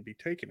it shouldn't be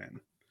taken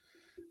in.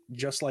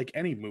 Just like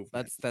any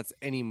movement. That's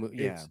any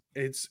movement. Yeah.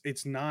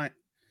 It's not.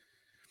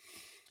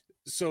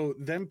 So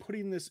them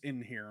putting this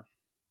in here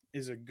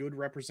is a good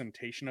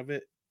representation of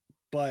it,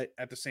 but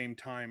at the same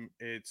time,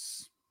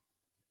 it's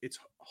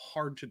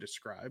hard to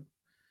describe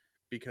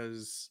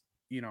because,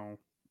 you know,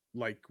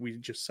 like we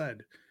just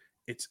said,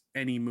 it's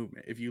any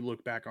movement. If you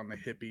look back on the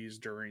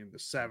hippies during the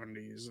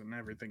 70s and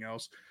everything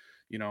else,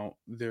 you know,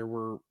 there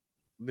were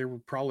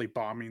probably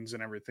bombings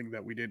and everything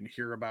that we didn't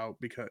hear about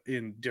because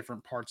in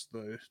different parts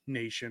of the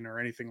nation or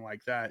anything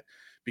like that,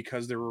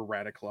 because there were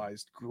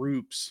radicalized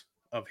groups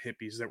of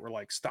hippies that were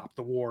like, stop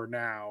the war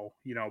now,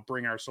 you know,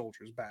 bring our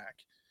soldiers back.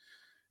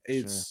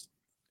 I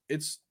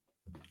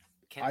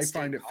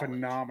find it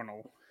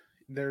phenomenal.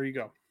 There you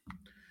go.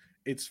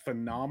 It's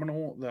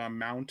phenomenal the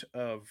amount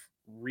of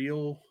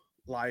real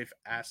life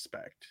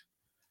aspect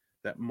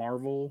that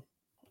Marvel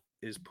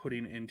is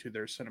putting into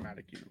their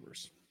cinematic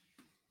universe.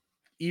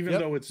 Even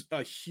though it's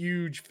a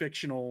huge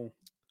fictional.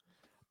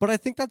 But I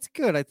think that's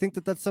good. I think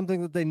that's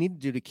something that they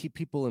need to do to keep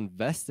people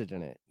invested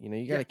in it. You know,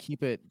 you got to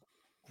keep it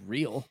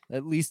real,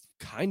 at least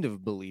kind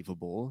of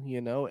believable,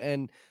 you know,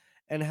 and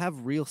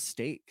have real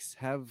stakes,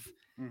 have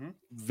Mhm.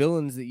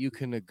 villains that you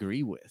can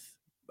agree with.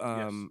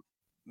 Yes.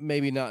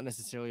 Maybe not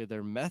necessarily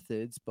their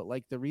methods, but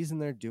like the reason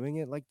they're doing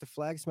it, like the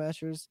Flag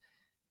Smashers,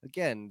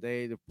 again,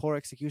 the poor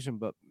execution,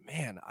 but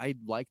man, I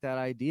like that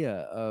idea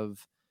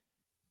of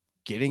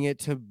getting it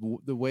to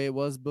the way it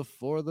was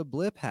before the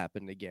blip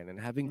happened again, and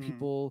having Mhm.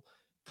 people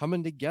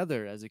coming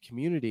together as a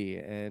community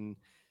and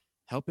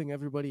helping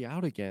everybody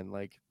out again.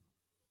 Like,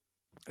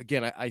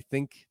 again, I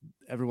think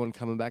everyone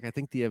coming back, I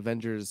think the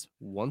Avengers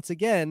once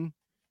again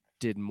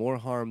did more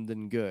harm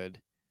than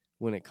good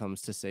when it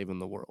comes to saving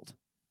the world.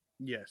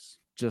 Yes.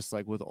 Just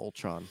like with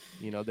Ultron,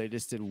 you know, they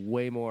just did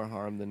way more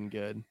harm than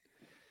good.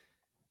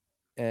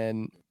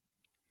 And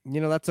you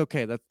know, that's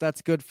okay.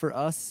 That's good for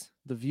us,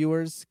 the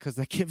viewers, because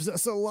that gives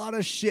us a lot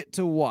of shit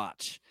to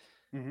watch.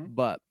 Mhm.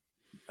 But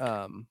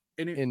And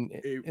it in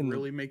the-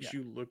 really makes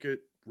you look at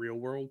real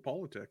world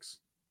politics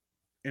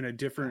in a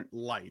different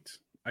light,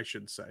 I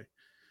should say.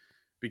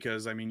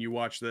 Because I mean, you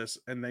watch this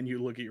and then you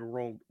look at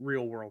your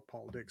real world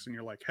politics and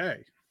you're like,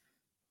 hey,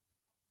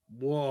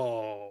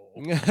 whoa,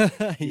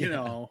 yeah. you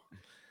know.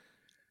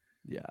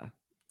 Yeah.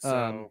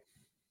 So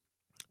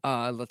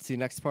Let's see,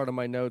 next part of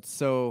my notes.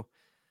 So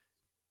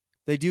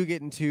they do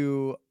get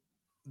into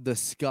the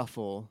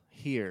scuffle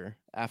here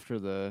after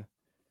the,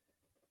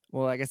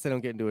 well, I guess they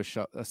don't get into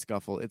a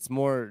scuffle. It's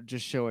more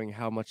just showing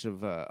how much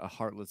of a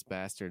heartless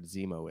bastard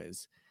Zemo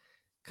is.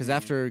 Because Mhm.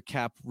 after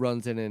Cap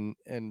runs in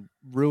and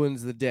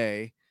ruins the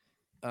day,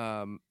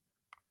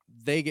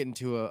 they get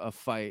into a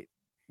fight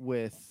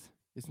with,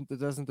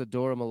 doesn't the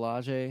Dora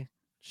Milaje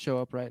show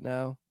up right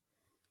now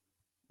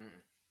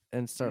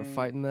and start Mm.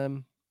 fighting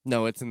them?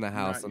 No, it's in the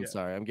house. Not I'm yet.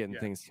 sorry, I'm getting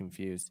Yeah. things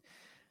confused.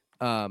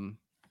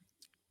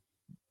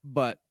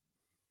 But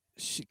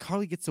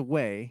Carly gets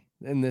away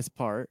in this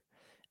part,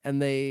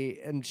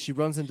 and she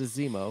runs into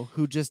Zemo,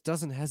 who just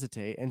doesn't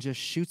hesitate and just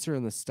shoots her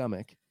in the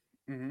stomach.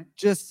 Mhm.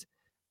 Just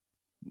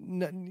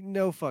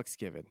no fucks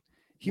given.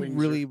 He Wings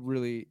really, her.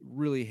 really,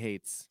 really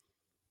hates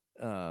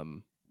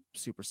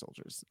super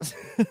soldiers.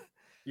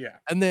 Yeah.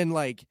 and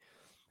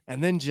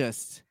then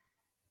just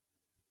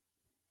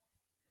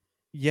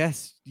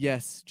yes,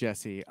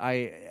 Jesse.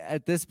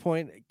 At this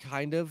point,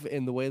 kind of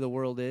in the way the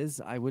world is,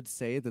 I would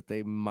say that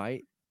they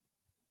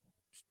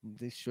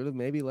should have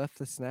maybe left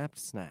the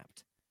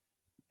snapped,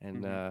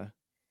 and Mhm.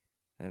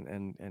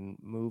 and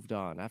moved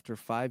on. After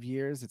 5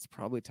 years, it's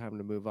probably time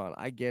to move on.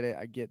 I get it.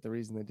 I get the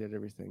reason they did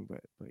everything,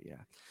 but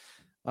yeah.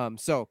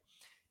 So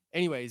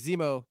anyway,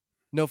 Zemo,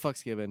 no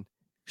fucks given,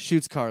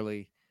 shoots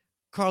Carly.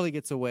 Carly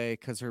gets away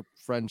because her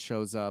friend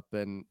shows up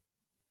and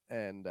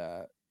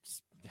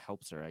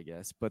helps her, I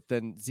guess. But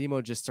then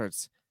Zemo just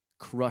starts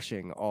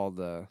crushing all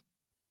the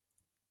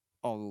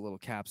little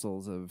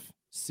capsules of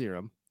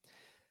serum,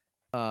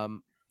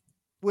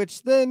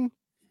 which then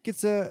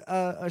gets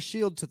a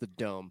shield to the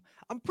dome.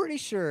 I'm pretty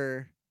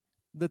sure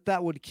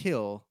that would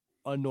kill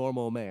a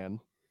normal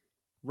man,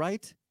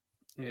 right?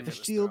 If Mhm. it A was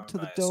shield thrown to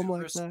the by a dome super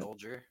like that.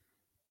 soldier.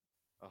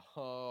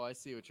 Oh, I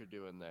see what you're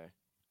doing there.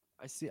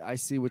 I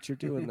see what you're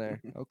doing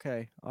there.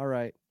 Okay. All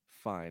right.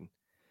 Fine.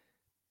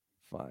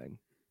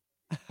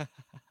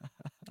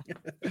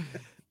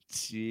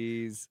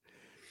 Jeez.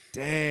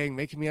 Dang,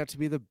 making me out to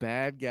be the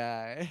bad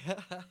guy.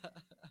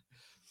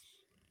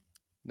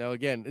 No,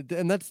 again,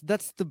 and that's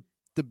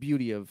the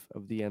beauty of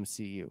the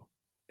MCU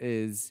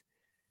is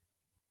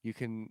you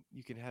can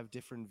have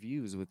different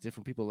views with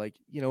different people. Like,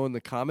 you know, in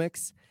the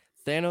comics,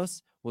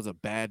 Thanos was a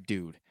bad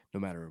dude, no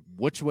matter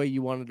which way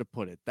you wanted to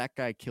put it. That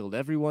guy killed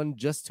everyone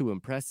just to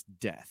impress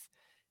death.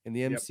 In the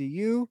Yep.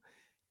 MCU,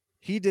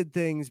 he did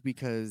things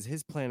because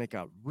his planet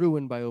got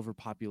ruined by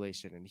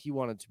overpopulation and he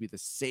wanted to be the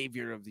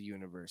savior of the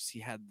universe. He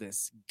had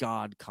this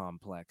god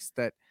complex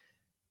that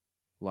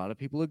a lot of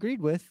people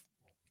agreed with,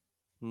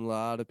 a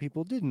lot of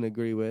people didn't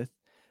agree with,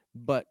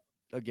 but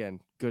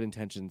again, good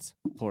intentions,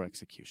 poor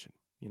execution.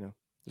 You know,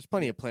 there's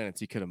plenty of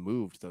planets you could have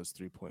moved those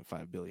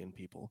 3.5 billion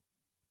people,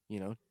 you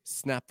know,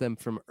 snap them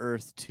from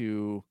Earth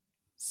to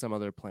some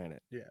other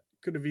planet. Yeah.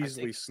 Could have I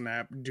easily think-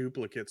 snapped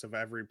duplicates of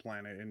every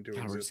planet into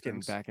God, we're just getting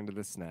existence. back into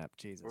the snap.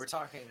 Jesus. We're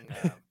talking.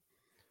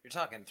 You're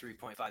talking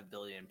 3.5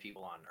 billion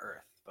people on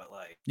Earth, but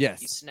like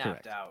Yes, he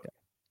snapped correct. out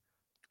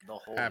the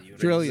whole Half universe.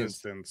 of Trillions.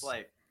 existence.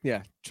 Like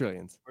Yeah,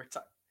 trillions.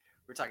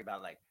 we're talking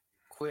about like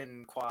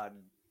quad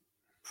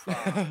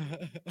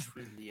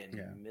trillion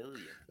Yeah.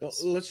 millions. Well,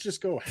 let's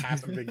just go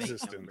half of Big number.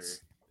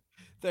 existence.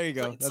 There you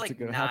go. It's That's like a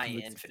good nigh half of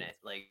it. infinite.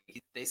 Like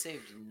they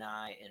saved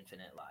nigh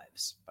infinite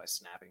lives by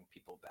snapping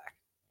people back.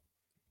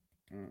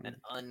 Mm. An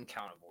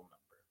uncountable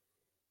number.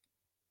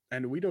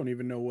 And we don't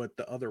even know what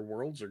the other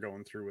worlds are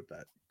going through with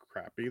that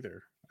crap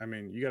either. I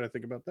mean, you got to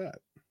think about that.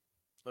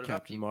 What about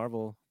Captain people?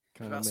 Marvel What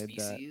kind of about made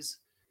that. species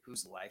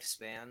whose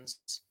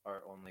lifespans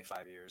are only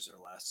 5 years or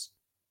less?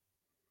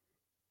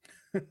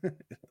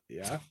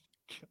 Yeah.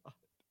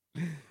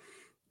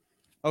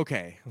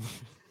 Okay.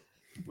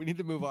 We need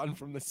to move on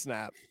from the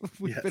snap.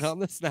 We've been Yes. on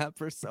the snap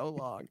for so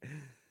long.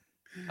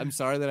 I'm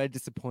sorry that I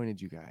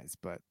disappointed you guys,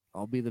 but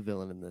I'll be the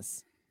villain in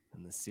this.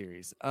 in the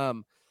series.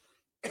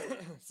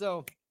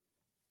 So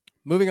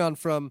moving on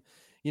from,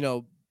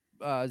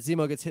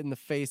 Zemo gets hit in the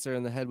face or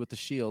in the head with the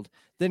shield.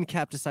 Then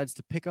Cap decides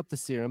to pick up the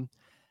serum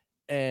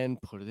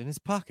and put it in his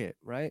pocket,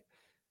 right?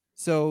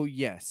 So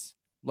yes,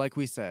 like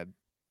we said,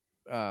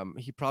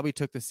 he probably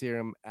took the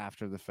serum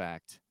after the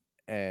fact.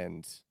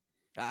 And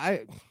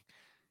I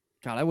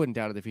wouldn't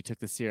doubt it if he took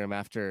the serum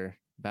after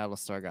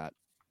Battlestar got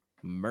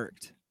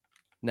murked.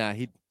 Nah,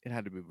 it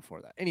had to be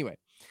before that. Anyway,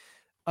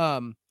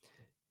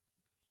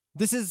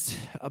 this is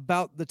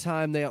about the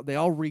time they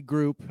all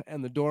regroup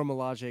and the Dora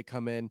Milaje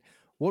come in.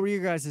 What were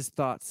your guys'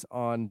 thoughts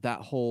on that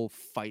whole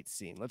fight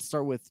scene? Let's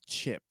start with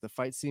Chip. The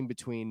fight scene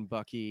between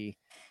Bucky.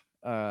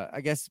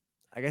 I guess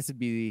it'd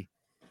be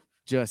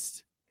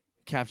just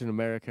Captain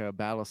America,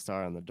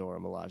 Battlestar, and the Dora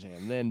Milaje,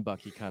 and then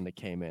Bucky kind of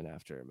came in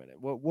after a minute.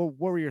 What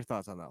were your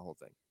thoughts on that whole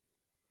thing?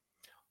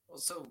 Well,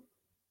 so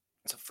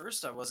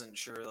first I wasn't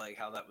sure like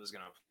how that was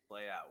gonna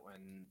play out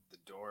when the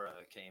Dora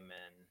came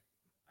in.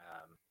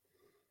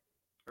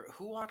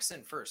 Who walks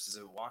in first? Is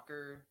it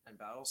Walker and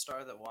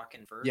Battlestar that walk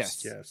in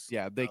first? Yes.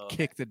 Yeah, they Oh, okay.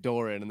 kick the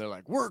door in and they're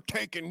like, "We're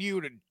taking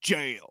you to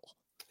jail."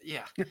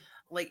 Yeah,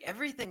 like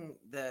everything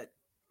that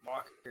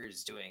Walker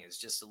is doing is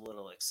just a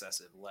little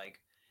excessive. Like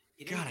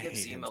he didn't God, I give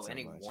hate him Zemo so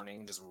any much.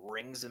 warning, just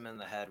rings him in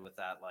the head with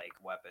that like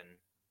weapon.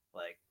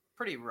 Like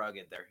pretty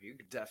rugged there. You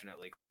could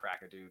definitely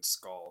crack a dude's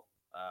skull.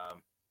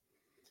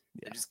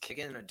 Yeah. And just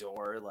kicking in a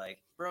door, like,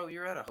 bro,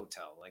 you're at a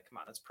hotel. Like, come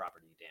on, that's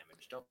property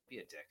damage. Don't be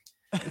a dick.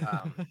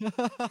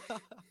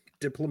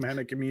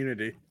 Diplomatic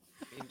immunity.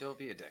 Don't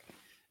be a dick.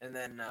 And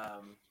then,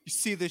 You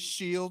see the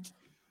shield?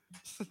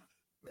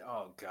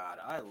 oh god,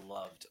 I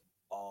loved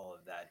all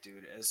of that,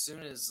 dude. As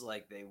soon as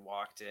like they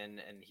walked in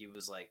and he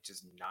was like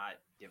just not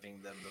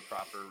giving them the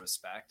proper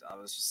respect, I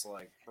was just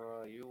like,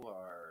 bro, you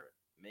are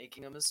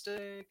making a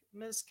mistake,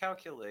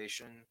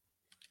 miscalculation.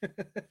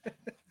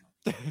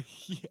 Yeah.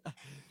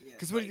 Yeah,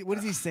 Because like, what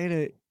does he say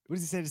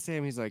to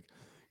Sam? He's like,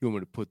 "You want me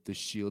to put the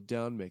shield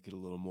down, make it a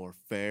little more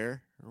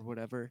fair, or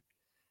whatever?"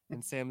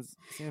 And Sam's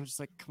just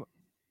like, "Come on,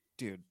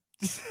 dude,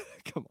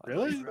 come on."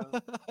 Really? bro.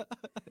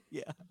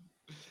 Yeah.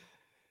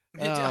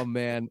 Yeah. Oh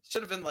man.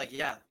 Should have been like,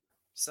 yeah,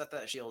 set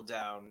that shield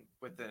down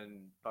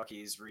within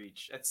Bucky's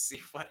reach and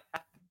see what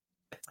happens.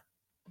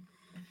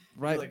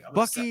 Right, Like, I'm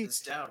gonna set Bucky.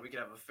 this down. We can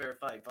have a fair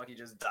fight. Bucky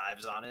just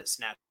dives on it,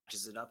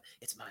 snatches it up.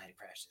 It's mine,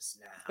 precious.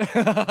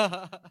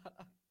 Now.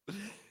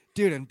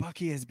 Dude, and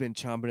Bucky has been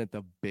chomping at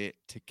the bit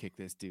to kick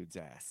this dude's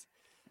ass.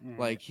 Mhm.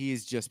 Like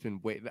he's just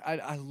been waiting.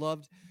 I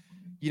loved,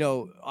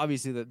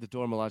 obviously the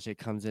Dora Milaje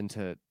comes in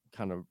to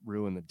kind of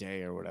ruin the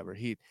day or whatever.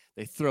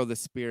 They throw the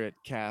spear at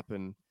Cap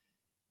and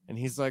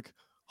he's like,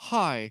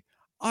 "Hi,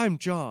 I'm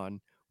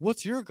John.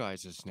 What's your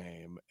guys'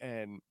 name?"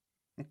 And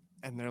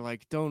they're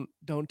like, Don't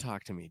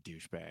talk to me,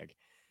 douchebag."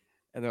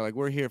 And they're like,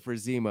 "We're here for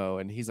Zemo."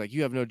 And he's like,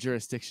 "You have no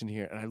jurisdiction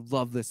here." And I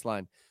love this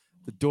line.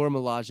 The Dora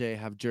Milaje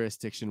have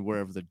jurisdiction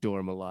wherever the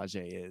Dora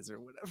Milaje is, or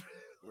whatever.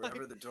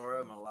 Wherever the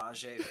Dora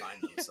Milaje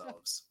find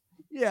themselves.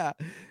 Yeah,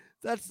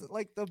 that's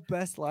like the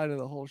best line of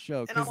the whole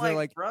show. And I'm Because they're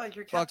like, like, bro,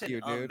 you're "Fuck Captain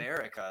you, dude."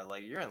 America.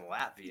 Like, you're in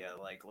Latvia.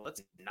 Like,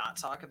 let's not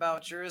talk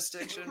about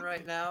jurisdiction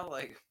right now.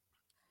 Like,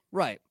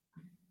 right.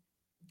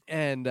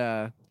 And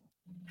oh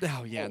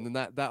yeah, and then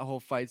that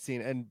whole fight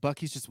scene, and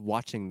Bucky's just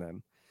watching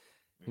them.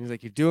 And he's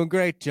like, "You're doing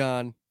great,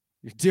 John.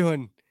 You're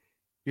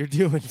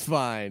doing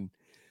fine."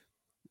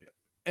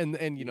 And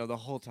the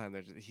whole time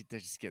they're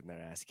just getting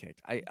their ass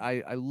kicked.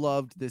 I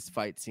loved this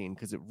fight scene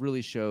because it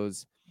really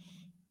shows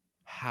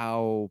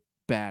how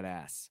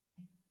badass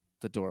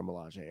the Dora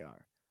Milaje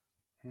are.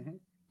 Mhm.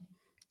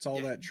 It's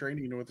all Yeah. that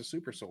training with a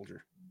super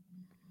soldier.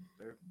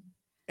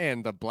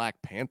 And the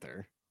Black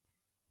Panther.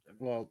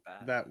 Well,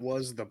 Bad. that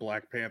was the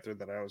Black Panther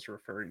that I was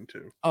referring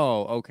to.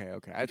 Oh, okay. I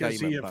thought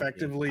Because you he meant Bucky.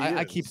 effectively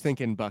I keep is.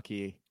 thinking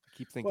Bucky. I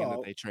keep thinking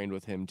Well- that they trained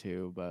with him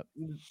too, but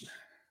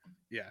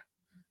Yeah,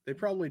 they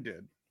probably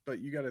did. But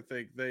you got to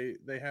think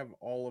they have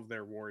all of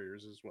their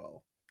warriors as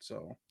well.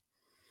 So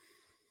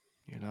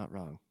you're not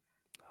wrong.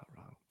 Not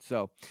wrong.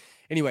 So,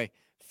 anyway,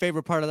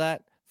 favorite part of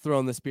that,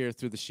 throwing the spear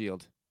through the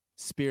shield,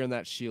 spearing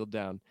that shield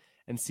down,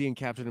 and seeing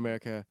Captain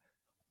America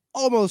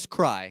almost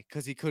cry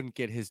because he couldn't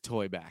get his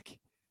toy back.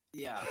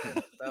 yeah,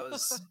 that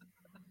was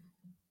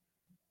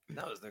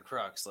the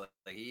crux. Like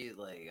he,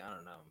 like, I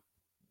don't know.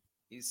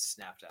 He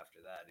snapped after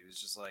that. He was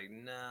just like,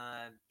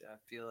 nah, I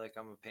feel like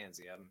I'm a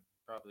pansy. I'm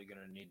probably going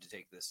to need to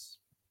take this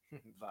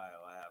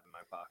vial I have in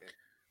my pocket.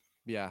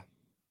 Yeah.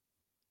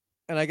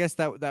 And I guess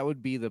that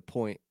would be the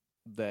point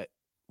that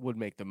would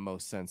make the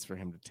most sense for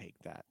him to take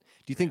that.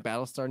 Do you think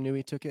Battlestar knew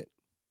he took it?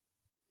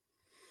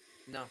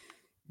 No.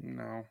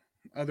 no.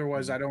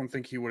 Otherwise, I don't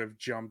think he would have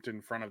jumped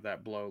in front of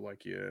that blow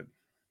like he had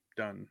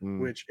done. Mm.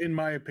 Which, in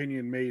my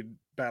opinion, made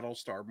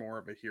Battlestar more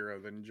of a hero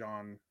than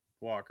John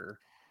Walker.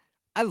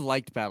 I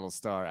liked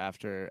Battlestar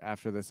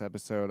after this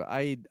episode.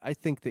 I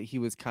think that he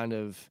was kind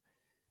of,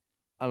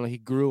 I don't know, he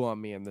grew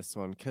on me in this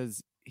one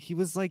because he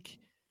was like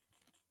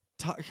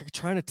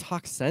trying to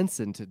talk sense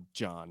into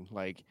John.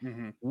 Like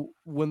Mhm.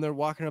 when they're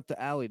walking up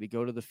the alley to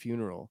go to the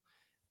funeral,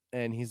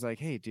 and he's like,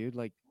 "Hey, dude,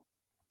 like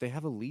they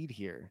have a lead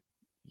here.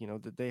 You know,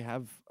 that they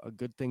have a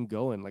good thing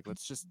going. Like,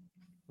 let's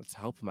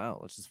help them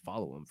out. Let's just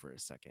follow them for a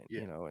second,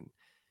 Yeah. you know, and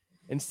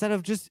instead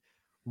of just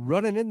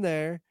running in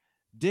there,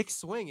 dick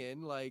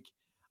swinging, like,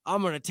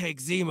 I'm going to take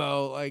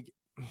Zemo. Like,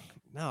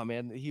 no,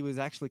 man, he was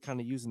actually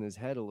kind of using his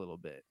head a little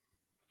bit.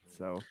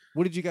 So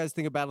what did you guys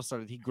think of Battlestar?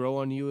 Did he grow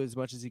on you as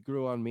much as he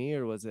grew on me,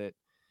 or was it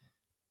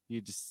you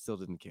just still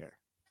didn't care?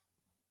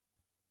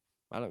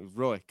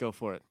 Roy, go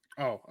for it.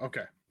 Oh,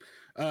 okay.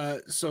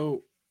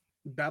 So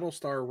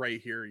Battlestar right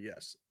here,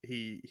 yes,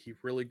 he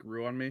really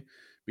grew on me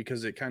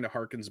because it kind of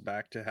harkens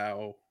back to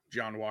how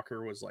John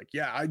Walker was like,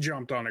 yeah, I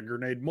jumped on a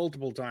grenade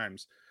multiple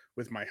times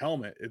with my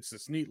helmet. It's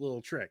this neat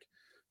little trick.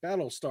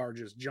 Battlestar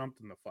just jumped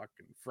in the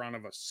fucking front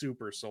of a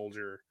super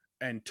soldier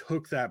and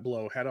took that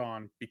blow head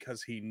on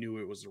because he knew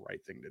it was the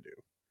right thing to do.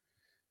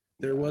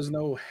 There was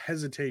no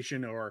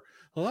hesitation or,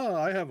 oh,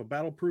 I have a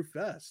battle-proof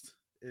vest.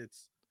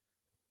 It's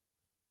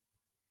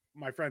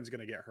my friend's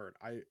gonna get hurt.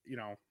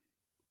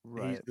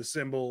 He's the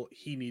symbol.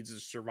 He needs to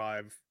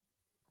survive.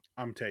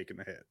 I'm taking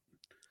the hit.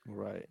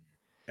 Right.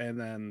 And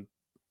then,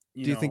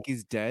 do you think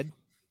he's dead?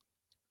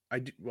 I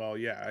do. Well,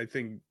 yeah. I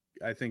think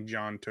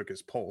John took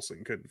his pulse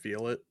and couldn't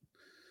feel it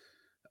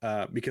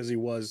because he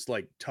was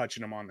like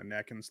touching him on the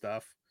neck and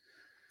stuff.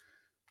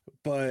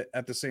 But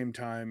at the same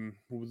time,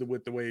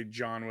 with the way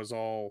John was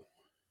all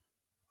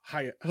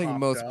high, I think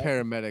most up,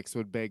 paramedics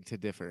would beg to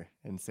differ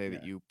and say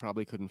that you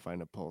probably couldn't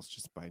find a pulse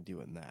just by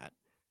doing that.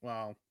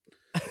 Wow.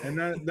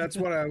 And that's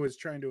what I was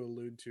trying to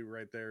allude to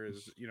right there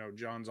is, you know,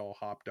 John's all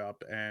hopped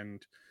up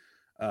and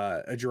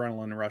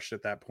adrenaline rushed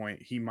at that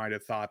point. He might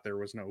have thought there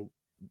was no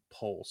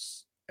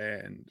pulse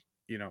and,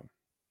 you know,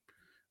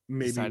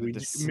 maybe we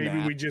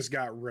just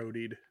got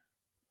roadied,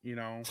 you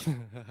know.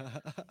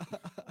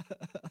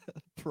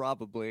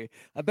 Probably.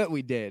 I bet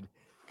we did.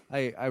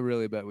 I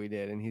really bet we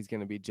did, and he's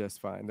going to be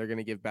just fine. They're going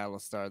to give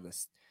Battlestar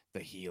the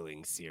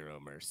healing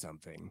serum or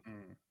something.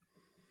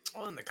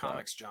 Well, in the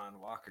comics,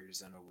 John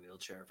Walker's in a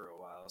wheelchair for a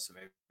while, so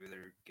maybe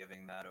they're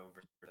giving that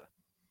over to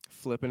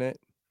flipping it.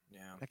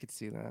 Yeah, I could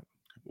see that.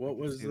 What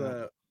was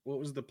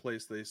the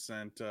place they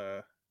sent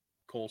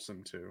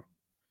Coulson to?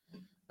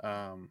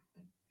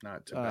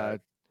 Not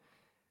Tibet.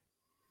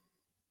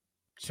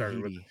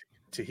 Started with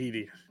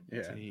Tahiti.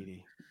 Yeah,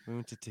 Tahiti. We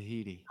went to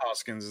Tahiti.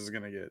 Hoskins is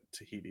gonna get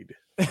Tahiti'd.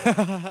 You're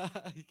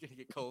gonna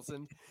get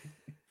Coulson.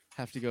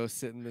 Have to go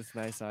sit in this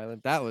nice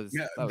island.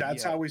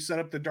 That's how we set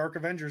up the Dark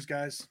Avengers,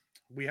 guys.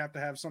 We have to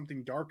have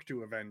something dark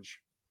to avenge.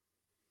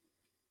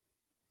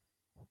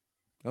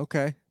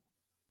 Okay.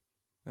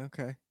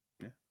 Yeah.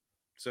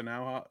 So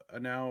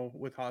now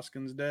with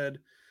Hoskins dead,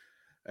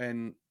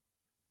 and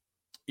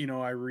you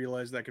know, I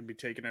realized that could be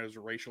taken as a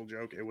racial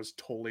joke. It was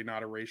totally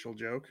not a racial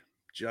joke.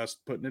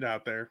 Just putting it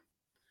out there.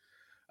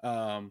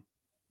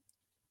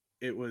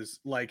 It was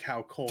like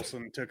how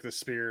Coulson took the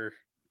spear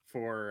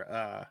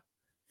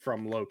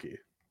from Loki.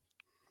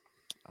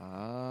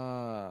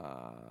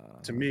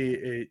 To me,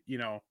 it, you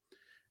know,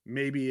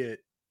 maybe it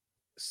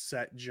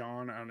set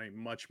John on a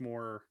much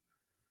more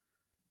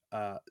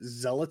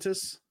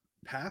zealotous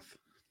path.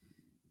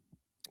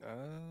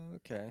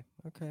 Okay.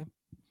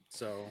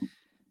 So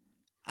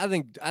I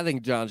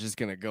think John's just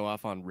gonna go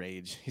off on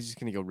rage. He's just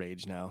gonna go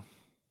rage now.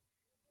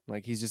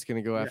 Like, he's just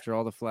gonna go after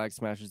all the flag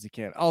smashers he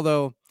can.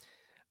 Although,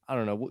 I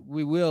don't know.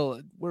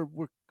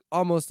 We're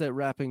almost at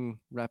wrapping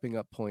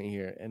up point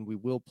here, and we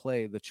will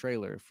play the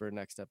trailer for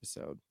next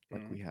episode,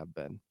 like we have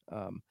been.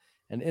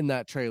 And in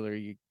that trailer,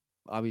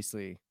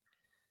 we're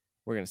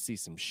gonna see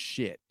some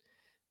shit.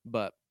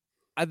 But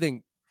I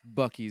think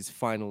Bucky's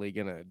finally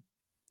gonna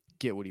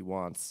get what he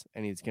wants,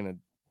 and he's gonna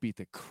beat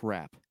the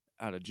crap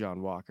out of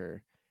John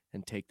Walker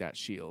and take that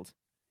shield.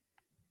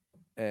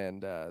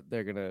 And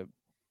they're gonna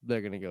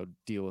go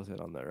deal with it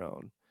on their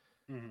own.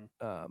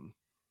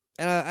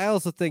 And I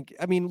also think,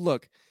 I mean,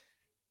 look,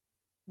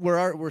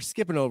 we're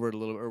skipping over it a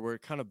little, or we're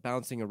kind of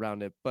bouncing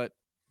around it, but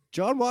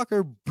John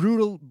Walker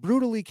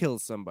brutally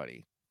kills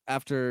somebody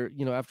after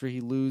he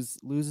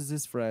loses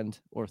his friend,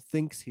 or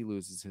thinks he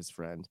loses his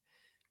friend,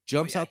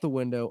 jumps out the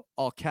window,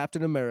 all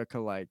Captain America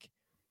like,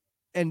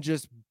 and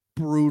just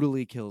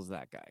brutally kills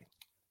that guy.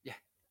 Yeah,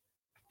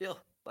 I feel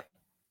like,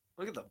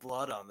 look at the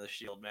blood on the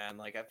shield, man.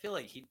 Like, I feel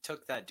like he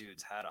took that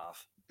dude's hat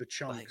off. The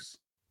chunks.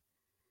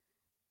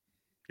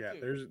 Yeah,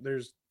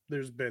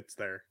 there's bits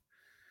there.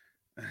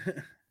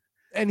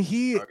 And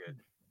he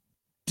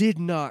did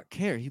not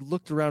care. He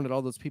looked around at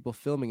all those people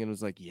filming and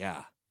was like,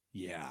 yeah,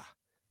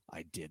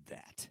 I did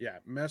that. Yeah,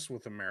 mess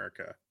with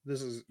America.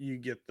 This is, you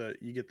get the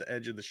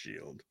edge of the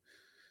shield.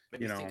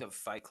 Maybe think of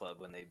Fight Club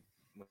when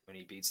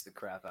he beats the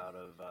crap out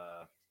of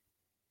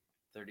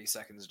 30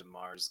 Seconds to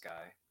Mars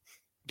guy.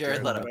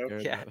 Jared Leto.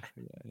 Yeah.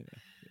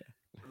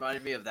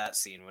 Reminded me of that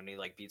scene when he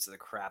like beats the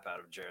crap out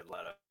of Jared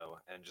Leto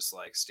and just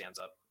like stands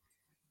up,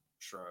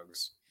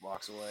 shrugs,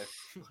 walks away.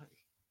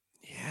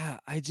 Yeah,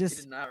 he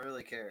did not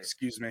really care.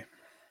 Excuse me.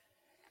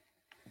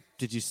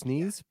 Did you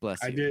sneeze?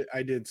 Bless you.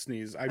 I did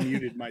sneeze. I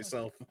muted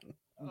myself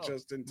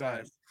just in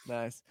time.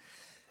 Nice.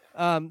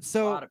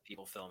 So a lot of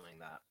people filming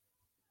that.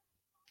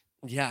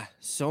 Yeah,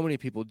 so many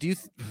people. Do you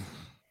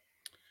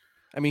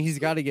I mean, he's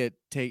got to get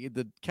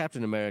the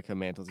Captain America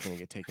mantle is going to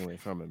get taken away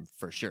from him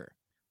for sure,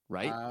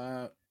 right?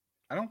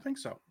 I don't think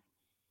so.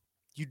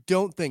 You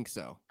don't think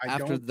so? I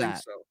After don't that,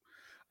 think so.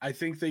 I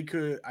think they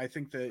could. I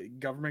think the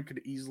government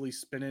could easily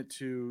spin it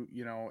to,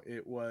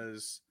 it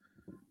was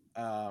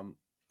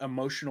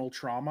emotional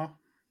trauma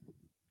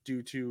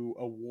due to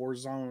a war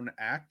zone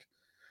act,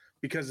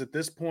 because at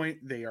this point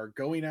they are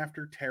going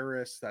after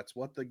terrorists. That's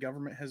what the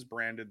government has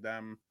branded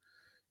them.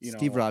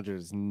 Steve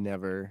Rogers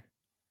never,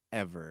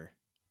 ever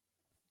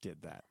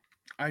did that.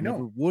 I Never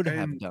know would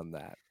have done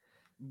that.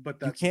 but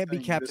You that's the can't be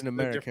thing, this Captain is a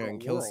America different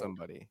and kill world.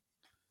 somebody.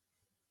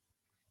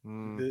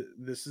 Mm.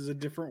 This is a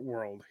different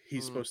world.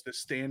 He's supposed to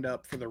stand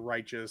up for the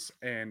righteous.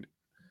 And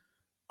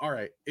all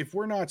right, if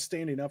we're not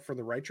standing up for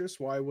the righteous,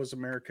 why was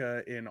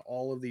America in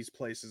all of these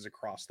places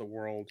across the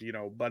world,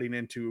 butting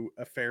into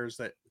affairs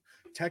that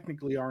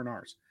technically aren't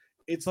ours?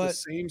 It's the But-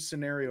 same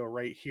scenario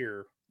right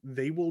here.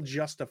 They will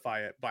justify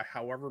it by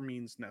however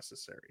means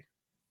necessary.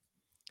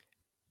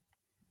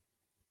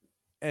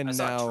 And I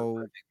saw a now,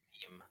 terrific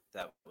meme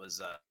that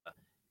was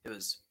it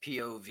was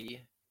POV,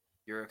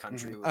 you're a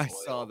country with I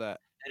oil. saw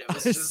that. And it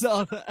was I just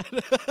saw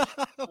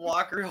that.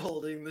 Walker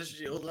holding the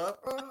shield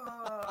up,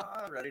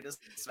 ready to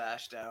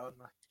smash down.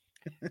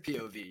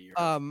 POV, you're a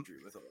country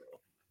with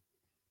oil.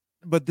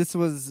 But this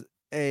was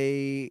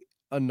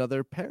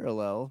another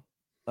parallel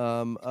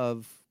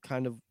of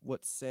kind of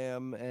what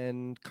Sam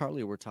and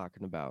Carly were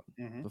talking about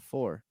Mhm.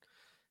 before.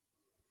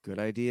 Good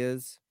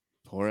ideas,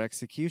 poor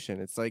execution.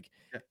 It's like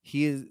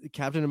Yeah.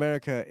 Captain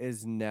America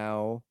is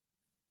now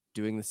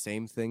doing the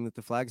same thing that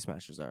the Flag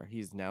Smashers are.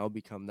 He's now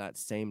become that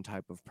same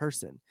type of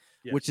person,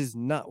 which Yes. is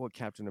not what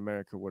Captain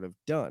America would have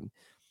done.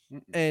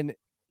 Mm-mm. And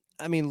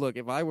I mean, look,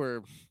 if I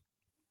were,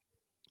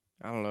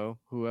 I don't know,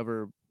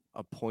 whoever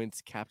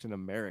appoints Captain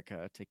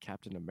America to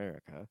Captain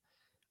America,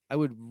 I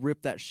would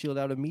rip that shield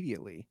out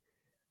immediately.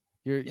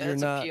 You're it's a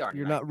not PR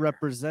you're not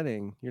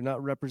nightmare.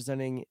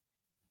 representing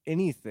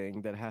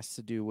anything that has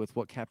to do with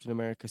what Captain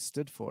America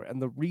stood for.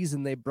 And the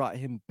reason they brought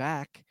him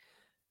back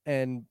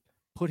and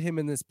put him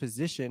in this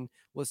position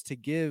was to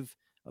give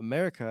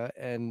America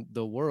and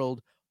the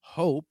world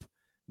hope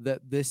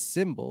that this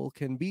symbol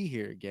can be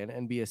here again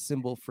and be a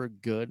symbol for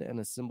good and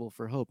a symbol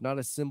for hope, not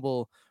a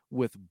symbol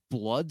with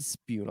blood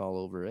spewed all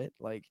over it.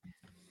 Like,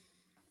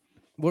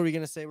 what were we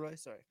going to say, Roy?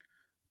 Sorry.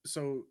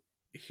 So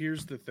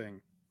here's the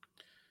thing.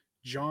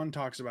 John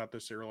talks about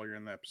this earlier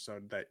in the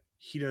episode that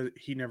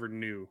he never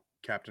knew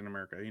Captain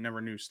America. He never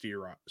knew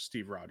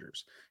Steve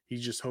Rogers.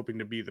 He's just hoping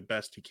to be the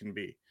best he can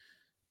be.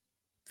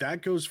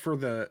 That goes for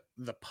the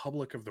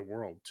public of the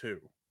world too.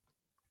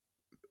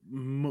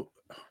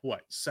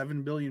 What,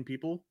 7 billion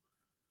people?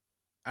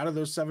 Out of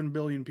those 7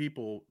 billion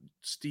people,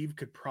 Steve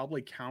could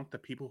probably count the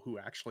people who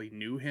actually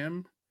knew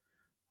him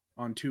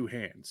on two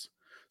hands.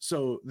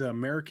 So the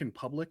American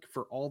public,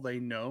 for all they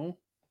know,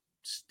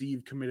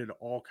 Steve committed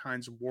all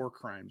kinds of war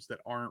crimes that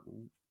aren't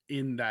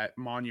in that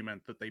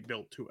monument that they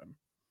built to him.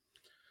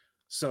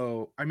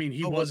 So, I mean,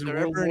 he was in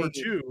World War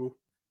II,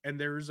 and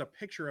there's a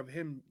picture of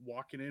him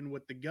walking in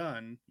with the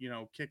gun,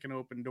 kicking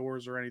open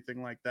doors or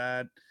anything like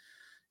that.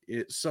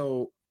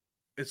 So,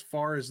 as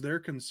far as they're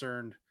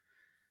concerned,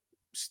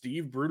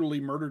 Steve brutally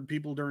murdered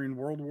people during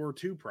World War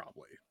II,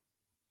 probably.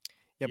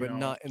 Yeah, but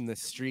not in the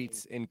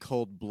streets in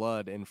cold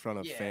blood in front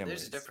of families.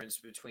 There's a difference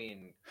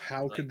between.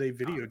 How could they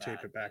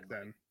videotape it back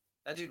then?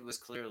 That dude was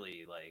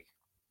clearly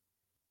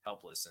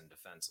helpless and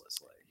defenseless.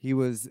 He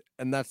was,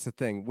 and that's the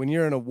thing. When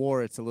you're in a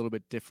war, it's a little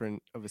bit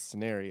different of a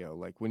scenario.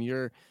 Like when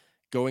you're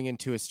going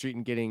into a street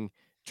and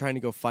trying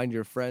to go find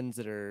your friends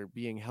that are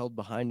being held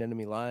behind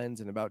enemy lines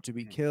and about to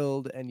be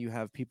killed, and you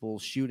have people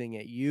shooting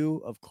at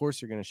you, of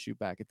course you're going to shoot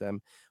back at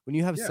them. When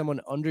you have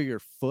someone under your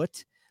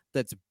foot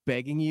that's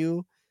begging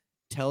you,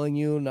 telling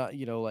you not,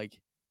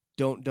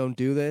 don't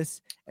do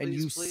this, and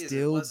you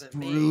still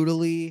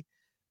brutally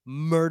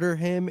murder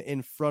him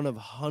in front of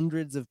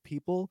hundreds of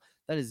people,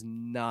 that is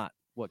not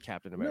what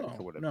Captain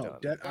America would have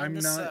done. I'm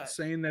not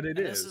saying that it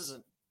is.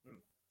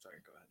 Sorry,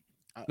 go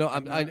ahead. No,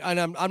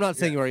 I'm not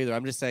saying you are either.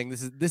 I'm just saying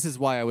this is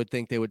why I would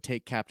think they would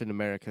take Captain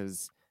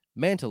America's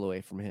mantle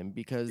away from him,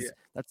 because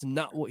that's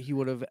not what he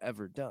would have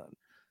ever done.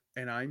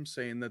 And I'm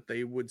saying that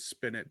they would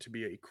spin it to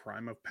be a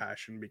crime of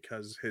passion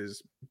because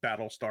his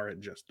battle star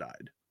had just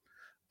died.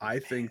 I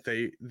think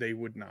they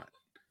would not.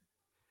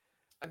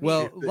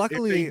 Well,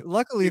 luckily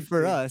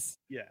for us,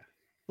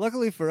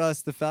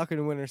 the Falcon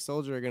and Winter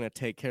Soldier are going to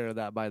take care of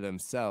that by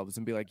themselves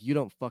and be like, you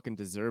don't fucking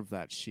deserve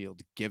that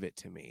shield. Give it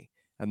to me.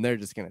 And they're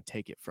just going to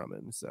take it from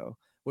him. So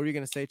what were you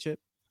going to say, Chip?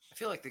 I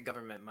feel like the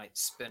government might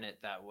spin it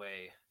that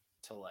way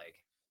to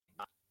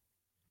not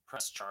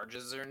press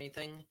charges or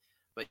anything,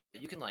 but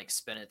you can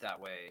spin it that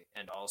way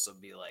and also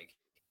be like,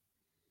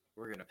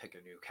 we're going to pick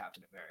a new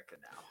Captain America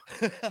now.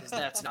 Because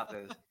that's not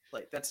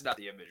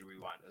the image we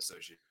want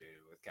associated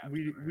with Captain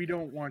America. We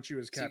don't want you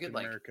as Captain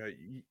America.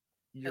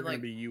 You're going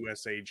to be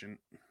U.S. agent.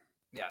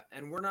 Yeah,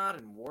 and we're not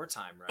in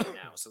wartime right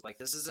now. So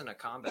this isn't a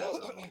combat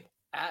zone.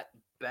 At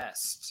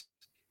best,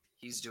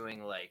 he's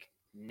doing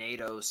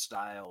NATO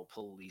style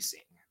policing.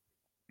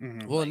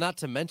 Mhm. Well, Like- and not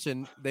to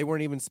mention, they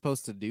weren't even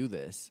supposed to do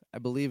this. I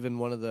believe in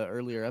one of the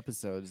earlier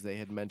episodes, they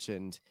had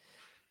mentioned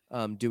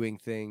doing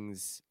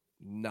things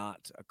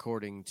not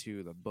according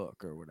to the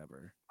book or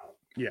whatever.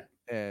 Yeah.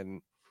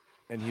 And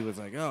he was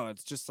like, "Oh,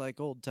 it's just like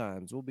old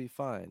times. We'll be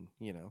fine."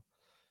 You know,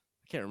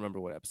 I can't remember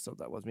what episode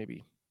that was.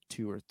 Maybe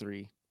 2 or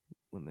 3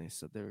 when they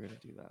said they were going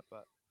to do that.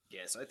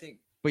 Yeah, so I think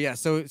But yeah,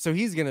 so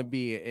he's going to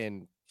be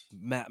in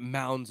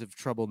mounds of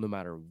trouble no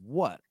matter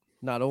what.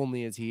 Not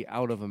only is he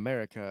out of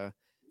America,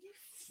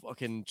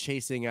 fucking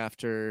chasing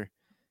after,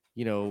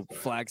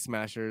 flag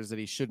smashers that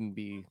he shouldn't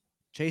be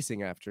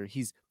chasing after.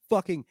 He's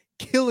fucking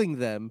killing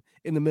them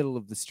in the middle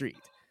of the street.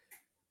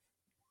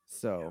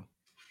 So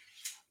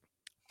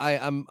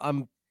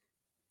I'm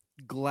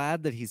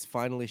glad that he's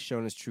finally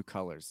shown his true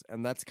colors.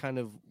 And that's kind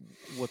of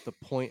what the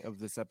point of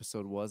this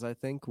episode was, I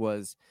think,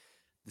 was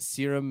the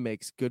serum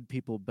makes good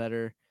people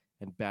better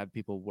and bad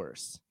people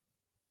worse.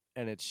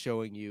 And it's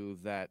showing you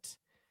that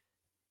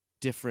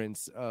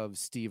difference of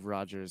Steve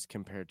Rogers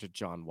compared to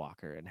John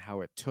Walker and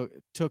how it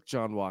took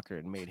John Walker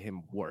and made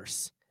him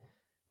worse.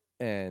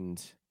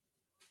 And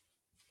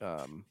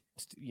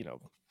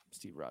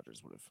Steve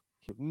Rogers would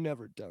have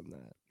never done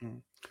that.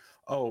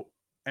 Oh,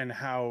 and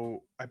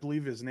how I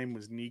believe his name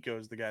was Nico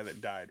is the guy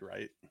that died,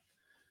 right?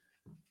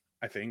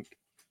 I think.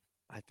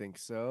 I think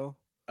so.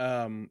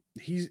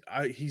 He's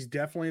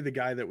definitely the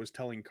guy that was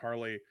telling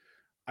Carly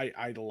I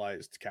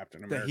idolized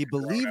Captain America. That he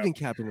growing believed up." in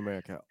Captain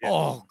America. Yeah.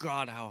 Oh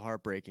God, how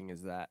heartbreaking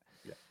is that?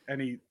 Yeah.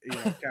 And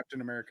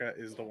Captain America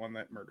is the one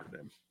that murdered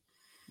him.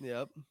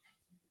 Yep.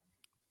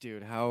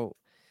 Dude, how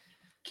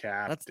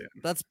Captain.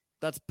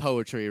 that's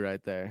poetry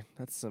right there.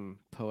 That's some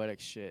poetic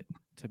shit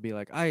to be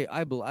like, I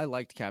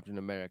liked Captain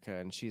America,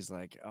 and she's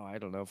like, oh, I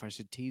don't know if I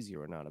should tease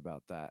you or not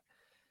about that.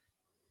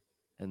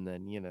 And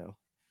then, yeah,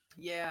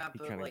 He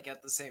but kinda- like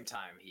at the same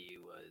time, he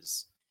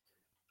was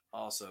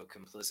also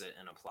complicit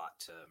in a plot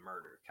to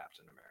murder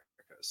Captain America.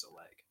 So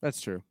like, that's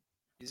true.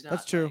 he's not.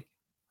 That's true. like-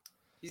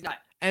 he's not.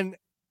 And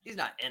He's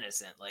not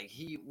innocent. Like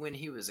when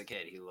he was a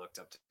kid, he looked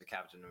up to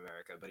Captain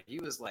America, but he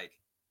was like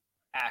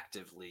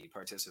actively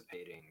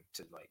participating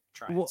to like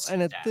try.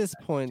 and at stab this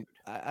that point,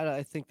 dude.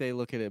 I think they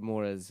look at it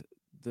more as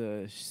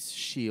the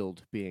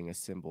shield being a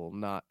symbol,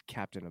 not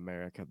Captain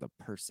America the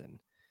person.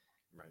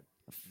 Right.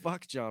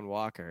 Fuck John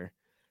Walker.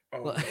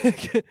 Oh,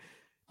 Like,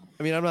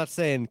 I mean, I'm not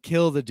saying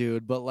kill the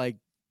dude, but like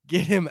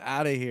get him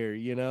out of here,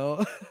 you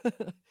know?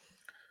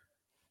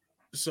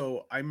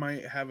 so I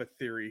might have a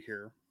theory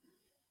here.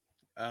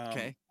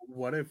 Okay.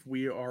 What if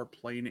we are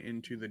playing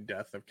into the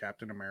death of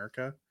Captain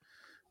America,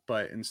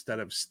 but instead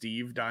of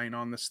Steve dying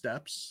on the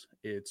steps,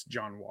 it's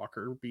John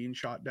Walker being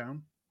shot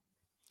down?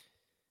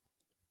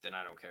 Then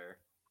I don't care.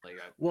 Like,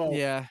 Well,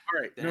 Yeah.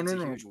 all right. then No, it's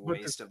no, a no. huge but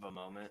waste of a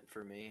moment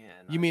for me.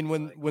 And You I'd mean be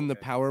when like, the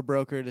okay. power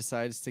broker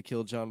decides to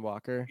kill John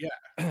Walker? Yeah,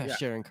 yeah.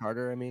 Sharon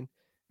Carter, I mean.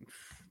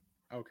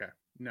 Okay.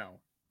 No.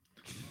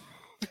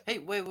 Hey,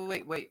 wait.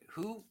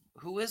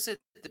 Who is it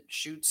that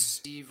shoots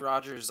Steve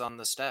Rogers on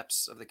the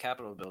steps of the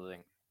Capitol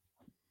building?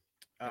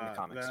 In the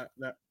comics.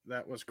 That was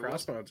Who was it?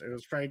 Crossbones. It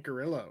was Frank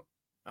Gorillo.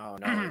 Oh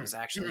no, it was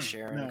actually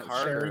Sharon No,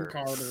 Carter. Sharon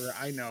Carter,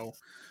 I know.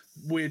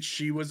 Which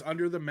she was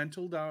under the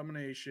mental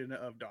domination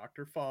of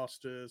Dr.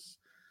 Faustus,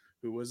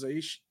 who was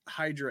a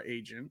Hydra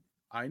agent.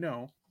 I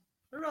know.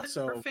 Her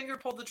So- finger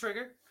pulled the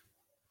trigger.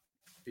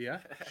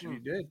 Yeah, she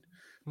did.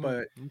 Hmm,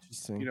 But,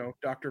 interesting.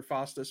 Dr.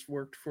 Faustus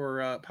worked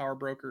for Power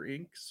Broker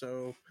Inc.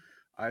 So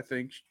I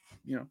think,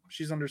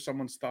 she's under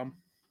someone's thumb.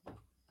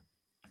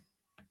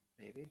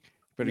 Maybe.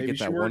 Better maybe get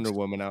she that Wonder works-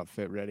 Woman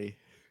outfit ready.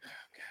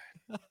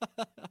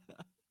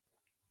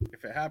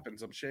 If it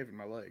happens, I'm shaving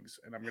my legs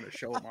and I'm going to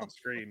show them on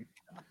screen.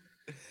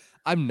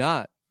 I'm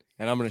not,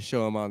 and I'm gonna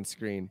show him on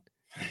screen.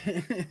 I'm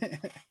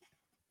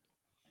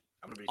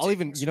gonna be I'll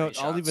even,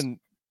 taking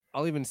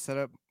I'll even set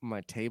up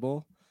my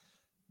table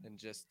and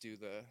just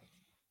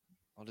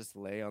I'll just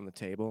lay on the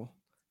table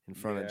in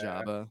front of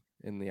Yeah. Jabba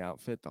in the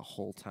outfit the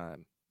whole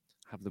time.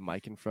 Have the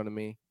mic in front of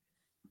me.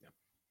 Yep.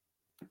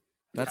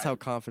 That's how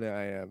confident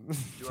I am.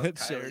 You want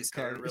that Sharon Kylie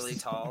stand Carter's- really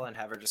tall and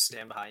have her just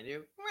stand behind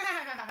you.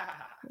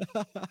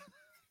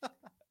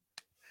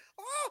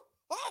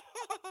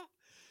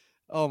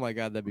 Oh my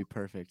god, that'd be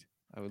perfect.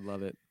 I would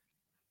love it.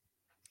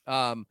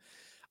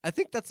 I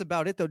think that's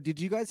about it though. Did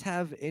you guys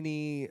have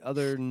any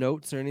other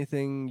notes or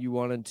anything you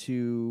wanted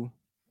to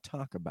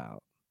talk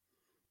about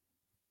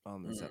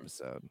on this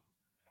episode?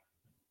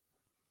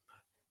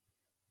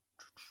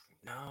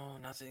 No,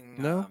 nothing.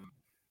 No?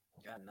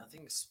 Yeah,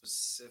 nothing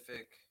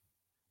specific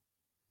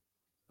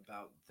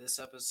about this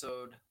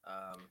episode.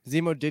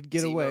 Zemo did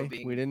get Zemo away.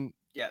 being- We didn't.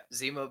 Yeah,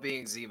 Zemo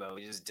being Zemo,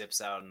 he just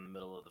dips out in the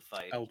middle of the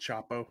fight. El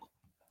Chapo.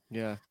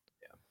 Yeah.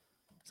 Yeah.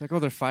 It's like, oh,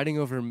 they're fighting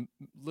over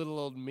little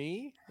old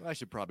me. I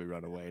should probably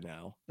run away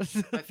now.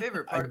 My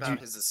favorite I part about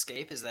do- his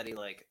escape is that he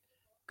like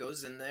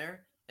goes in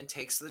there and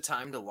takes the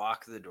time to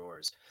lock the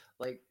doors.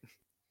 Like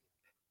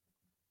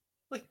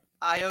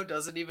Io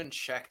doesn't even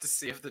check to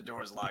see if the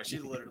door's locked. She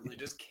literally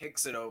just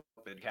kicks it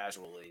open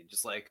casually.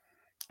 Just like,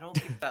 I don't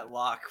think that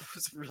lock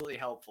was really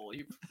helpful.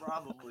 You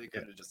probably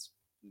could have just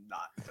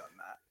not done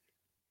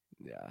that.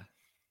 Yeah.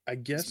 I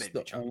guess made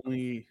me chuckle.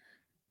 the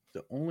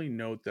only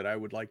note that I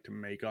would like to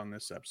make on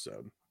this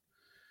episode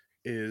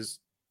is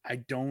I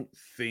don't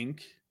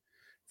think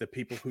the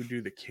people who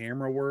do the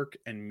camera work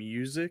and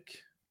music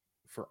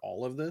for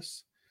all of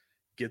this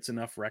gets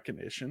enough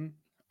recognition.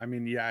 I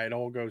mean, yeah, it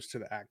all goes to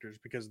the actors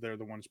because they're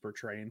the ones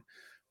portraying.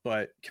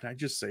 But can I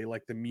just say,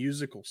 like, the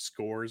musical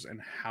scores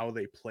and how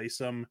they place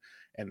them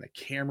and the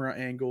camera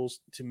angles,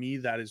 to me,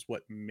 that is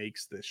what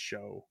makes this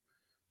show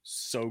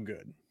so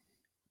good.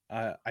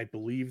 I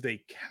believe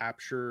they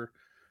capture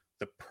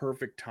the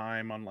perfect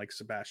time on like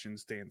Sebastian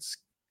Stan's,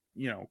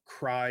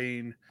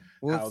 crying.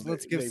 Well, how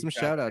let's give they've some got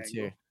shout the outs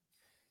angle.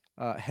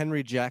 here.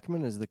 Henry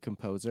Jackman is the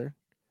composer.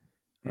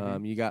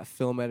 Mhm. You got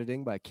film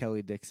editing by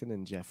Kelly Dixon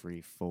and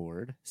Jeffrey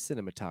Ford.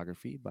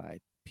 Cinematography by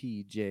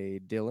P.J.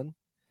 Dillon.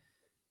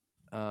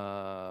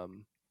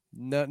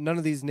 None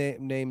of these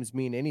names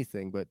mean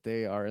anything, but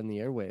they are in the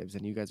airwaves,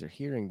 and you guys are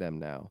hearing them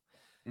now.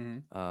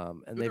 Mhm.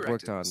 And Who they've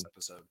worked directed on this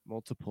episode?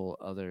 multiple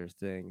other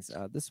things.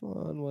 This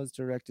one was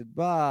directed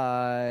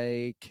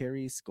by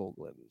Carrie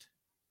Skoglund.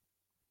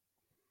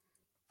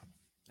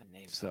 That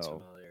name sounds So-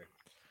 familiar.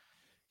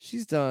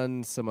 She's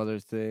done some other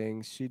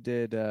things. She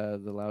did The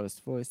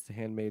Loudest Voice, The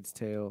Handmaid's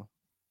Tale.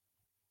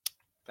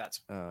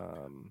 That's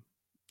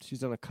She's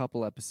done a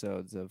couple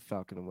episodes of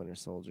Falcon and Winter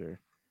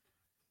Soldier.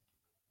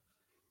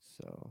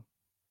 So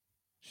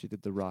she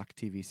did the Rock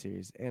TV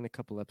series and a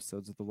couple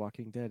episodes of The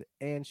Walking Dead,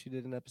 and she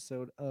did an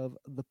episode of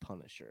The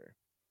Punisher.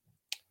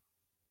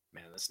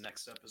 man. This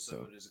next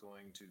episode is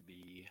going to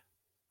be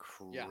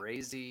Yeah.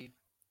 crazy.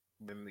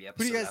 Then the do you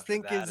episode guys after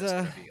think that is, is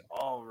going to be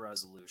all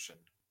resolution.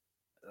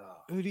 Ugh.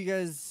 Who do you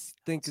guys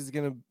think is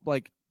gonna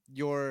like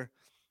your?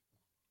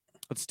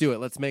 Let's do it.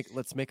 Let's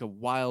make a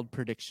wild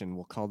prediction.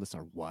 We'll call this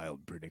our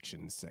wild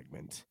prediction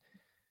segment.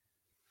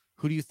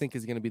 Who do you think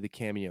is gonna be the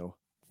cameo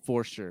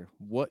for sure?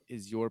 What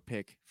is your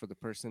pick for the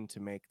person to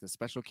make the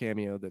special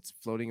cameo that's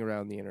floating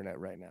around the internet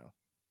right now?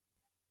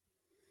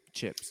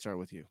 Chip, start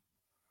with you.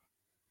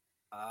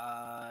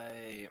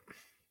 I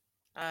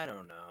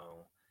don't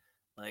know.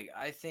 Like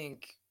I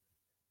think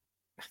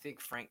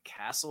Frank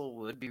Castle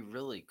would be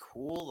really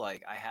cool.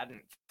 Like I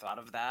hadn't thought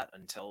of that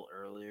until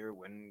earlier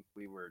when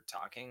we were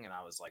talking, and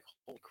I was like,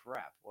 "Holy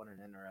crap! What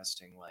an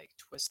interesting like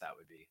twist that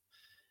would be."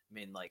 I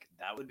mean, like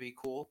that would be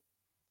cool.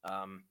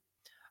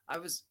 I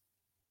was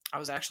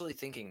actually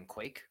thinking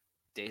Quake,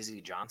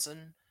 Daisy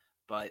Johnson,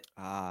 but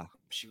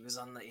she was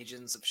on the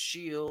Agents of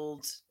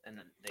Shield, and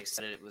they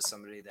said it was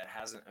somebody that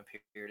hasn't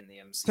appeared in the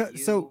MCU.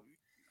 So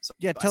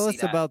yeah, I tell see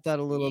us that about that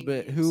a little being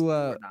bit. the Who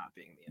MCU or not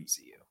being the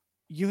MCU?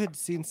 you had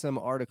seen some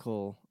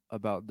article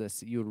about this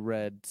that you had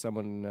read,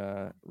 someone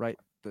right,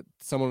 that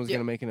someone was Yeah.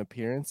 going to make an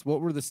appearance.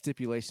 What were the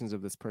stipulations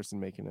of this person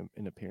making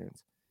an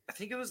appearance? I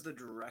think it was the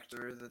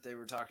director that they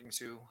were talking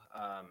to.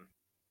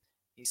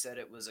 He said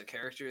it was a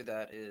character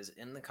that is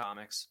in the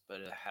comics, but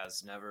it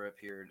has never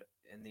appeared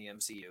in the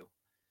MCU.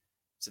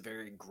 It's a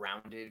very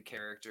grounded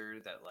character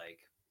that like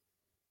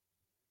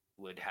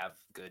would have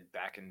good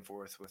back and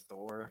forth with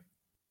Thor.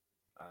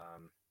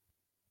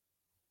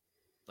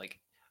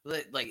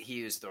 Like he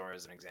used Thor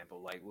as an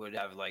example. Like would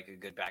have like a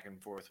good back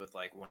and forth with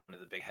like one of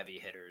the big heavy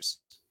hitters.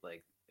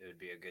 Like it would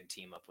be a good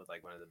team up with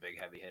like one of the big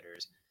heavy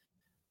hitters.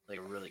 Like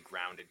a really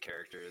grounded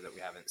character that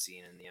we haven't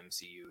seen in the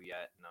MCU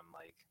yet. And I'm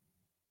like,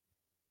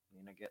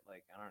 you're gonna get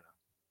like, I don't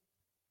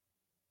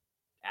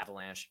know,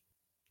 Avalanche.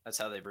 That's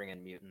how they bring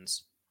in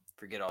mutants.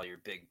 Forget all your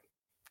big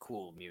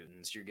cool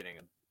mutants. You're getting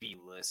a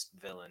B-list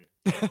villain.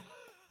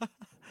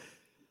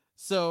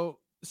 So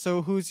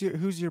who's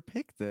your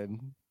pick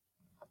then?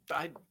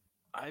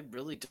 I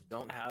really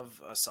don't have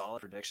a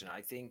solid prediction.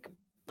 I think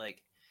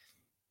like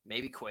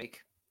maybe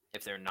Quake,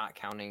 if they're not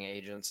counting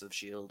Agents of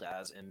Shield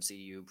as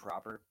MCU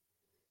proper.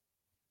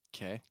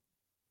 Okay,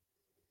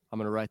 I'm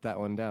gonna write that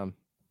one down.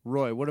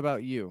 Roy, what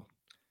about you?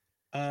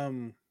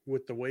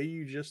 With the way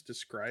you just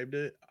described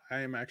it, I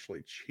am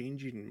actually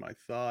changing my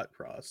thought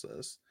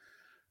process,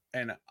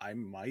 and I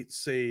might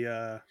say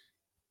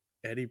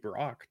Eddie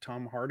Brock,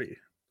 Tom Hardy,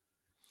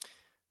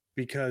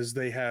 because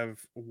they have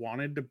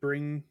wanted to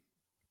bring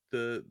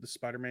the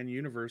Spider-Man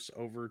universe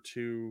over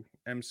to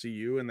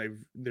MCU,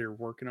 and they're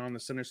working on the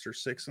Sinister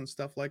Six and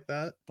stuff like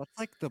that. That's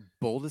like the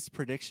boldest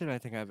prediction I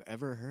think I've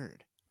ever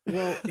heard.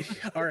 Well,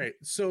 all right.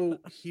 So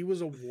he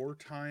was a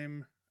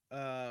wartime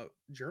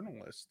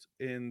journalist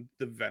in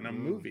the Venom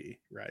movie,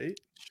 right?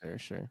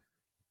 Sure.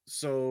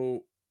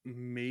 So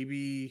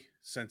maybe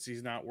since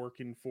he's not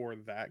working for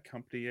that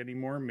company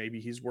anymore, maybe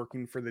he's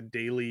working for the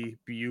Daily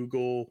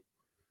Bugle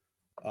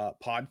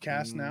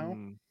podcast now,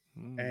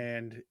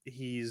 and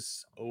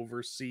he's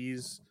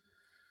overseas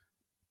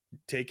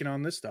taking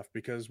on this stuff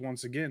because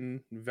once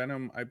again,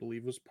 Venom, I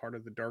believe, was part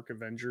of the Dark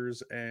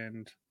Avengers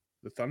and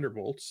the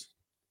Thunderbolts.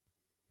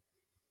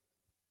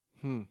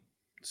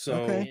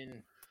 So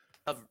Okay.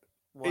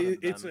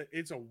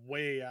 it's a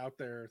way out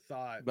there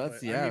thought.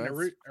 That's- but yeah, I mean,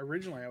 that's-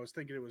 originally I was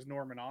thinking it was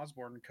Norman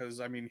Osborn because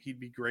I mean he'd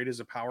be great as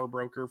a power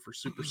broker for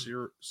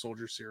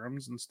soldier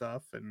serums and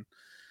stuff, and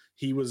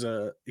he was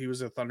a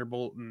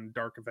Thunderbolt and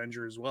Dark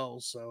Avenger as well.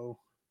 So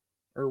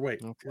Or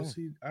wait, Okay. was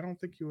he? I don't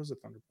think he was a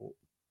Thunderbolt.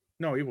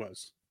 No, he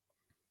was.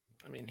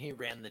 I mean, he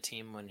ran the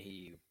team when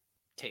he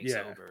takes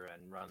Yeah. over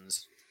and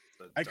runs.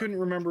 I couldn't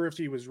remember if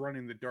he was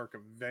running the Dark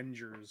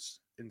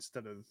Avengers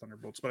instead of the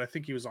Thunderbolts, but I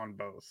think he was on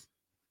both.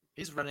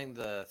 He's running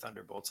the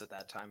Thunderbolts at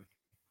that time.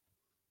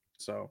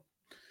 So,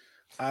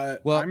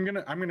 Well- I'm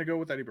gonna go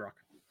with Eddie Brock.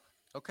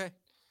 Okay.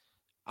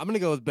 I'm gonna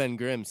go with Ben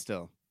Grimm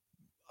still.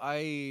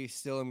 I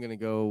still am gonna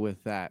go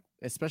with that,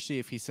 especially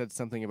if he said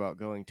something about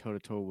going toe to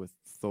toe with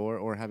Thor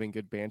or having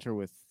good banter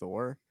with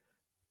Thor.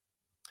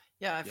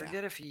 Yeah, I Yeah.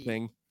 forget if he.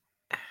 Thing.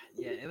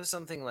 Yeah, it was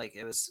something like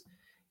he's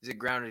a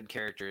grounded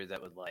character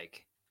that would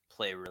like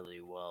play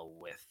really well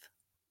with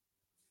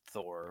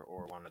Thor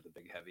or one of the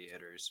big heavy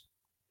hitters.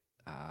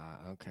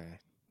 Okay.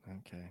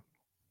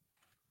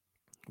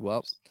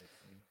 Well,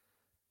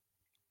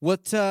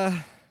 what?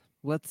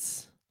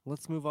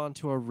 Let's move on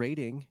to our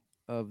rating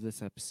of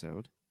this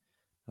episode.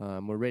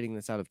 We're rating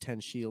this out of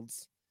 10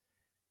 shields,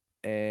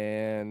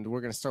 and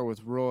we're gonna start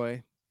with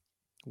Roy.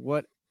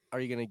 What are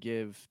you gonna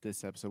give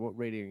this episode? What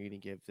rating are you gonna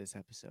give this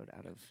episode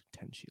out of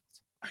 10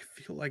 shields? I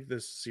feel like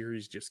this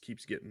series just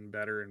keeps getting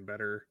better and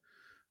better.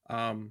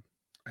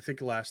 I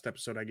think last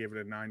episode I gave it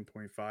a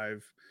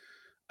 9.5.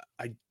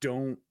 I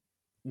don't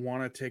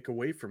want to take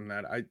away from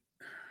that.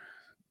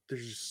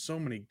 There's just so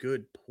many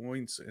good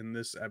points in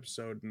this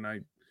episode, and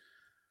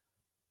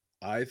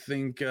I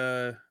think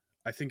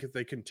if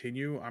they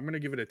continue, I'm gonna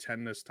give it a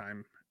 10 this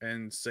time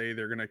and say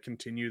they're gonna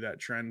continue that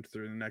trend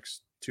through the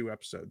next 2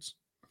 episodes.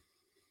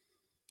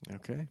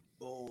 Okay.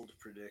 Bold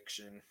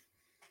prediction.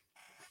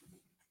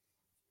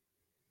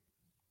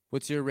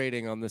 What's your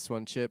rating on this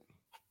one, Chip?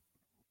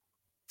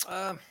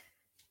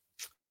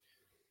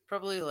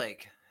 Probably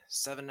like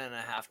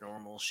 7.5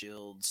 normal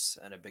shields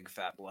and a big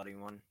fat bloody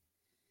one.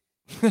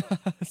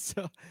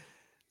 so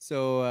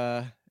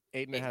 8.5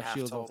 8.5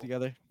 shields total.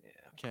 altogether. Yeah.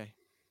 Okay.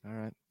 All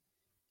right.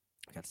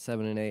 I got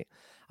 7 and 8.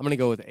 I'm gonna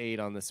go with 8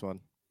 on this one.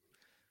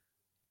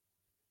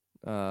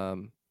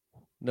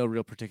 No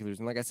real particulars,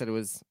 and like I said, it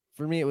was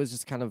for me. It was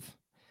just kind of.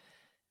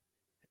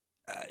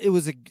 It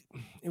was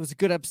a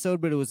good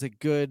episode, but it was a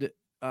good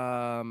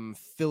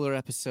filler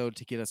episode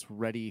to get us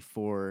ready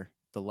for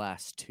the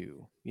last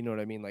 2. You know what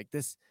I mean? Like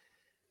this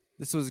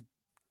was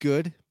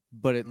good,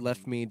 but it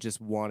left me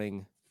just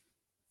wanting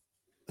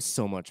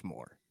so much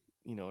more.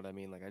 You know what I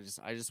mean? Like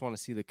I just want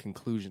to see the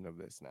conclusion of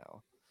this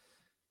now.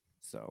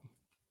 So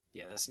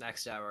Yeah, this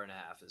next hour and a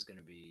half is going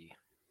to be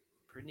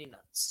pretty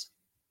nuts.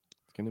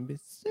 it's gonna be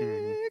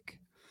sick.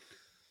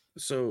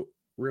 So,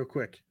 real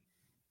quick,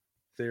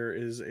 there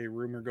is a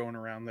rumor going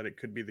around that it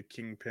could be the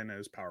Kingpin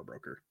as Power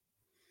Broker.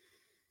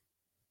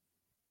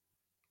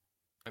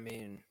 I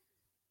mean,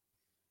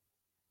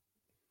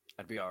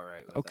 I'd be all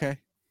right with Okay.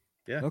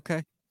 that. Yeah.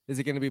 Okay. Is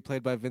it gonna be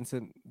played by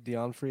Vincent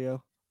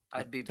D'Onofrio?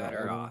 I'd be That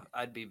better. one?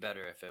 I'd be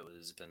better if it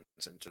was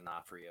Vincent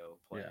D'Onofrio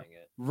playing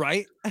it.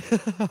 Right?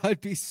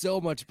 I'd be so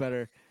much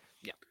better.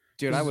 Yeah.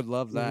 Dude, I This- would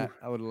love that.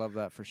 I would love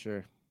that for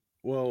sure.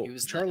 Well, He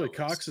was the Charlie Elvis.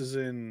 Cox is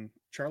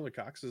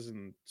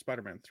in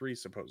Spider-Man 3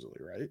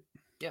 supposedly, right?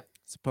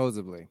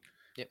 Supposedly.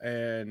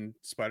 And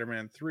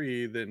Spider-Man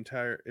 3,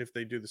 if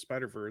they do the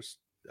Spider-Verse,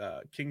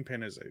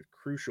 Kingpin is a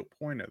crucial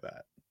point of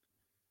that.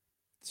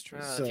 It's true.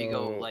 If you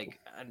go So-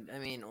 like, I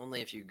mean, only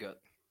if you go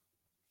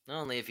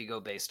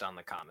based on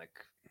the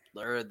comic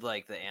or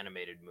like the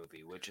animated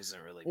movie, which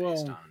isn't really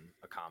based Well, on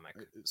a comic.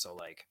 So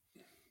like,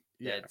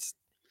 Yeah. it's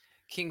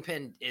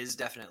Kingpin is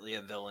definitely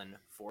a villain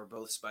for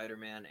both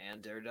Spider-Man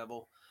and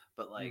Daredevil,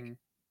 but like Mhm.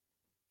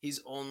 he's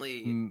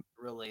only Mm,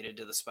 related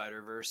to the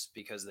Spider-Verse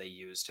because they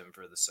used him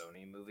for the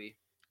Sony movie.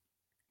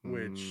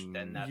 Which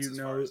Then mm, that's you as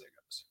far know- as it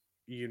goes.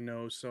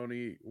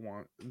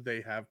 Sony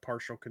they have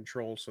partial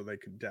control, so they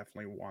could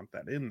definitely want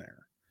that in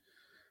there.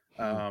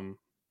 Hmm. Um,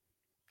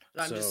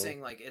 I'm just so-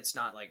 saying, like, it's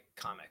not like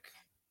comic.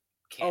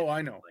 Oh, canon,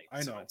 I know, like,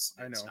 I so know, it's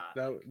I know.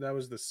 not, That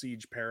was the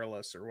Siege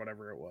Perilous or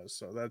whatever it was,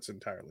 so that's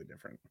entirely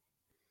different.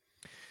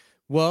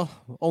 Well,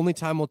 only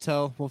time will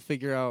tell. We'll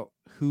figure out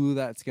who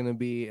that's going to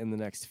be in the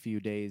next few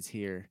days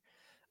here.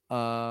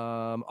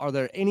 Are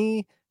there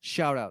any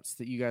shout outs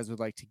that you guys would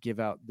like to give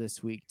out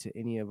this week to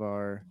any of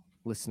our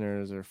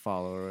listeners or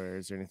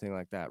followers or anything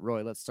like that?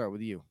 Roy, let's start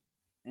with you.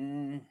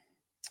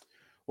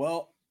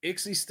 Well,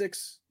 Ixie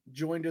Sticks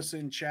joined us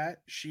in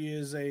chat. She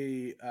is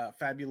a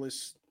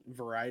fabulous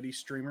variety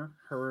streamer.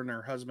 Her and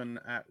her husband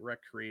at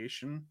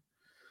Recreation.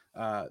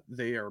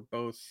 They are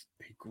both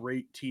a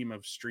great team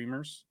of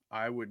streamers.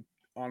 I would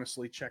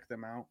honestly check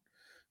them out.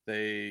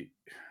 They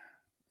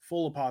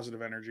full of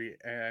positive energy.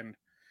 And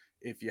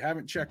if you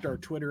haven't checked our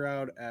Twitter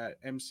out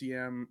at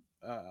MCM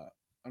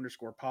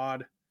 _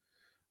 pod,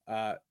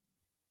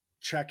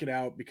 check it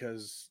out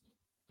because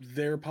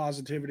their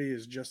positivity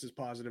is just as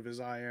positive as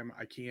I am.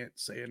 I can't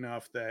say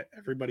enough that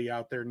everybody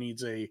out there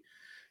needs a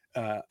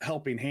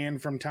helping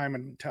hand from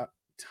time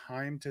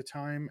to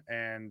time,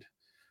 and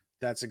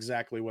that's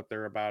exactly what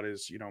they're about,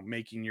 is, you know,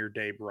 making your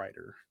day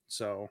brighter.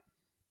 So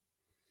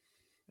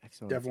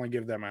Excellent. definitely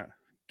give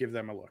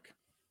them a look.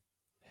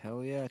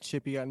 Hell yeah.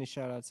 Chip, you got any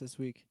shout outs this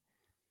week?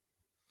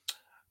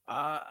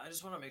 I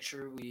just want to make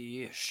sure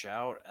we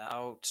shout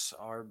out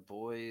our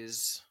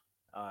boys,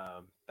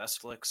 Best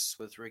Flicks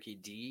with Ricky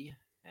D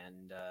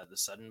and the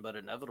Sudden But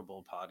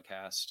Inevitable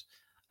podcast.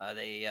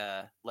 They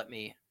let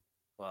me,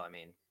 well, I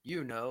mean,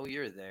 you're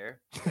there.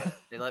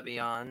 They let me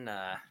on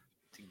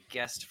to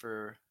guest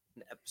for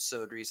an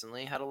episode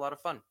recently. Had a lot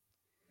of fun.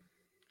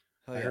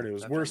 Hell I yeah. heard it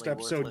was Definitely worst worth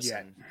episode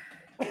yet.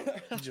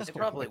 listening. Just It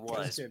probably just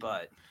was, kidding.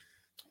 but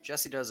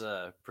Jesse does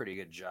a pretty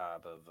good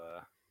job of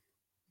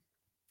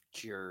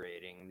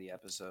curating the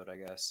episode, I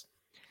guess.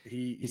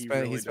 he He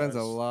really spends a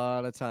does.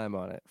 lot of time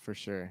on it for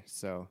sure.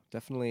 So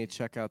definitely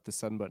check out the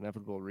Sudden But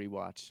Inevitable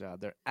rewatch.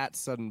 They're at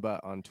Sudden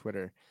But on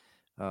Twitter.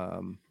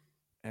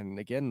 And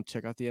again,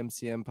 check out the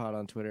MCM pod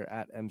on Twitter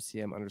at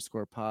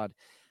MCM_pod.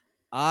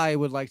 I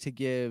would like to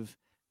give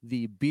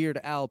the Beard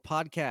Owl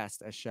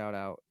podcast a shout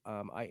out.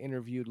 I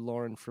interviewed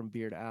Lauren from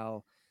Beard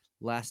Owl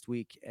last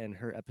week, and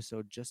her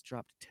episode just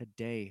dropped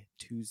today,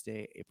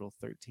 Tuesday, April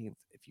 13th.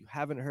 If you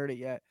haven't heard it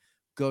yet,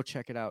 go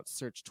check it out.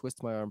 Search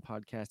Twist My Arm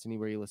podcast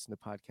anywhere you listen to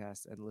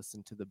podcasts and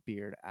listen to the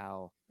Beard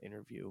Owl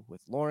interview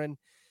with Lauren.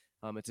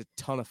 It's a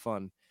ton of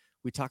fun.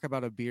 We talk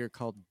about a beer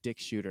called Dick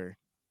Shooter.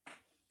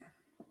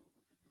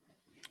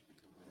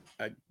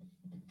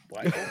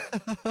 What?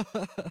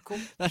 Cool.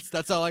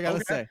 That's all I gotta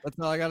Okay. say. That's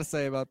all I gotta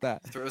say about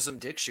that. Throw some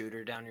dick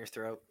shooter down your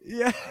throat.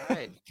 Yeah, All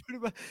right. pretty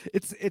much.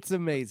 It's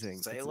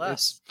amazing. Say It's-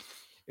 less.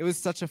 It was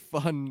such a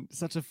fun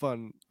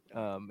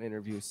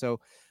interview. So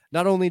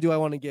not only do I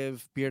want to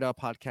give Beard Owl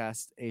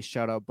Podcast a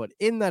shout out, but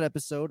in that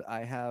episode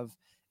I have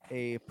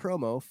a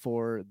promo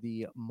for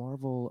the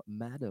Marvel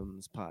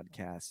Madams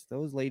podcast.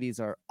 Those ladies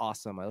are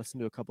awesome. I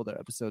listened to a couple of their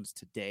episodes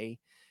today.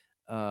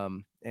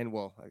 And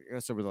well, I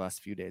guess over the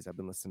last few days I've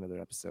been listening to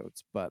their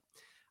episodes, but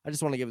I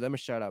just want to give them a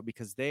shout out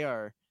because they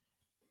are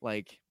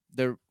like,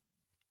 I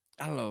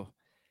don't know.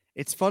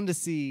 It's fun to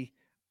see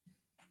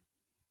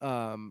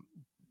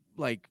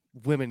like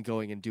women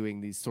going and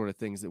doing these sort of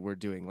things that we're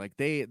doing. Like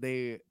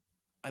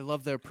I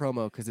love their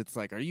promo because it's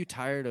like, are you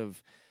tired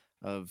of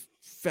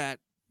fat,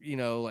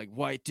 like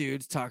white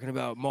dudes talking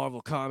about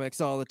Marvel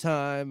comics all the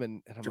time?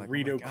 And I'm like, oh my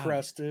Dorito God.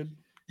 crusted.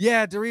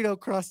 Yeah, Dorito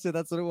crusted.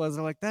 That's what it was.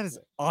 I'm like, that is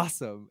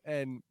awesome.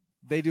 And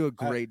they do a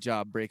great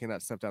job breaking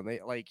that stuff down. They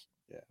like,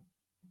 Yeah.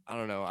 I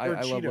don't know. Or I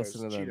love Cheetos,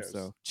 listening to them. Cheetos.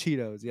 So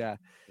Cheetos, yeah.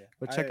 Yeah.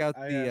 But check out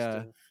the I check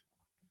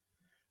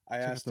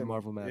out asked the them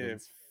Marvel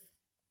Madams.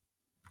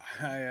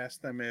 I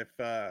asked them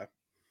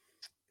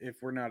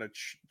if we're not a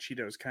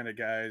Cheetos kind of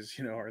guys,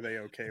 are they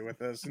okay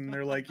with us? And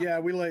they're like, yeah,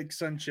 we like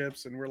Sun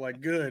Chips, and we're like,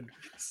 good.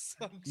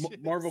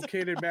 Marvel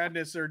Canon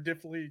Madness are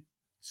definitely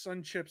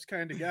Sun Chips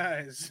kind of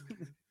guys.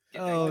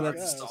 Oh, Yeah,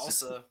 that's-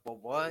 salsa. Well,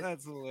 what?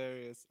 That's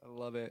hilarious. I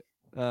love it.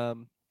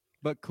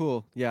 But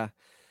cool. Yeah.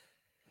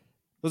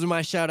 Those are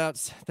my shout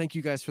outs. Thank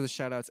you guys for the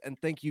shout outs. And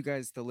thank you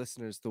guys, the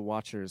listeners, the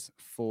watchers,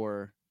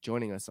 for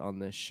joining us on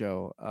this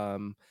show.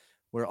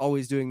 We're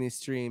always doing these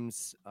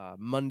streams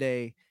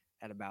Monday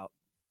at about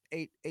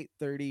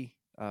 8:30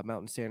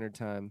 Mountain Standard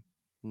Time,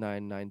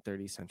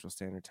 9:30 Central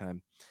Standard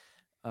Time.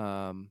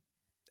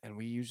 And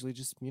we usually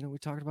just, we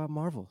talk about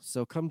Marvel.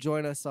 So come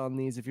join us on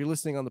these. If you're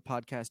listening on the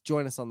podcast,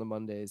 join us on the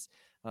Mondays.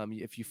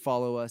 If you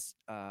follow us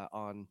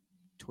on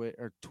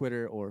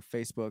Twitter or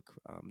Facebook,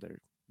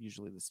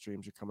 usually the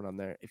streams are coming on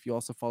there. If you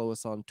also follow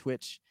us on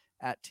Twitch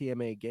at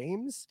TMA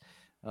Games,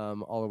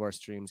 all of our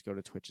streams go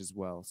to Twitch as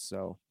well.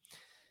 So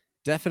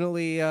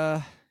definitely,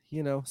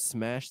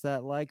 smash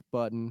that like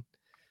button.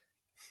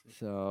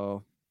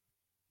 So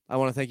I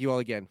want to thank you all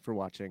again for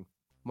watching.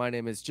 My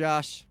name is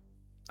Josh.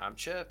 I'm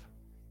Chip.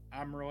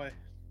 I'm Roy.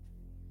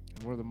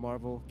 And we're the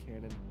Marvel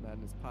Canon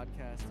Madness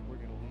Podcast. We're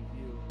going to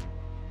leave you